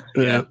him, but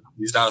yeah,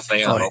 he's not a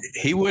fan of him.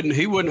 He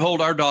wouldn't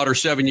hold our daughter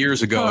 7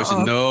 years ago. I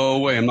said, "No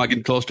way, I'm not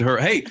getting close to her."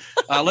 Hey,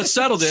 let's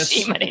settle this.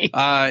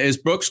 Is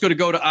Brooks going to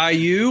go to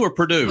IU or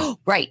Purdue?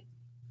 Right.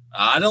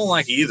 I don't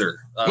like either.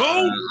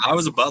 I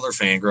was a Butler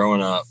fan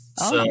growing up.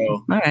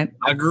 So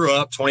I grew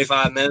up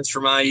 25 minutes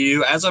from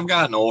IU. As I've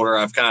gotten older,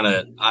 I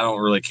don't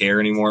really care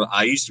anymore.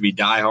 I used to be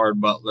diehard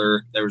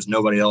Butler. There was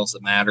nobody else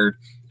that mattered.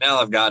 Now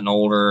I've gotten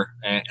older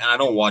and I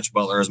don't watch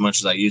Butler as much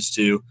as I used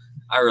to.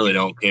 I really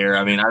don't care.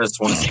 I mean, I just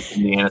want to see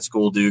Indiana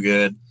school do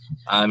good.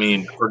 I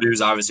mean,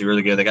 Purdue's obviously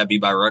really good. They got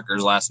beat by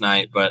Rutgers last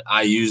night, but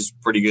IU's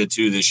pretty good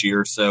too this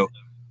year. So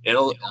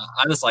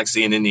I just like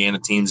seeing Indiana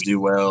teams do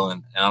well,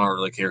 and I don't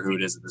really care who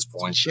it is at this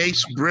point.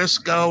 Chase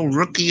Briscoe,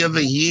 Rookie of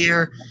the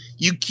Year.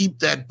 You keep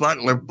that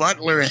Butler.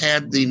 Butler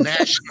had the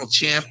national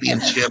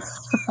championship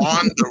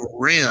on the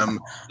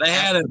rim. They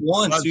had it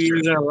 2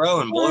 years in a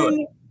row and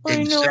blew it.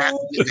 Exactly.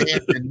 They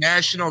had the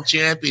national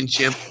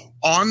championship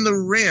on the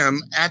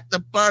rim at the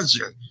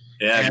buzzer.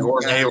 Yeah, and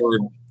Gordon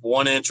Hayward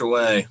 1 inch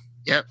away.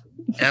 Yep.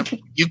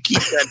 You keep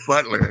that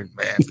Butler,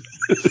 man.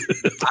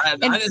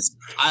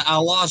 I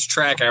lost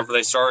track after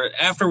they started.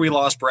 After we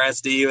lost Brad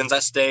Stevens, I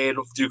stayed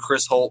through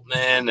Chris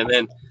Holtman, and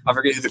then I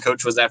forget who the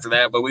coach was after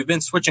that. But we've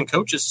been switching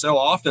coaches so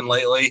often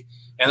lately,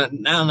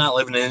 and now I'm not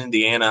living in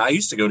Indiana. I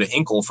used to go to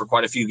Hinkle for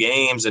quite a few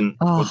games and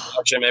would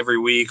watch them every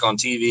week on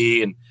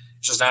TV, and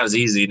it's just not as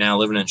easy now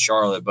living in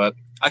Charlotte. But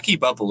I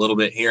keep up a little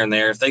bit here and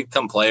there. If they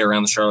come play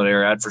around the Charlotte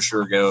area, I'd for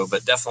sure go.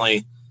 But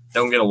definitely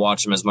don't get to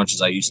watch them as much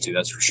as I used to.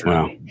 That's for sure.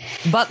 Wow.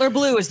 Butler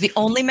Blue is the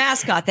only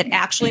mascot that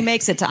actually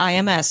makes it to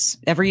IMS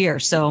every year.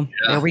 So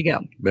there we go.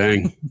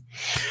 Bang.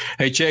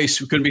 Hey,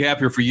 Chase, we couldn't be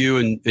happier for you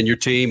and your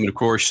team. And, of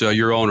course,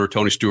 your owner,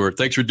 Tony Stewart.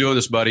 Thanks for doing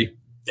this, buddy.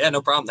 Yeah,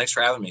 no problem. Thanks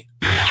for having me.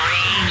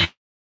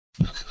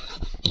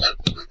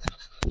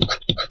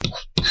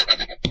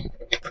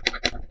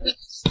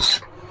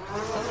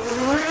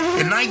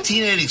 In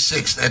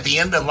 1986, at the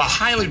end of a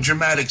highly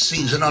dramatic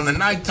season on the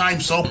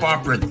nighttime soap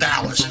opera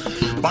Dallas,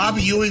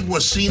 Bobby Ewing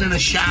was seen in a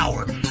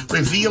shower,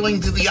 revealing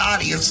to the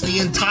audience the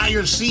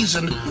entire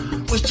season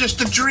was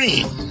just a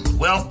dream.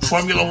 Well,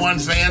 Formula One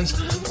fans,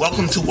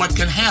 welcome to what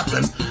can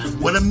happen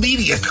when a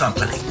media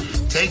company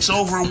takes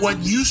over what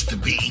used to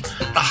be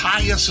the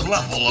highest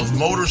level of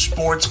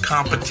motorsports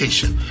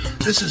competition.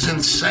 This is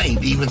insane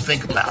to even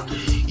think about.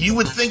 You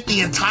would think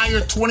the entire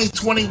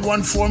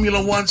 2021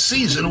 Formula One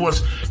season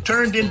was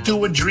turned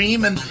into a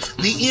dream and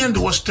the end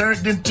was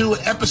turned into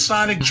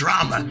episodic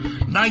drama,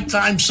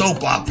 nighttime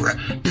soap opera,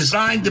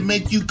 designed to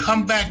make you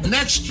come back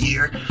next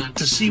year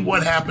to see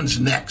what happens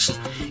next.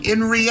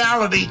 In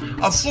reality,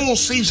 a full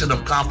season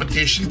of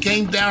competition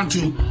came down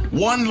to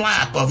one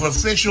lap of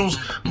officials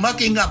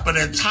mucking up an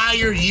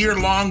entire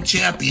year-long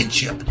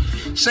championship.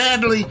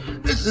 Sadly,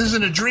 this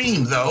isn't a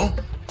dream, though.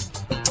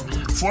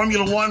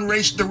 Formula One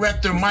race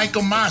director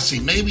Michael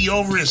Masi, maybe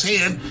over his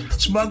head,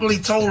 smugly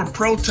told a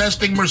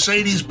protesting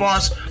Mercedes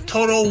boss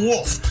Toto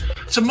Wolff,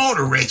 "It's a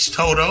motor race,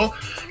 Toto.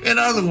 In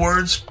other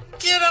words,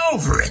 get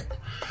over it.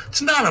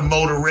 It's not a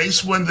motor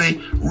race when the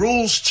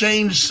rules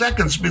change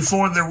seconds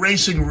before the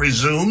racing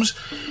resumes."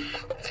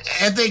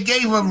 And they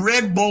gave a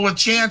Red Bull a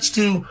chance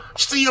to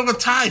steal the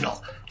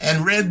title,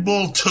 and Red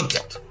Bull took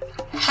it.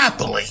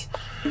 Happily.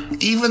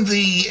 Even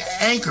the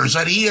anchors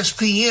at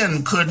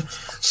ESPN could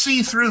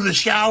see through the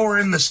shower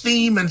and the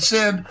steam and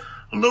said,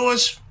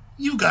 "Lewis,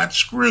 you got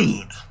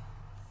screwed."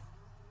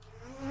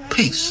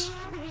 Peace.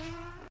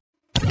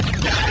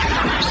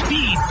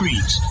 Speed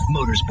Freaks,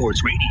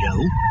 Motorsports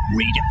Radio,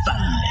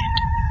 redefined.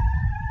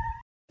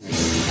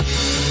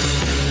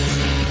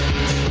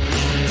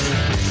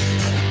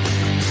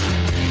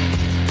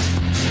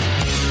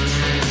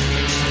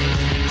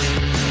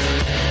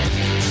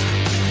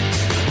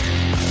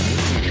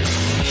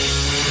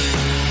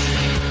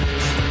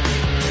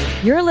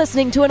 You're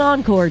listening to an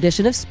encore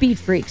edition of Speed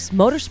Freaks,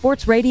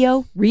 Motorsports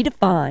Radio,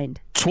 redefined.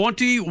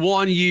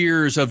 21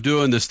 years of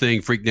doing this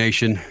thing, Freak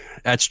Nation.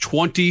 That's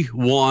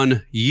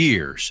 21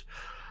 years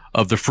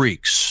of the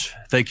Freaks.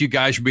 Thank you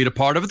guys for being a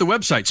part of it. The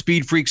website,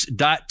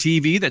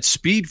 speedfreaks.tv. That's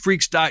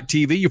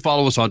speedfreaks.tv. You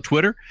follow us on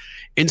Twitter,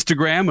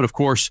 Instagram, and, of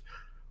course,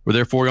 we're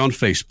there for you on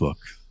Facebook.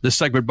 This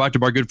segment brought to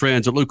you by our good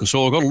friends at Lucas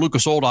Oil. Go to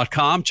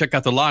lucasoil.com. Check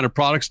out the line of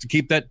products to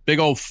keep that big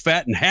old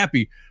fat and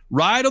happy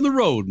ride on the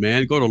road,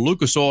 man. Go to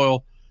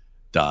lucasoil.com.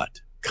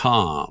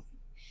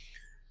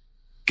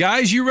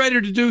 Guys, you ready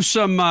to do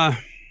some, what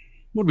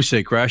did we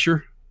say,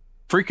 Crasher?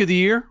 Freak of the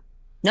Year?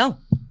 No,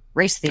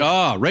 Race of the Year.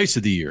 Ah, Race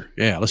of the Year.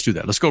 Yeah, let's do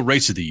that. Let's go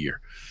Race of the Year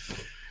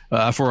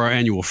for our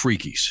annual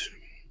Freakies.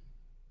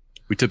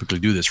 We typically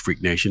do this,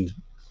 Freak Nation,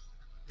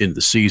 in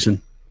the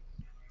season.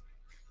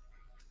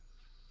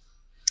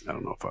 I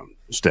don't know if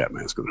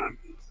Statman's going to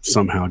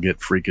somehow get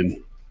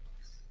freaking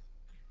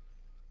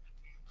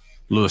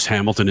Lewis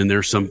Hamilton in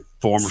there some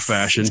form or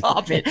fashion.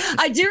 Stop it.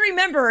 I do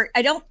remember,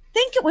 I don't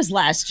think it was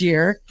last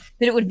year,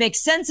 but it would make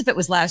sense if it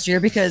was last year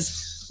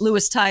because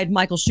Lewis tied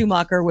Michael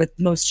Schumacher with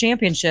most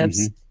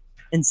championships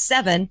in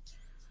 7.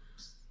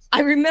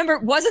 I remember,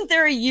 wasn't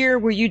there a year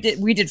where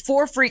we did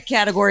 4 freak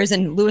categories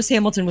and Lewis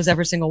Hamilton was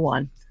every single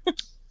one?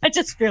 I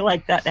just feel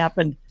like that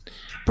happened.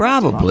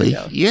 Probably,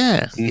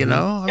 yeah. You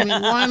know, I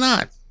mean, why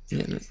not?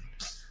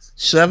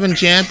 7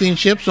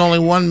 championships, only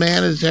one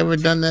man has ever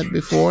done that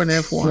before in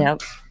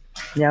F1.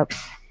 Yep.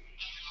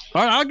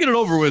 All right, I'll get it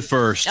over with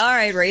first. All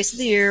right, race of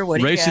the year. What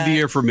do you Race of the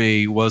year for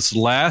me was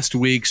last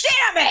week's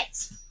Damn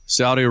it!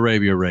 Saudi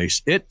Arabia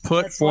race. It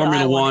put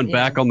Formula One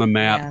back on the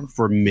map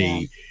for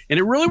me. And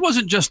it really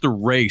wasn't just the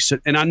race.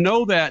 And I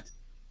know that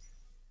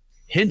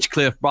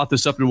Hinchcliffe brought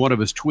this up in one of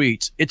his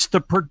tweets. It's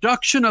the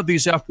production of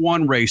these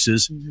F1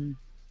 races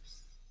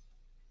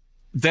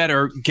that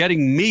are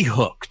getting me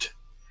hooked.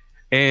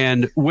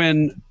 And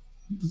when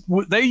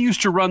they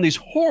used to run these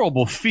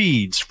horrible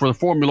feeds for the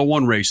Formula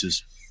One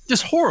races,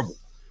 just horrible,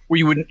 where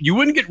you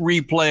wouldn't get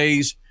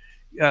replays.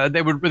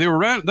 They were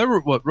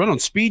run on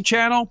Speed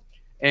Channel,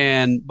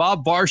 and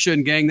Bob Varsha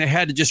and gang, they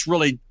had to just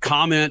really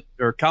comment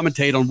or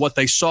commentate on what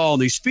they saw on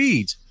these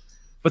feeds.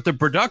 But the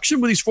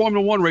production with these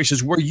Formula One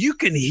races, where you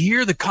can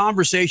hear the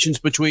conversations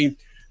between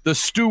the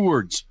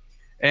stewards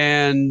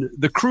and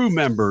the crew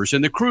members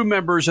and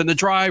the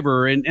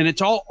driver, and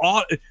it's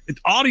all it's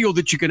audio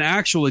that you can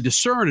actually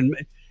discern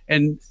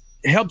and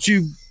helps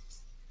you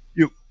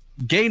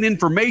gain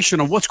information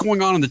on what's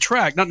going on in the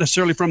track, not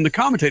necessarily from the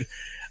commentator.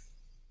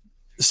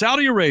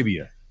 Saudi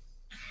Arabia,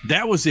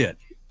 that was it.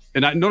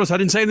 And I notice I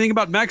didn't say anything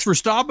about Max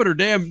Verstappen or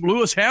damn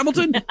Lewis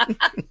Hamilton.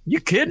 You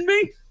kidding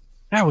me?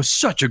 That was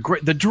such a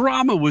great. The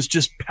drama was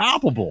just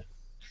palpable.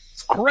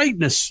 It's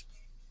greatness.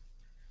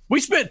 We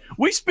spent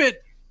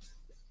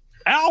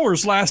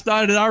hours last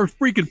night at our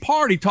freaking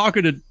party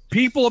talking to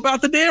people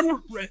about the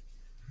damn.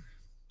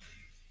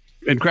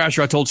 And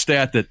Crasher, I told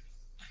Stat that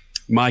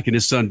Mike and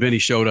his son Vinny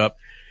showed up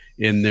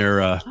in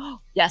their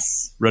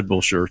yes Red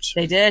Bull shirts.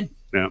 They did.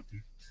 Yeah.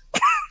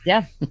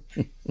 Yeah.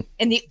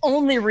 And the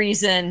only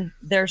reason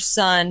their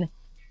son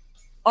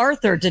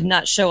Arthur did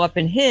not show up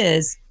in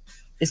his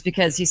is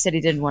because he said he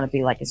didn't want to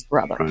be like his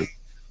brother. Right.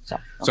 So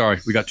sorry,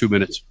 we got 2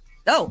 minutes.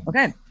 Oh,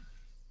 okay.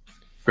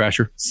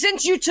 Crasher.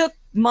 Since you took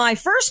my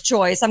first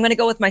choice, I'm going to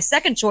go with my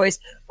second choice,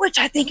 which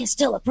I think is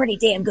still a pretty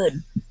damn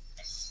good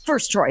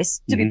first choice,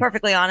 to be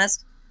perfectly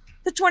honest.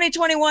 The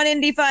 2021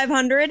 Indy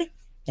 500.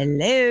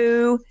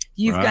 Hello.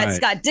 You've got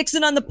Scott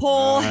Dixon on the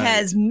pole,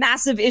 has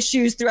massive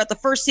issues throughout the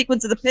first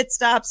sequence of the pit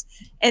stops.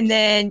 And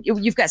then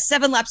you've got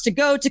 7 laps to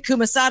go.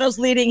 Takuma Sato's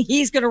leading.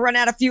 He's going to run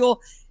out of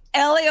fuel.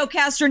 Elio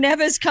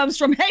Castroneves comes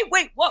from,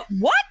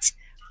 what?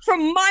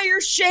 From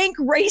Meyer Shank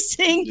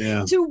Racing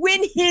to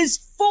win his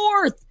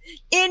 4th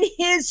in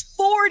his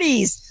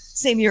 40s.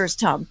 Same year as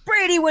Tom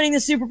Brady winning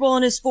the Super Bowl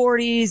in his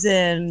 40s.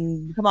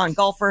 And come on,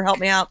 golfer, help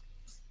me out.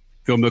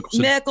 Phil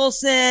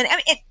Mickelson.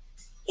 I mean,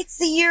 it's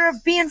the year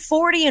of being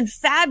 40 and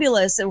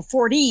fabulous, or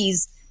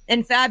 40s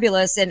and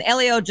fabulous. And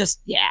Elio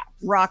just,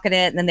 rocking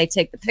it. And then they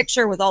take the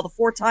picture with all the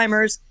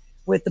 4-timers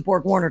with the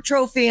Borg Warner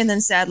Trophy. And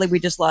then sadly, we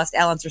just lost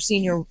Al Unser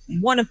Sr.,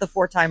 one of the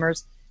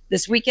 4-timers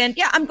this weekend.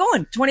 Yeah, I'm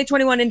going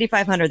 2021 Indy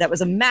 500. That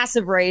was a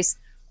massive race.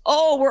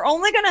 Oh, we're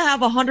only going to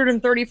have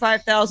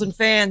 135,000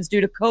 fans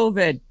due to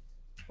COVID.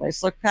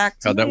 Place looked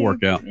packed to How'd me. that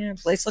work out? Yeah,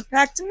 place looked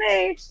packed to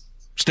me.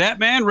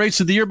 Statman, race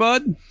of the year,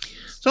 bud?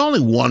 It's only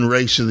one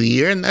race of the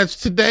year, and that's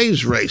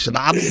today's race at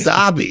Abu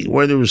Dhabi,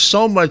 where there was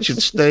so much at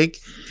stake.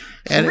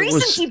 And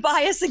recency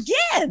bias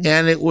again.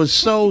 And it was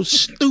so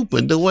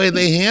stupid the way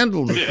they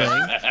handled the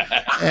thing.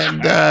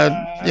 And,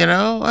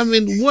 I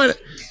mean,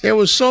 there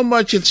was so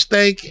much at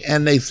stake,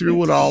 and they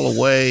threw it all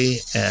away.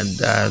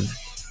 And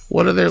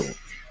what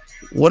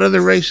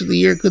other race of the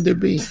year could there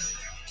be?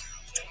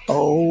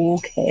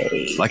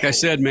 Okay. Like I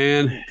said,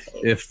 man,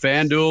 if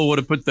FanDuel would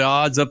have put the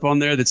odds up on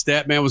there that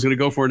Statman was going to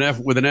go for an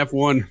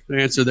F1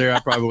 answer there, I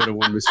probably would have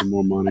won me some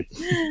more money.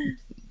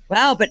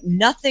 Wow, but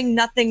nothing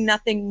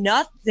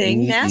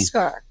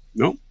NASCAR.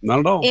 Nope, not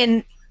at all.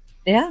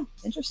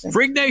 Interesting.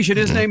 Freak Nation,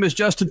 his name is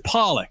Justin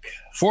Pollock,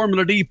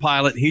 Formula D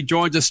pilot. He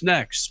joins us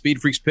next.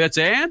 Speed Freaks Pits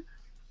and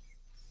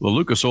the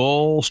Lucas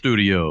Oil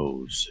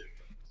Studios.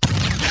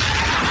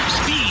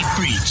 Speed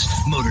Freaks,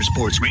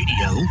 Motorsports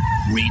Radio,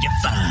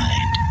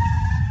 redefined.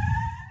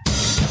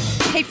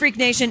 Hey, Freak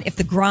Nation, if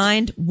the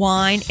grind,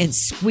 whine, and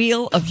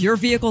squeal of your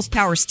vehicle's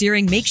power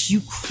steering makes you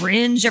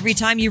cringe every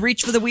time you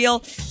reach for the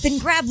wheel, then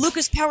grab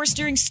Lucas Power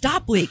Steering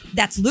Stop Leak.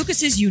 That's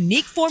Lucas's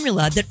unique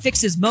formula that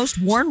fixes most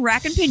worn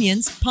rack and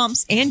pinions,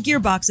 pumps, and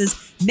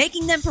gearboxes,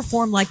 making them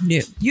perform like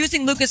new.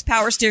 Using Lucas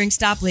Power Steering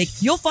Stop Leak,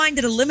 you'll find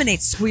it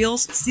eliminates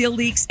squeals, seal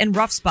leaks, and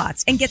rough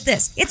spots. And get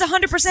this, it's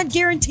 100%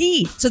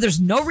 guaranteed. So there's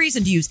no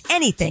reason to use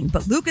anything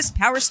but Lucas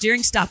Power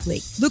Steering Stop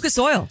Leak. Lucas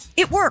Oil,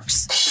 it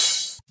works.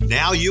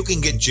 Now you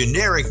can get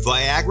generic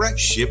Viagra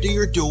shipped to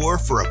your door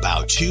for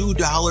about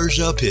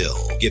 $2 a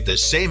pill. Get the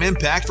same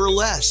impact for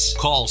less.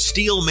 Call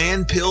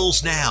Steelman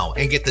Pills now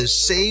and get the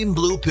same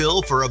blue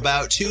pill for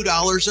about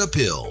 $2 a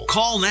pill.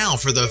 Call now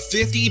for the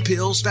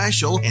 50-pill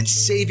special and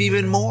save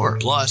even more.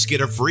 Plus,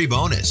 get a free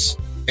bonus.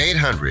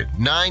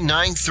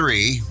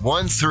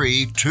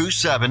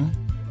 800-993-1327.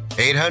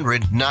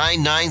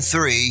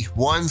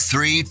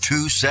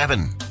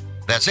 800-993-1327.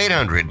 That's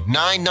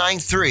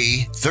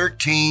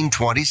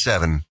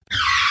 800-993-1327.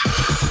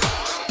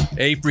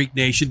 Hey, Freak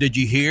Nation, did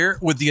you hear?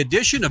 With the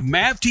addition of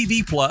MAV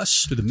TV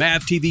Plus to the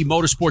MAV TV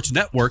Motorsports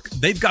Network,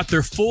 they've got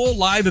their full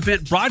live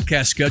event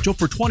broadcast schedule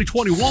for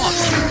 2021.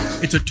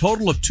 It's a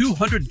total of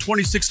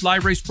 226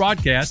 live race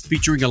broadcasts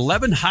featuring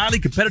 11 highly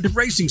competitive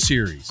racing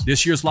series.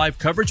 This year's live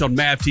coverage on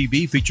MAV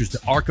TV features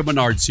the ARCA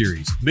Menard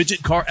Series,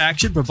 midget car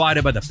action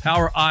provided by the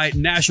Power Eye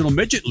National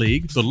Midget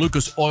League, the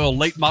Lucas Oil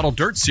Late Model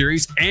Dirt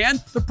Series, and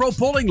the Pro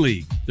Pulling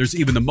League. There's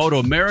even the Moto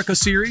America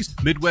Series,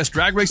 Midwest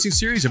Drag Racing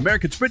Series,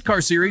 American Sprint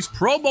Car Series,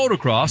 Pro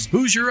Motocross,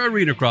 Hoosier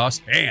Arena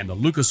Cross, and the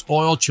Lucas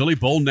Oil Chili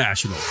Bowl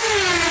National.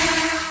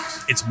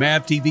 It's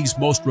MAV TV's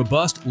most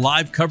robust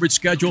live coverage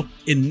schedule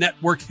in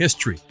network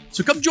history.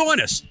 So come join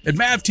us at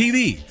MAV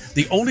TV,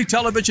 the only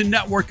television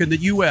network in the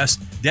U.S.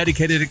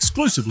 dedicated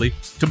exclusively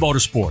to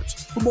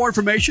motorsports. For more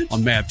information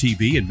on MAV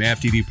TV and MAV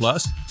TV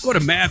Plus, go to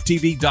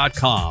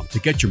mavtv.com to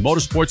get your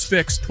motorsports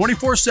fix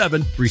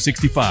 24/7,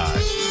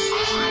 365.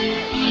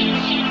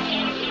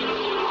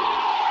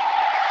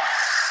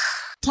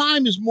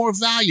 Time is more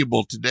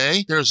valuable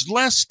today. There's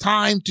less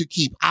time to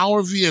keep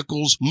our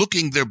vehicles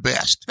looking their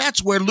best.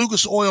 That's where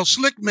Lucas Oil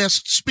Slick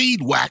Mist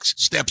Speed Wax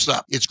steps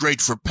up. It's great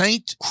for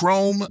paint,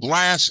 chrome,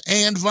 glass,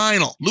 and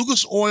vinyl.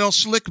 Lucas Oil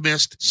Slick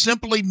Mist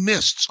simply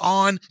mists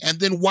on and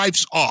then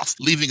wipes off,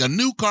 leaving a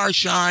new car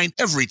shine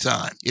every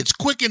time. It's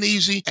quick and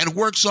easy and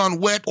works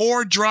on wet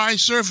or dry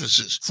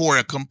surfaces. For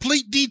a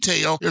complete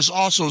detail, there's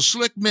also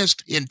Slick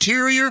Mist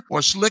Interior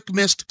or Slick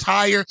Mist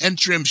Tire and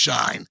Trim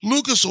Shine.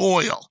 Lucas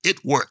Oil,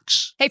 it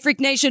works. Hey, Freak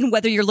Nation,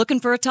 whether you're looking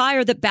for a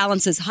tire that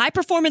balances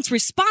high-performance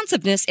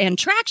responsiveness and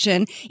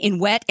traction in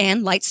wet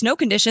and light snow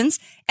conditions,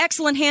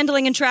 excellent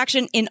handling and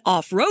traction in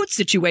off-road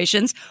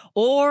situations,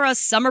 or a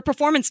summer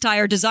performance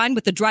tire designed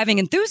with the driving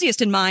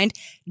enthusiast in mind,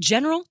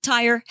 General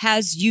Tire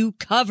has you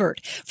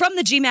covered. From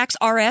the G-Max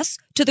RS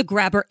to the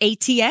Grabber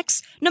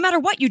ATX, no matter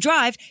what you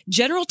drive,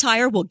 General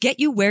Tire will get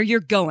you where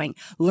you're going.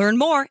 Learn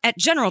more at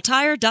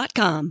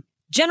GeneralTire.com.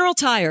 General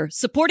Tire,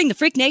 supporting the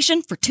Freak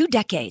Nation for 2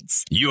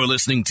 decades. You're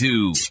listening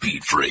to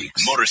Speed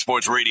Freaks,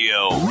 Motorsports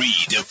Radio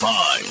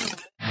Redefined.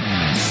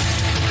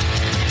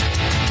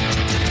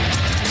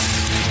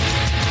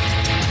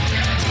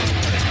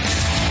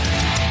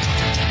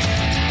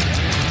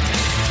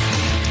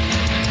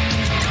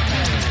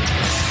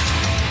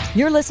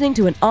 You're listening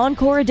to an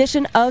encore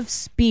edition of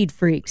Speed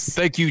Freaks.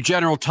 Thank you,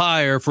 General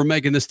Tire, for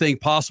making this thing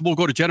possible.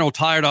 Go to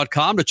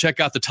GeneralTire.com to check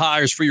out the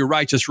tires for your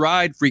righteous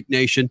ride, Freak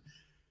Nation.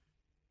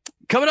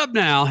 Coming up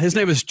now, his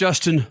name is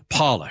Justin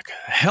Pollock.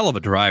 Hell of a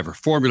driver,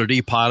 Formula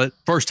D pilot.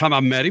 First time I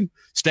met him.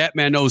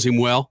 Statman knows him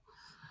well.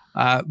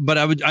 But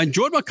I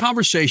enjoyed my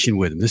conversation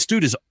with him. This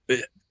dude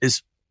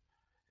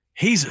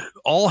he's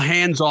all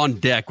hands on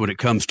deck when it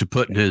comes to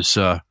putting his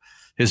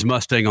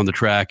Mustang on the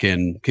track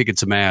and kicking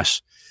some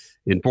ass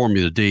in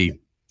Formula D.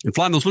 And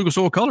flying those Lucas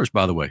Oil colors,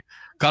 by the way.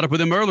 Caught up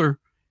with him earlier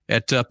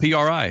at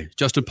PRI.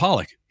 Justin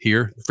Pollock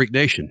here, Freak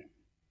Nation.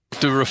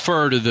 To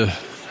refer to the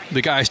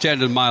guy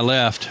standing to my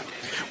left,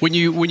 when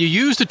you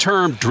use the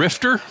term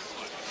drifter,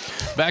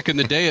 back in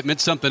the day it meant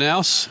something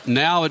else.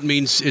 Now it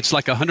means it's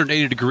like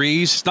 180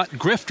 degrees. It's not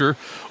grifter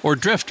or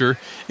drifter.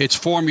 It's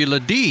Formula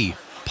D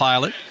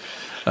pilot.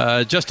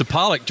 Justin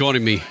Pollock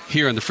joining me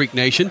here in the Freak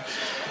Nation.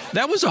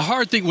 That was a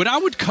hard thing. When I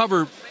would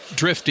cover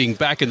drifting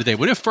back in the day,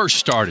 when it first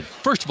started,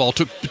 first of all,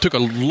 it took a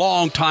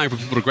long time for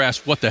people to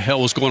grasp what the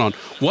hell was going on.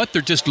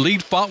 They're just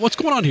lead fault? What's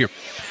going on here?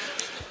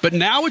 But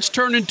now it's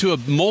turned into a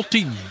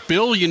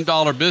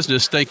multi-billion-dollar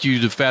business, thank you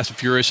to Fast and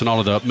Furious and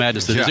all of the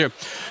madness that is there,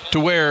 to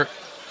where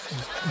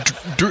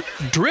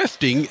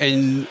drifting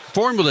and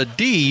Formula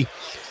D,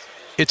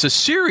 it's a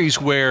series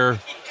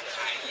where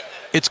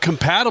it's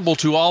compatible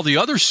to all the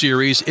other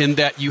series in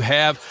that you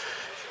have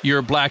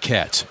your black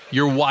hats,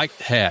 your white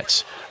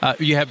hats,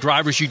 you have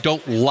drivers you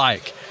don't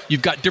like.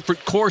 You've got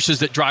different courses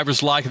that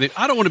drivers like. And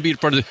I don't want to be in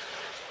front of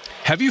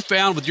Have you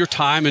found with your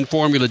time in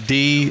Formula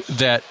D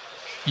that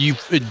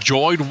you've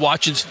enjoyed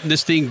watching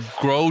this thing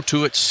grow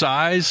to its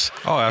size?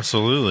 Oh,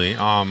 absolutely.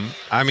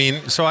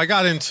 So I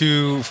got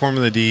into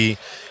Formula D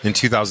in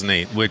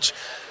 2008, which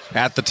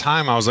at the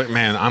time I was like,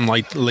 man, I'm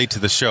late to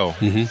the show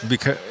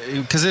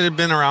because it had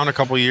been around a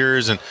couple of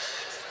years.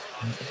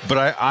 But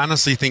I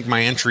honestly think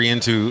my entry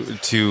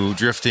into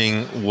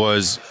drifting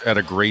was at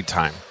a great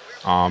time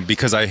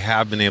because I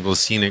have been able to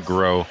see it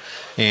grow.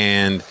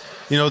 And,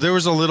 there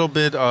was a little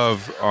bit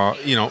of,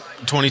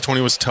 2020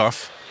 was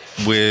tough.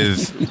 We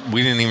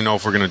didn't even know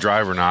if we're going to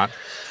drive or not.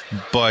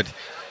 But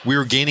we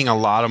were gaining a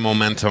lot of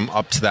momentum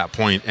up to that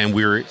point, and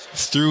we were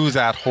through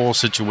that whole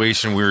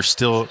situation. We were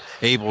still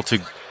able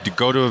to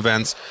go to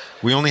events.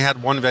 We only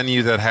had one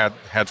venue that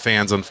had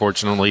fans,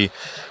 unfortunately,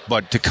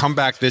 but to come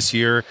back this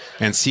year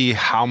and see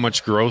how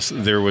much growth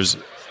there was,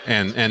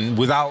 and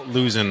without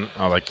losing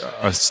like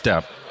a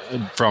step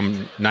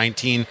from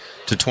 19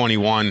 to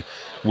 21,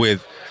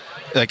 with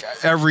like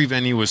every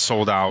venue was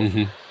sold out.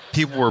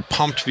 People were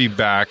pumped to be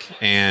back,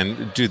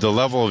 and dude, the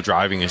level of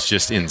driving is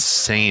just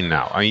insane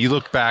now. I mean, you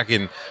look back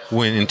in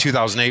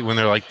 2008 when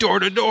they're like door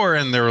to door,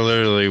 and there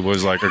literally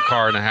was like a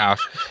car and a half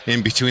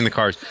in between the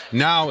cars.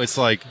 Now it's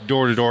like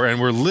door to door,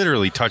 and we're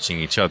literally touching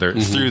each other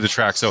through the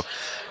track. So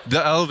the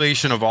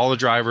elevation of all the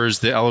drivers,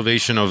 the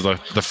elevation of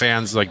the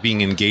fans, like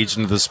being engaged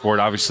into the sport,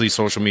 obviously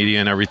social media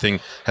and everything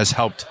has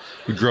helped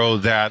grow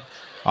that.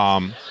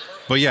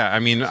 But yeah, I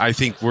mean, I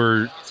think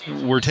we're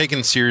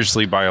taken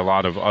seriously by a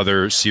lot of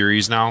other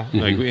series now.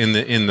 Like in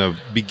the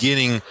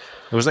beginning,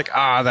 it was like,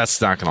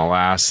 that's not going to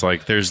last.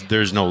 Like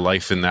there's no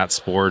life in that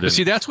sport. And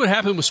see, that's what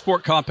happened with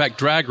Sport Compact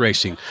drag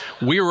racing.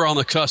 We were on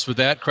the cusp of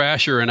that.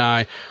 Crasher and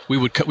I,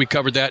 we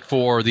covered that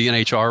for the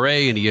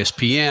NHRA and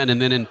ESPN,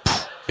 and then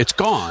it's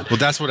gone. Well,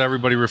 that's what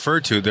everybody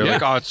referred to. They're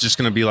like, it's just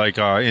going to be like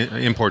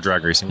import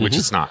drag racing, which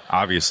it's not,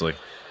 obviously.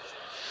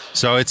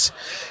 So it's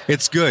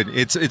good.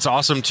 It's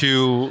awesome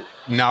to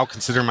now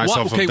consider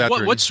myself a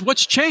veteran.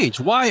 What's changed?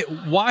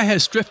 Why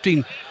has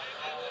drifting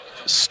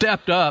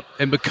stepped up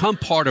and become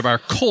part of our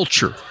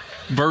culture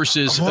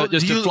versus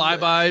just a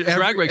fly-by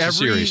drag racing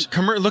series?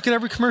 Look at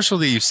every commercial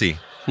that you see.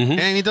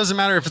 And it doesn't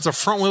matter if it's a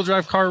front-wheel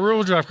drive car or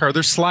rear-wheel drive car.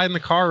 They're sliding the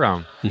car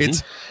around.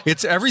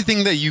 It's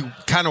everything that you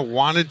kind of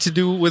wanted to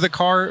do with a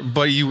car,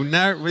 but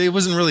it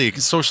wasn't really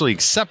socially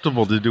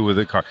acceptable to do with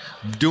a car.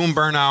 Doing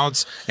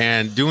burnouts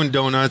and doing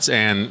donuts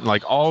and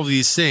like all of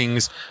these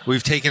things,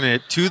 we've taken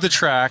it to the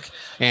track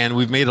and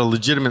we've made a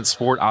legitimate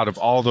sport out of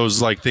all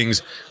those like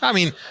things. I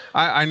mean,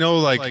 I know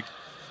like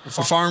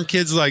farm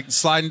kids like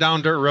sliding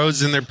down dirt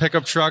roads in their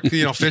pickup truck,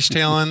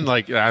 fishtailing.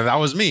 Like that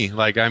was me.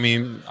 Like, I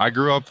mean, I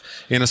grew up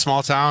in a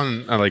small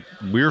town, and like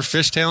we were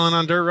fishtailing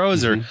on dirt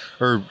roads, or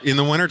in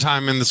the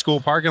wintertime in the school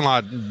parking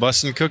lot,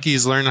 busting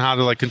cookies, learning how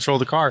to like control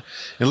the car,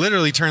 and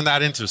literally turn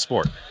that into a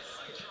sport.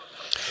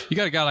 You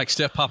got a guy like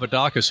Steph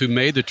Papadakis who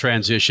made the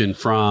transition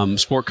from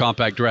Sport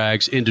Compact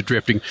drags into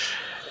drifting.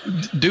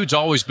 Dude's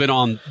always been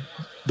on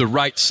the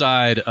right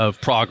side of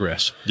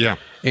progress. Yeah.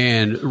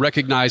 And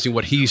recognizing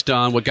what he's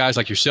done, what guys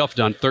like yourself have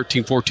done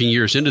 13, 14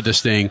 years into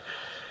this thing,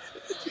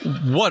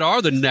 what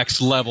are the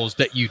next levels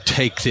that you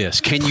take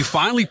this? Can you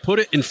finally put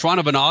it in front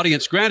of an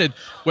audience? Granted,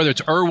 whether it's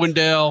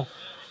Irwindale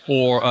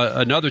or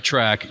another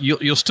track,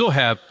 you'll still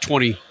have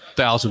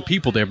 20,000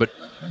 people there, but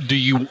do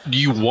you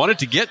want it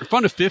to get in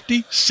front of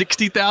 50,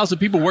 60,000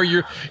 people where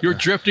you're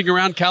drifting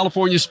around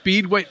California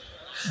Speedway?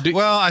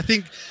 Well, I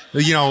think,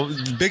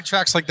 big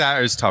tracks like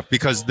that is tough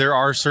because there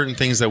are certain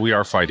things that we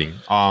are fighting.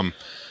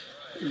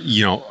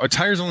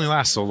 Tires only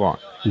last so long.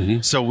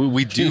 So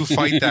we do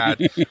fight that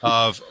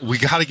of we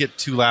got to get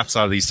 2 laps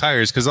out of these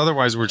tires because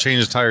otherwise we're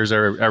changing tires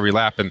every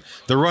lap and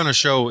the run of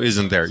show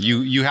isn't there.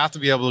 You have to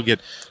be able to get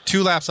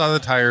 2 laps out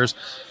of the tires.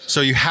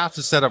 So you have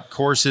to set up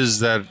courses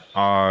that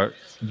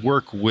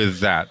work with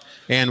that.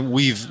 And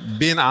we've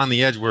been on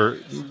the edge. We're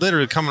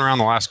literally coming around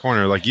the last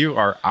corner. Like you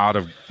are out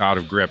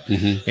of grip.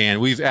 And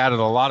we've added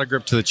a lot of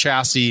grip to the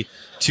chassis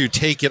to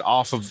take it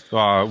off of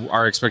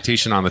our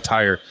expectation on the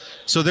tire.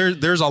 So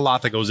there's a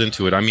lot that goes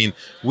into it. I mean,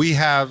 we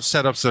have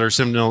setups that are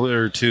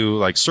similar to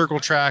like circle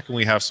track, and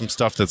we have some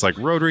stuff that's like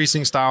road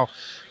racing style,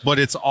 but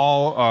it's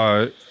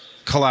all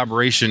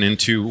collaboration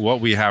into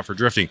what we have for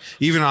drifting.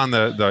 Even on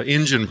the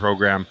engine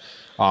program,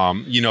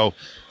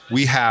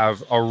 we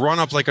have a run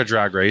up like a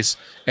drag race,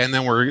 and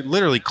then we're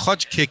literally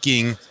clutch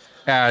kicking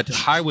at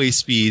highway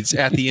speeds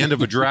at the end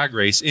of a drag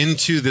race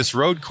into this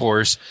road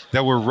course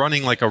that we're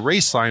running like a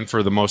race line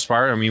for the most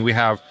part. I mean, we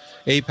have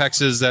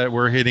apexes that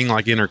we're hitting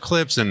like inner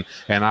clips and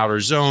outer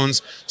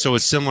zones. So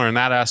it's similar in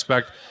that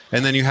aspect.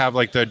 And then you have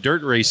like the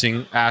dirt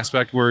racing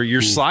aspect where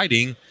you're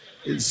sliding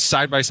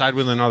side by side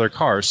with another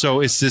car. So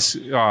it's this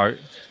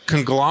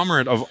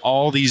conglomerate of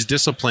all these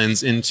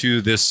disciplines into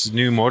this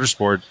new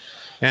motorsport.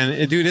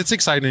 And dude, it's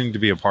exciting to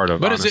be a part of.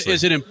 But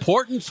is it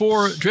important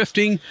for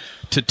drifting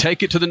to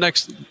take it to the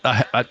next?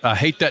 I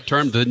hate that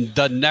term.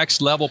 The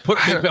next level.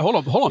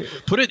 Hold on.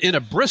 Put it in a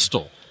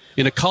Bristol,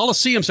 in a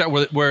Coliseum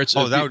where it's.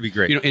 Oh, that would be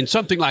great. In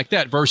something like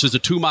that versus a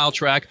 2-mile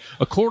track,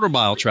 a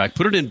quarter-mile track.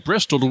 Put it in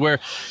Bristol to where,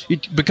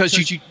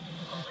 because you.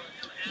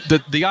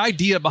 The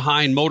idea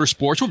behind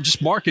motorsports, well,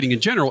 just marketing in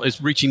general,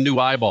 is reaching new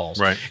eyeballs.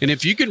 Right. And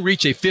if you can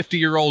reach a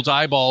 50-year-old's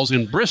eyeballs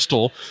in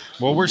Bristol...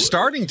 Well, we're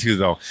starting to,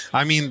 though.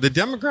 I mean, the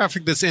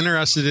demographic that's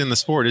interested in the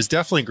sport is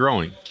definitely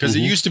growing because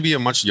it used to be a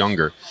much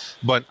younger.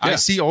 But I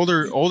see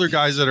older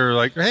guys that are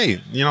like,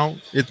 hey,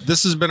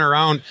 this has been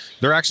around.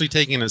 They're actually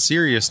taking it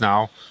serious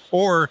now.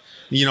 Or,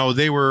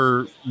 they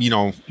were,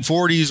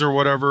 40s or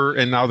whatever,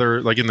 and now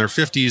they're like in their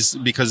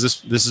 50s because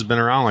this has been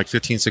around like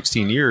 15,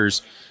 16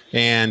 years.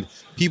 And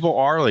people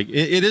are like,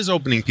 it is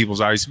opening people's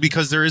eyes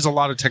because there is a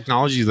lot of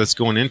technology that's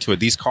going into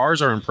it. These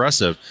cars are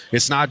impressive.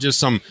 It's not just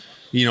some,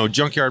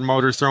 junkyard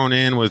motor thrown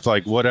in with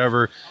like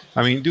whatever.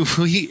 I mean, do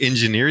we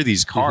engineer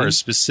these cars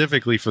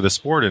specifically for the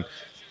sport? And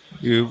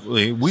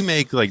we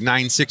make like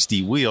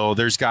 960 wheel.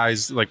 There's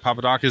guys like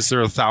Papadakis, they're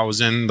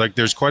 1,000. Like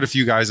there's quite a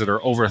few guys that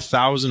are over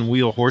 1,000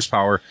 wheel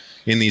horsepower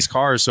in these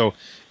cars. So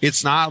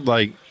it's not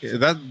like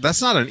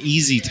that's not an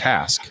easy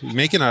task.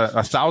 Making a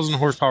 1,000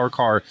 horsepower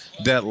car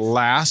that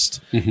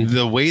lasts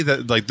the way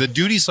that like the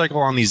duty cycle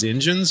on these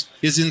engines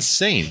is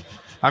insane.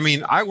 I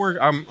mean,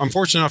 I'm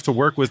fortunate enough to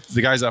work with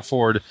the guys at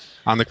Ford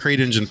on the crate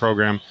engine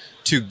program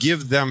to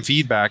give them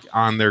feedback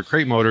on their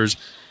crate motors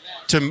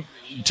to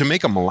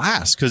make them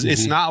last, because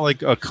it's not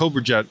like a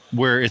Cobra Jet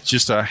where it's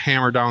just a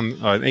hammer down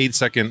an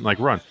 8-second like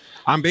run.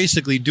 I'm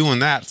basically doing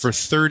that for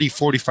 30,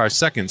 45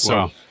 seconds.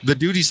 So the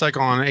duty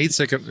cycle on an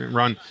 8-second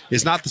run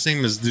is not the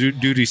same as the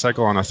duty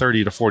cycle on a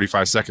 30 to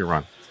 45 second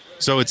run.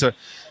 So it's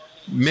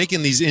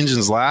making these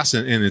engines last,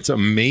 and it's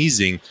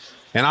amazing.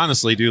 And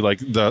honestly, dude, like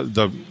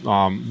the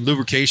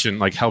lubrication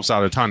like helps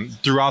out a ton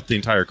throughout the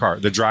entire car.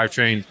 The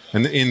drivetrain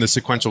and in the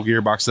sequential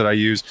gearbox that I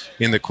use,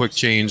 in the quick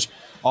change,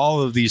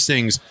 all of these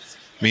things.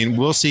 I mean,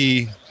 we'll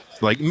see,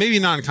 like maybe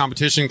not in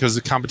competition because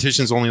the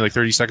competition is only like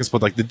 30 seconds,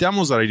 but like the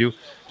demos that I do,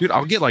 dude,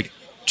 I'll get like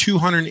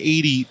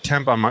 280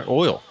 temp on my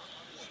oil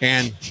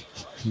and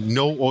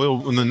no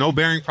oil, no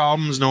bearing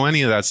problems, no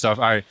any of that stuff.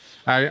 I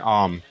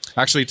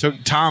actually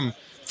took Tom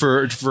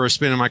for a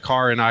spin in my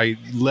car and I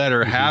let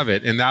her have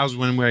it. And that was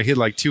when I hit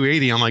like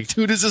 280. I'm like,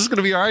 dude, is this going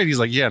to be all right? He's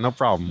like, yeah, no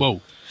problem.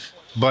 Whoa.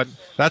 But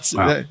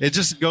it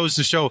just goes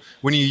to show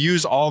when you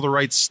use all the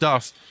right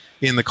stuff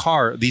in the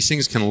car, these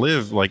things can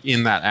live like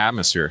in that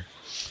atmosphere.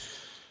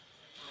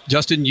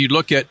 Justin, you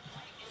look at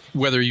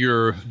whether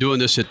you're doing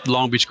this at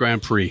Long Beach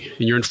Grand Prix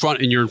and you're in front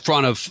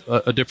of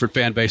a different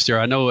fan base there.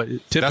 I know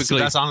typically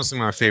that's honestly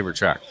my favorite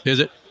track. Is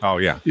it? Oh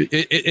yeah.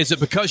 Is it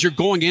because you're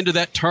going into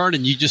that turn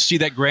and you just see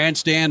that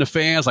grandstand of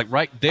fans like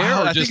right there?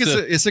 I think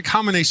it's a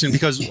combination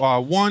because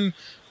one,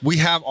 we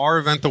have our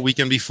event the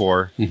weekend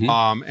before,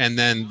 and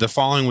then the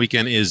following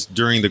weekend is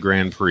during the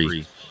Grand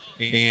Prix.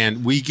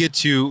 And we get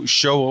to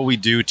show what we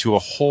do to a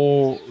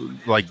whole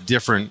like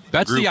different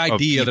That's group the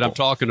idea of that I'm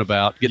talking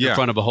about, getting in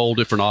front of a whole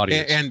different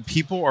audience. And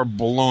people are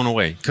blown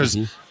away because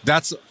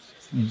that's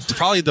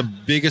probably the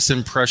biggest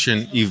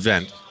impression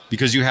event,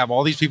 because you have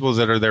all these people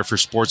that are there for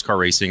sports car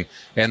racing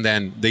and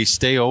then they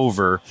stay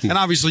over. And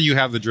obviously you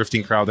have the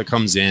drifting crowd that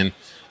comes in,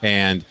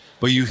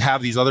 but you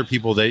have these other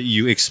people that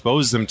you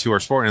expose them to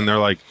our sport and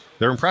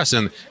they're impressed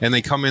and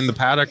they come in the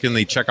paddock and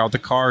they check out the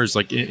cars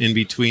like in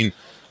between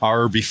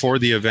or before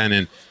the event,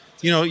 and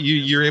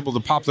you're able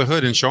to pop the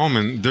hood and show them,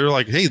 and they're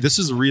like, hey, this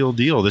is a real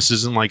deal. This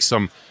isn't like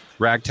some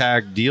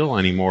ragtag deal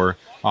anymore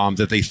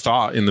that they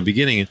thought in the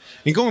beginning.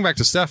 And going back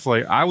to Steph,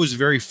 like I was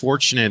very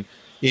fortunate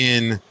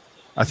in,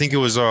 I think it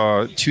was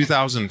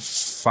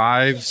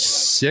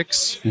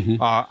 2005-06.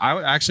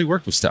 I actually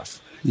worked with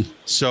Steph.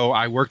 So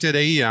I worked at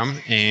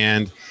AEM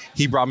and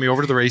he brought me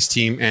over to the race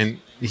team, and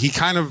he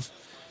kind of,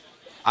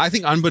 I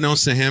think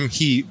unbeknownst to him,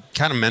 he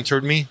kind of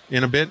mentored me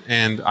in a bit,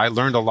 and I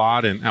learned a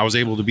lot, and I was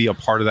able to be a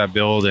part of that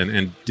build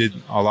and did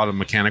a lot of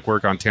mechanic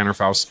work on Tanner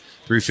Faust's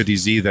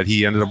 350Z that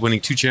he ended up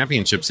winning 2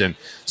 championships in.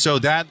 So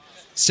that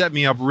set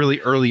me up really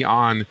early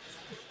on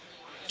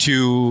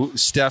to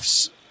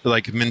Steph's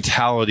like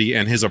mentality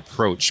and his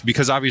approach,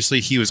 because obviously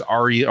he was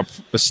already a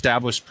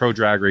established pro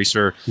drag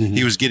racer.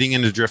 He was getting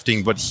into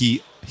drifting, but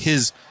he's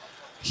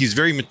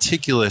very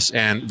meticulous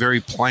and very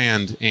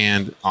planned,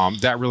 and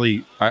that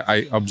really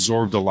I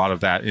absorbed a lot of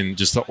that in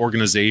just the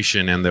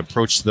organization and the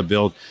approach to the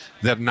build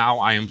that now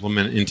I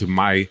implement into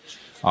my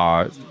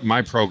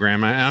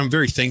program, and I'm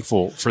very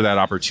thankful for that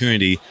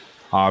opportunity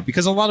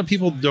because a lot of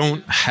people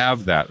don't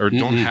have that or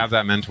don't have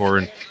that mentor,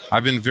 and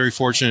I've been very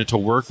fortunate to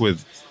work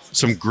with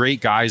some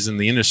great guys in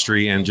the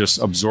industry and just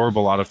absorb a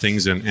lot of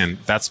things, and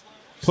that's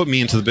put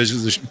me into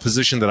the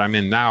position that I'm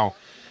in now.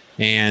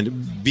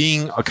 And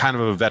being a kind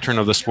of a veteran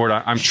of the sport,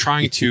 I'm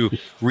trying to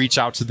reach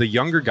out to the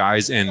younger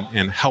guys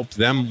and help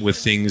them with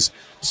things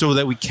so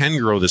that we can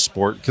grow the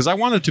sport, because I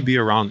want it to be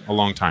around a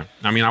long time.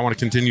 I mean, I want to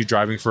continue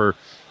driving for,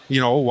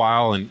 a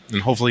while, and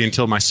hopefully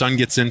until my son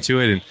gets into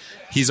it, and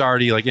he's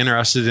already like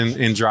interested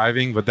in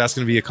driving, but that's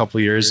going to be a couple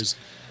of years.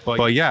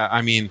 But yeah,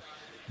 I mean,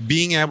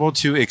 being able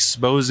to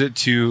expose it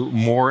to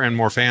more and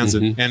more fans,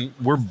 and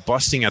we're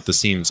busting at the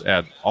seams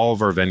at all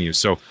of our venues.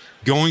 So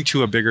going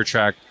to a bigger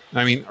track,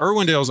 I mean,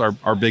 Irwindale's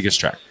our biggest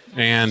track,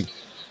 and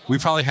we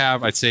probably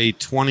have, I'd say,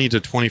 20 to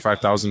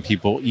 25,000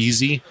 people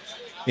easy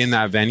in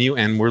that venue,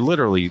 and we're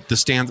literally, the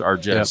stands are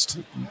just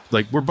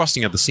like, we're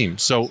busting at the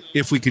seams. So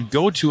if we could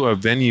go to a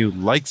venue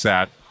like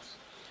that,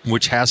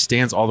 which has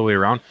stands all the way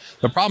around,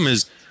 the problem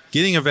is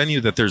getting a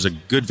venue that there's a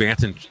good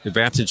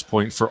vantage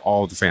point for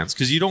all of the fans,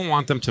 because you don't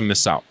want them to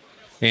miss out.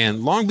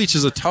 And Long Beach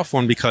is a tough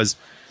one because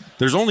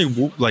there's only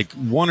like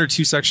 1 or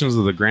 2 sections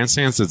of the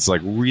grandstands that's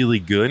like really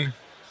good.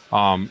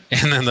 And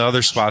then the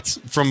other spots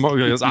from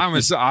I'm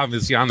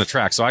obviously on the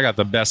track, so I got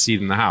the best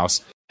seat in the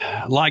house.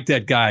 Like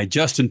that guy,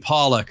 Justin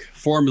Pollock,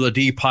 Formula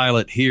D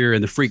pilot here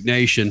in the Freak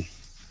Nation.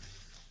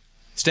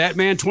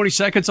 Statman, 20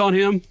 seconds on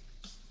him.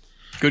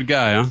 Good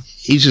guy, huh?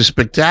 He's a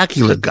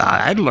spectacular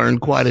guy. I'd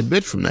learned quite a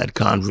bit from that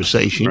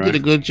conversation. He did a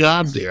good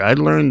job there. I'd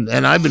learned,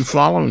 and I've been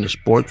following the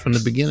sport from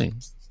the beginning.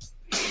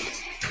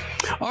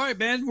 All right,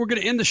 man. We're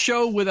going to end the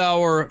show with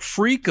our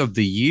Freak of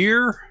the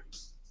Year.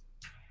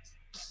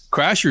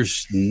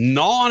 Crasher's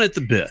gnawing at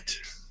the bit.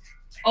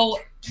 Oh,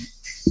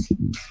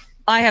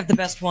 I have the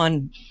best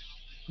one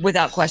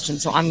without question,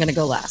 so I'm going to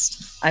go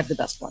last. I have the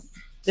best one.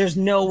 There's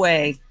no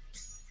way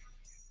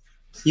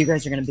you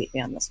guys are going to beat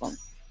me on this one.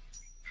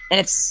 And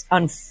it's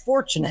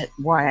unfortunate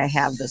why I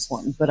have this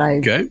one, but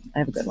I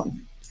have a good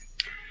one.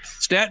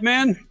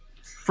 Statman,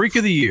 Freak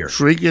of the Year.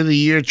 Freak of the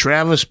Year,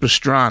 Travis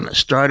Pastrana.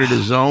 Started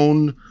his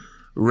own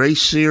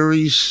race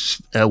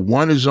series,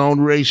 won his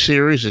own race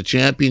series, a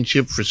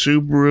championship for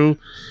Subaru,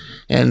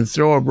 and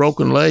throw a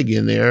broken leg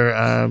in there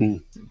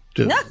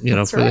for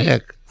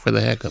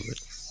the heck of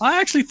it. I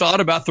actually thought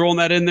about throwing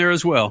that in there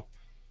as well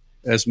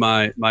as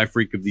my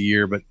Freak of the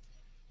Year, but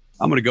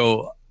I'm going to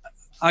go.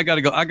 I got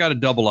to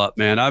double up,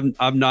 man.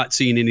 I've not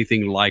seen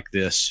anything like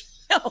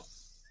this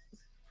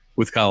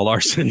with Kyle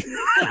Larson.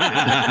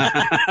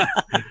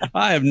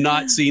 I have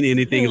not seen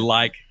anything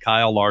like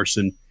Kyle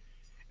Larson,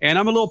 and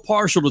I'm a little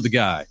partial to the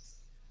guy.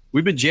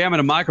 We've been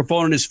jamming a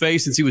microphone in his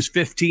face since he was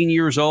 15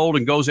 years old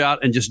and goes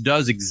out and just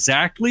does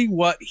exactly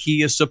what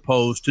he is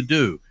supposed to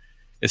do.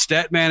 As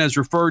Statman has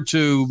referred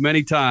to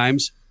many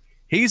times,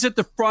 he's at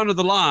the front of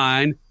the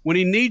line when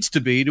he needs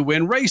to be to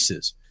win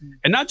races.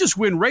 And not just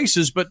win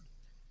races, but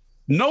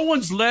no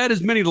one's led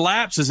as many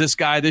laps as this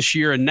guy this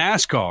year in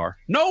NASCAR.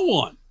 No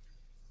one.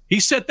 He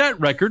set that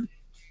record,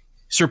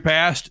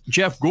 surpassed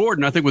Jeff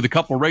Gordon, I think, with a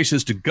couple of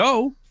races to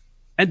go,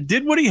 and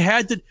did what he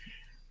had to.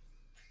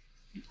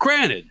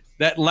 Granted,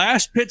 that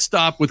last pit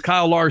stop with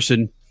Kyle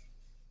Larson,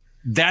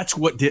 that's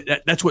what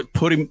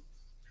put him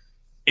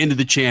into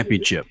the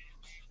championship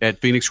at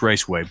Phoenix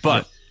Raceway.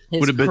 But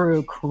wouldn't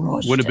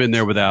have been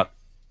there without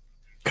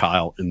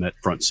Kyle in that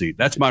front seat.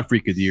 That's my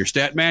Freak of the Year.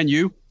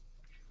 Statman,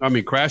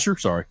 Crasher.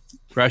 Sorry,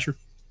 Crasher.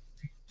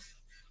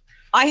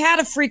 I had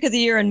a Freak of the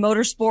Year in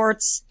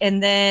motorsports,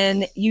 and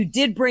then you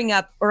did bring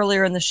up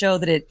earlier in the show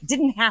that it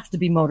didn't have to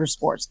be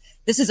motorsports.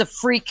 This is a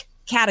freak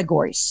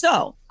category.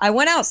 So I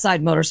went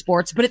outside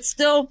motorsports, but it's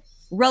still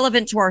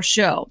relevant to our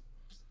show.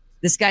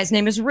 This guy's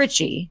name is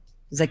Richie.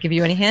 Does that give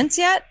you any hints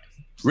yet?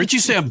 Richie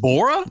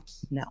Sambora?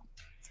 No.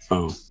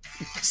 Oh.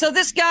 So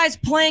this guy's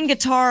playing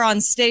guitar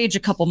on stage a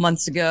couple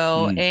months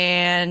ago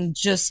and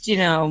just,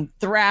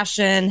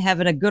 thrashing,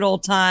 having a good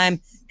old time,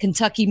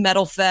 Kentucky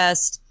Metal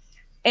Fest.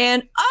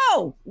 And,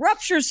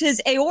 ruptures his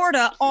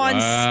aorta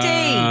on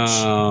stage.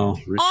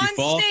 Richie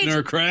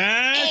Faulkner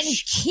crash. And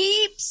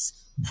keeps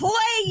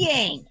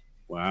playing.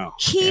 Wow.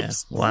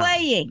 Keeps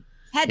playing.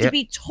 Had to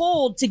be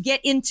told to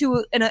get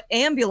into an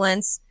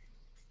ambulance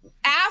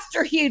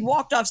after he had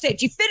walked off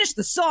stage. He finished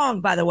the song,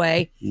 by the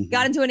way,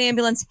 got into an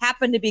ambulance,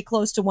 happened to be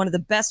close to one of the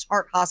best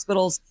heart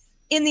hospitals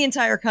in the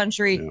entire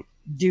country. Yeah.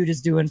 Dude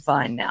is doing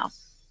fine now.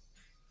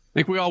 I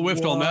think we all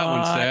whiffed on that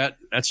one, Stat.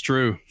 That's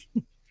true.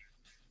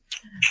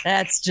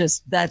 That's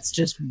just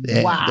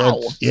wow.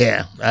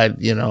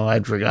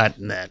 I'd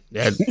forgotten that.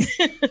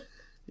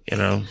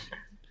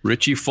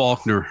 Richie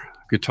Faulkner,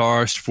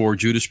 guitarist for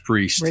Judas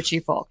Priest. Richie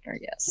Faulkner,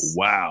 yes.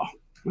 Wow.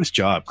 Nice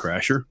job,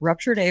 Crasher.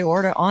 Ruptured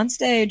aorta on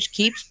stage,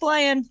 keeps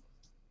playing.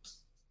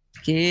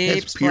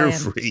 That's pure playing.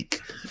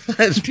 Freak.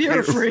 That's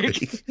pure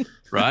freak.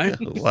 Right?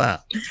 Wow.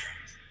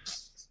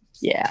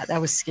 Yeah, that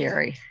was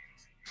scary.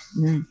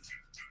 The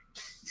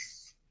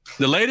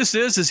latest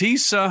is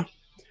he's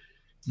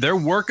they're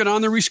working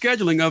on the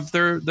rescheduling of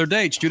their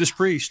dates, Judas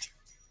Priest.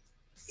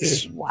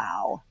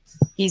 Wow.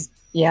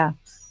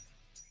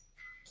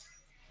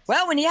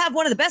 Well, when you have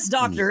one of the best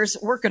doctors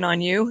working on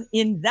you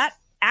in that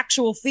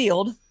actual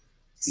field,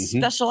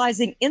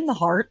 specializing in the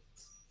heart,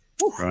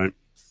 right?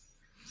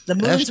 The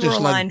moons were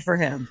aligned for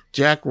him.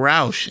 Jack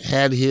Roush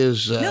had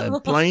his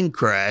plane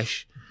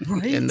crash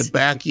in the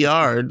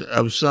backyard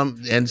of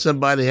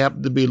somebody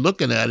happened to be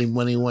looking at him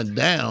when he went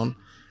down,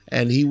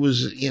 and he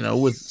was,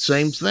 with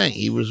same thing.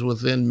 He was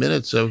within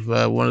minutes of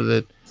one of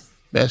the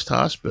best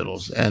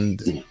hospitals,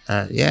 and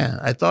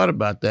I thought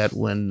about that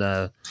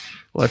when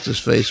what's his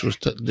face was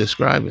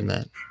describing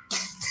that.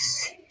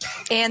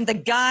 And the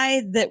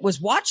guy that was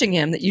watching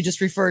him that you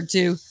just referred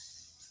to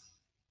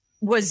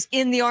was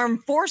in the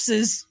armed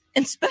forces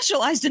and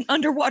specialized in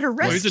underwater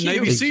rescue. He's a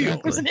Navy SEAL.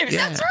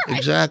 That's right.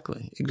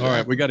 Exactly. All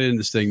right, we got to end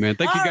this thing, man.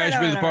 Thank you guys for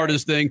being a part of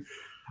this thing.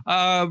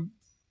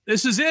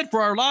 This is it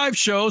for our live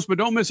shows, but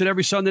don't miss it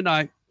every Sunday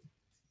night,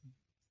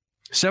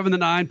 7 to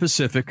 9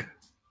 Pacific.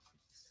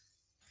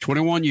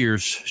 21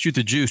 years. Shoot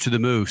the juice to the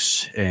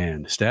moose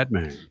and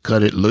Statman.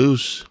 Cut it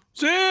loose.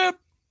 Zip.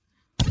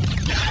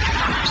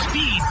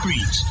 Speed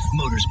Freaks,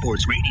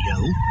 Motorsports Radio,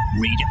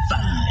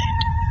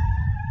 redefined.